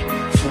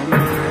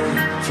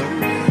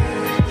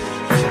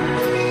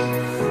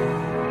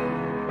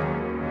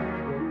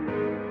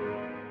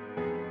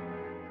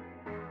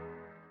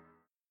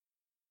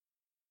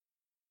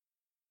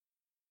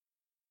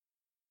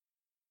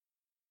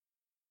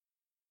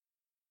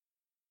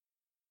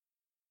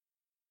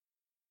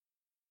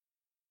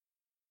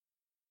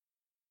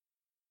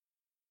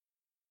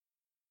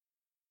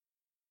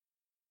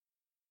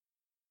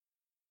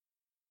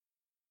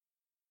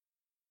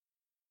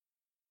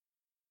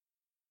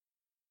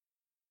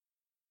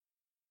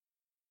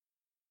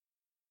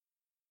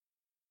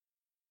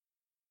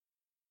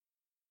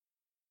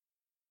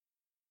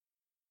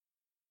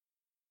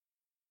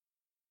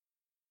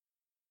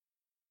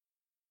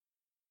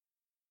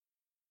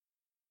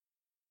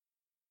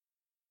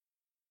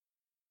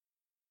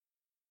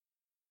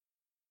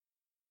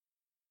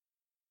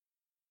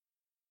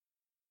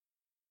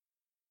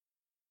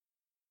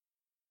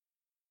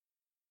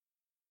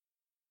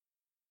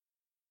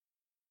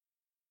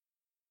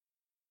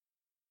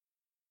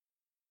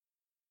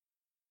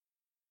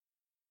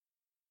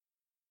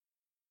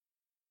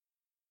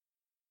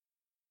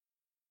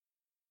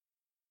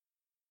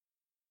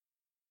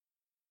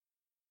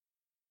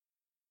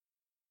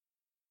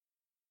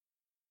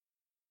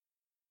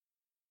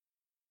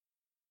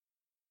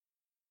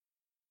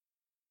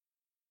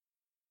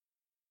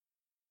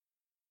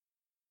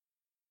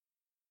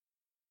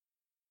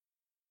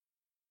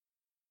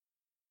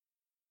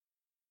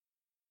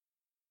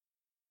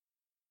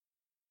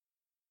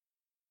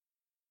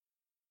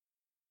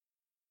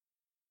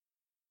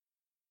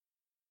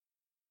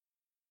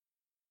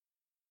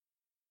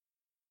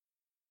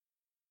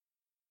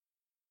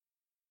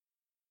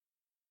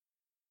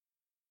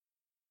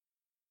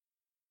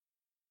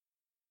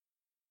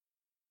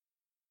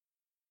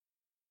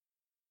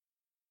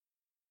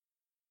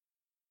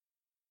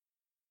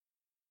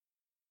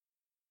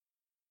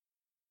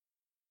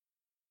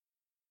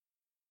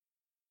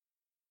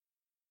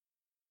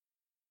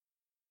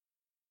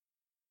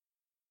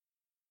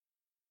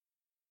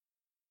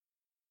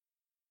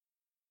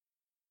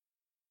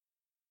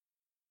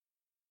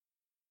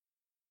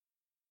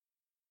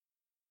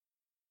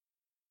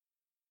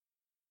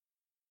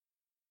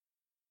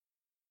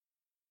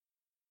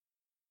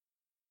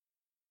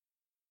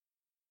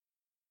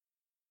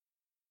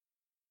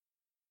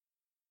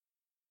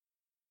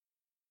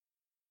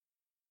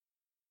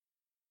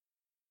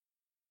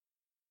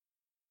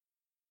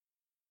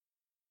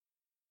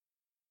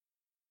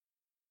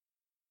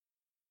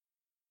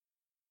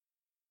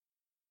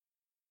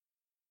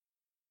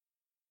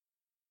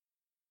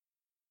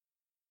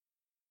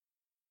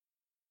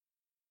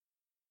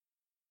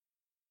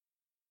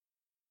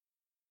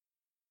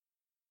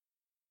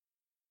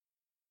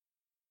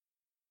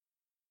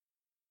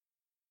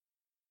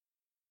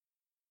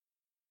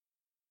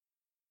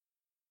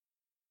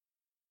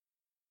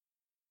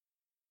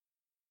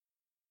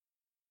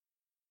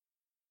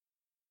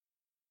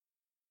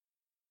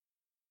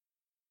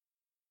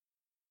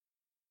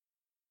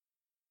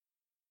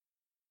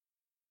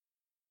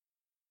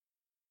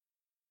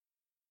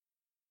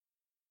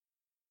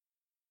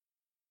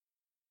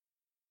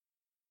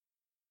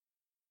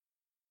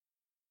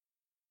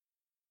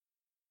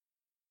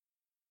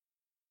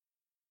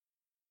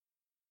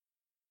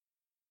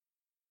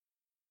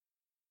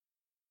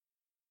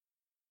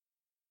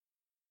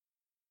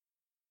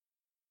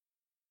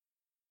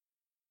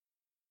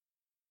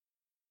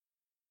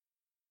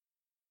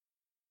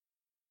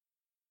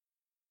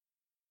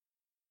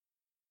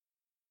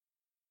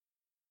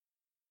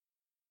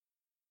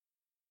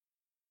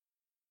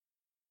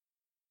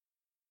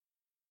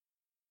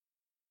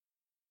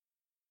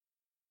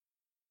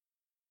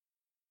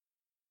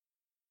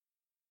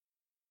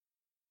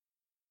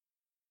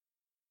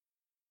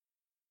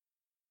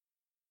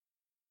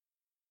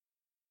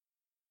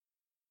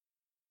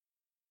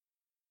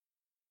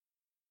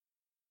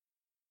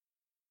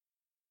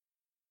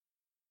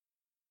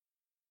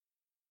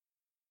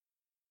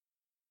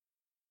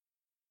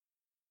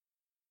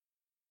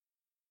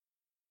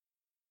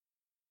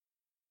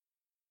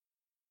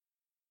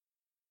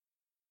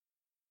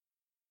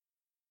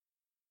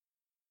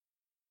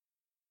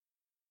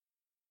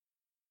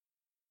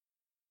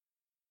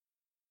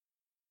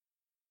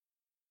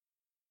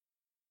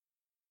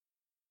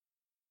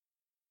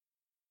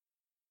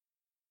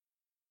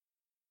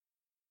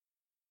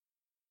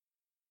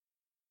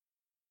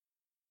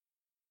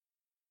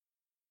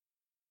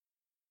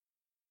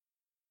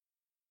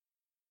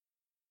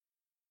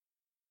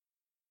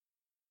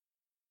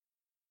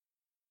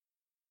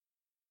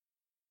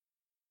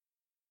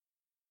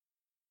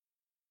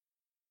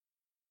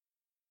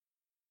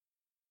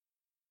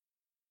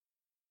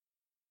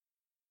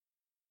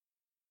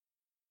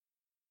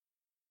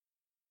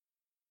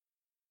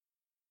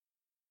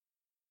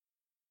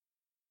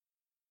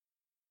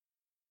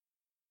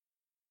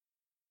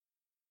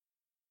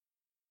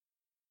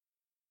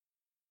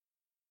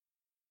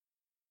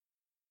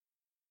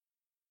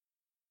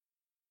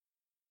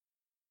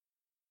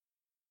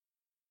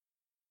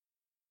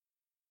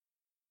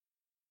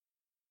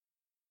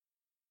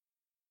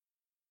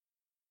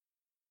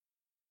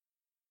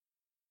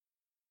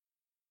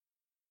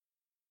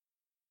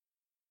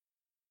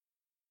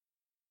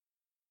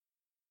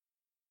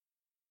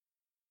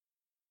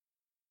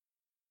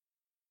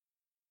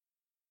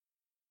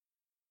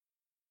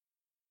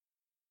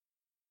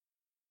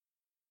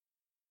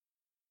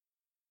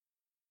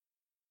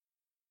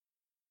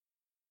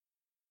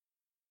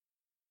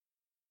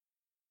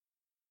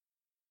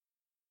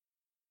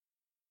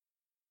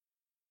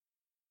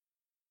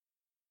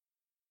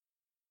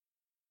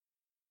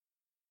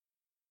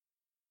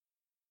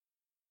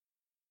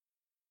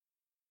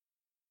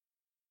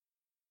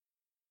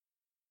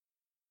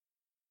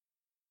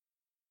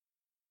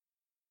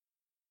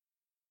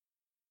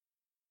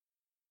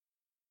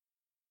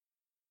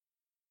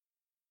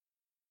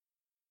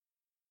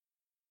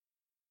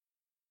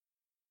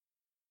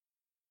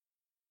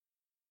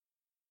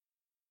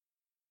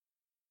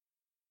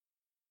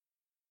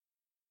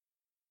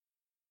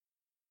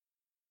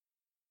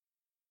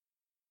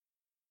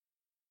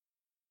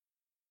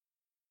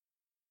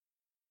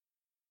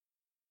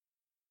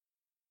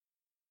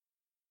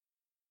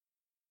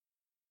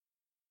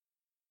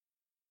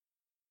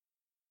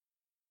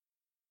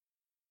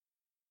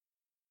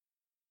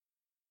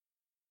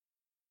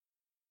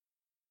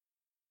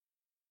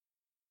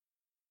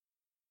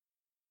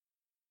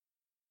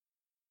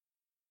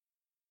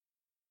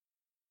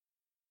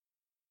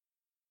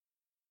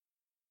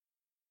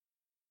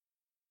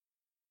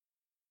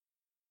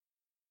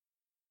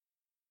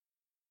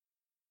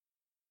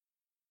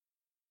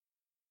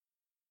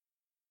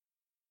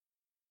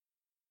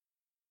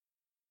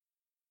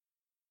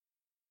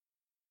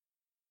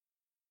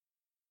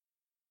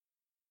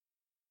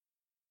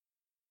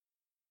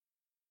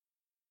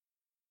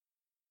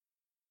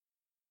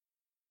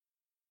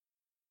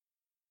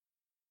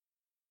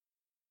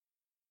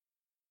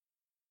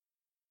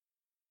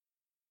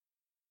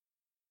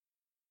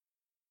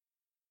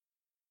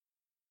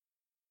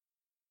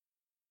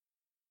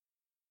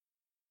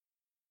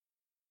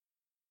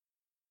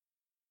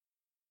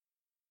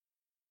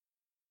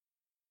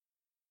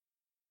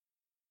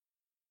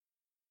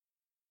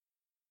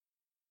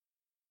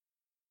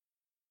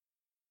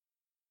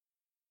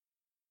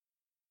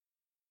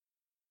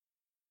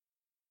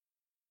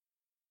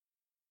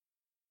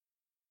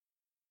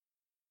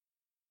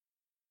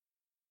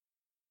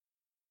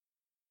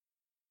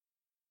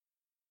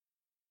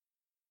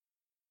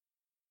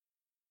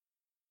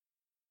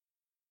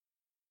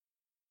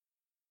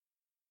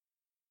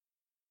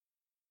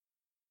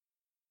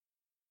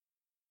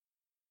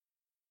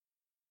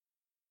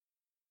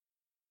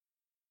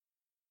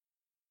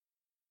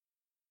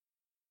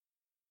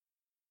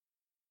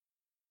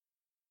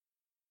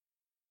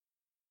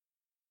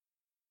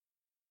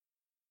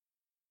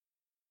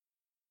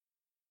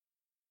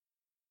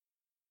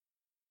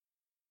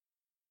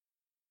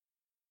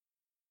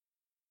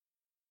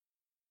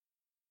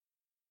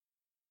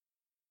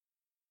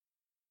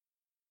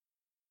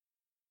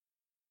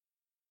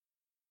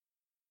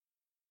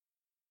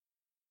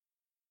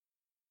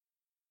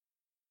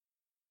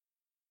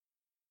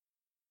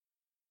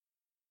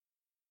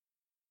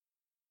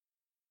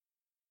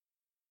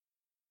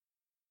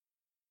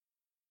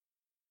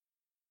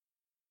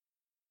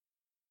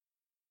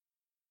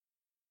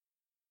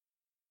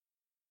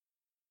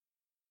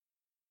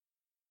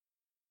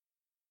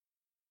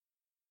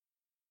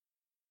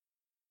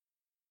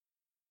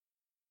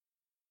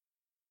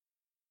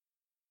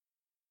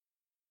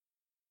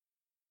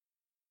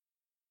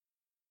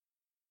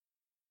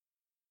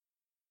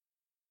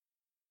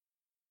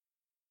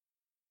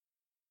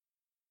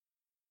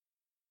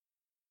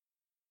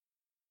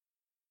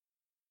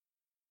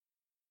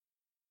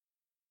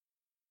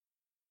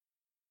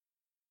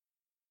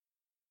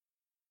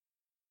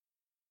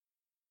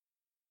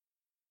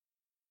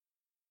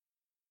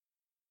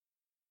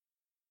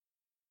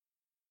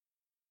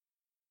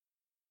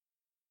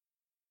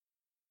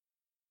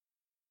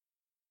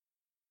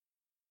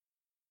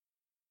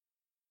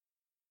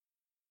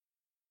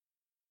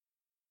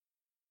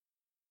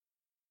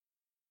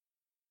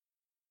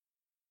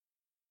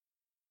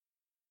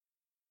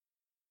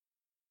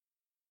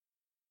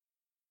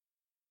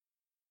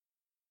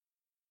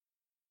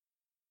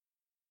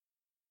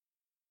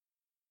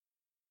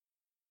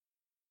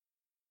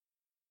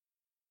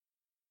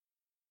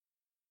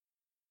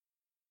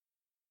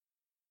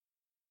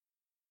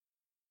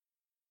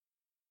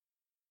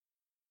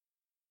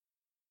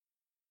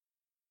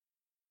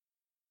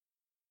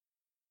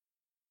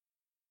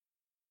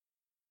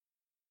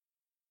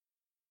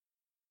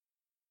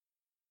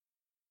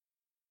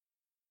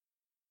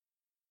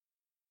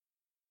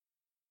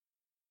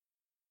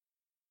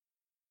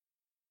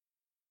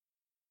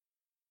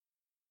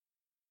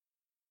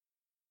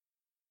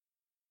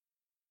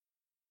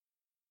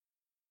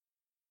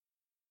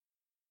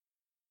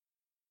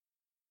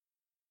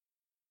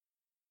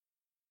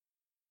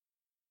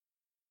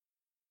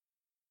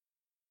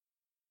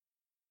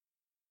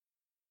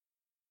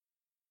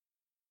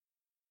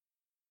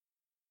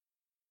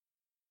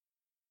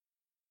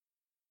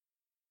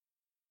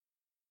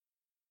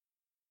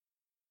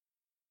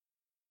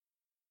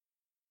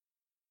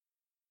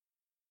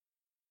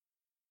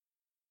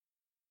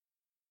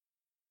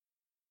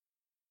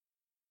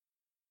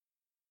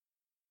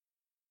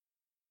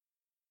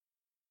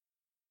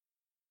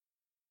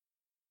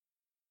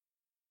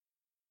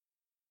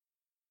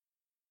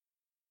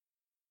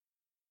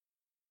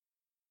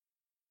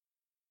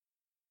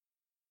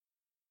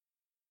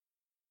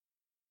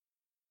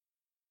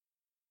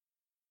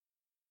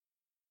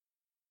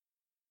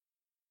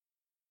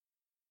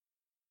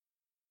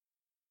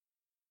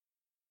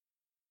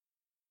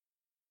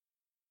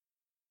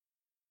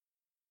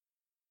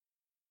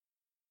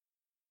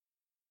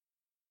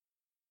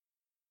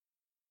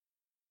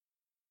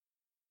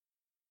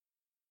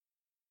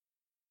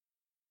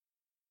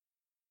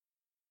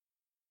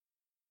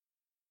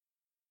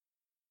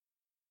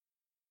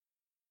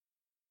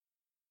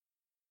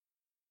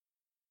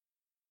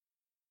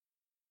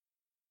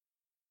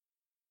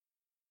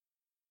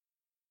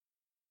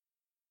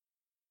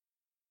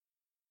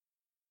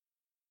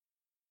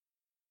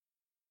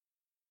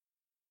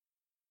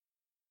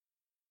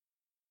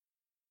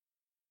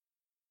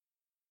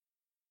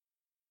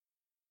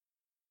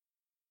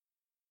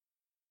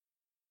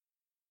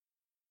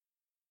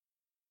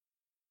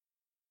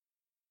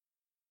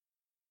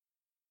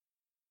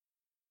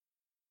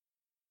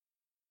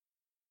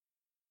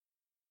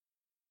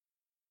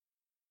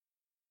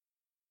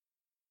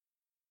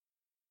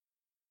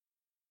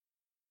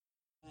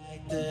 I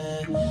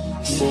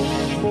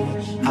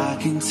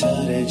can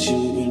tell that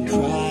you've been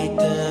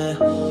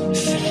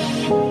practicing.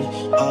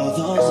 All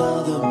those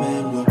other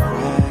men were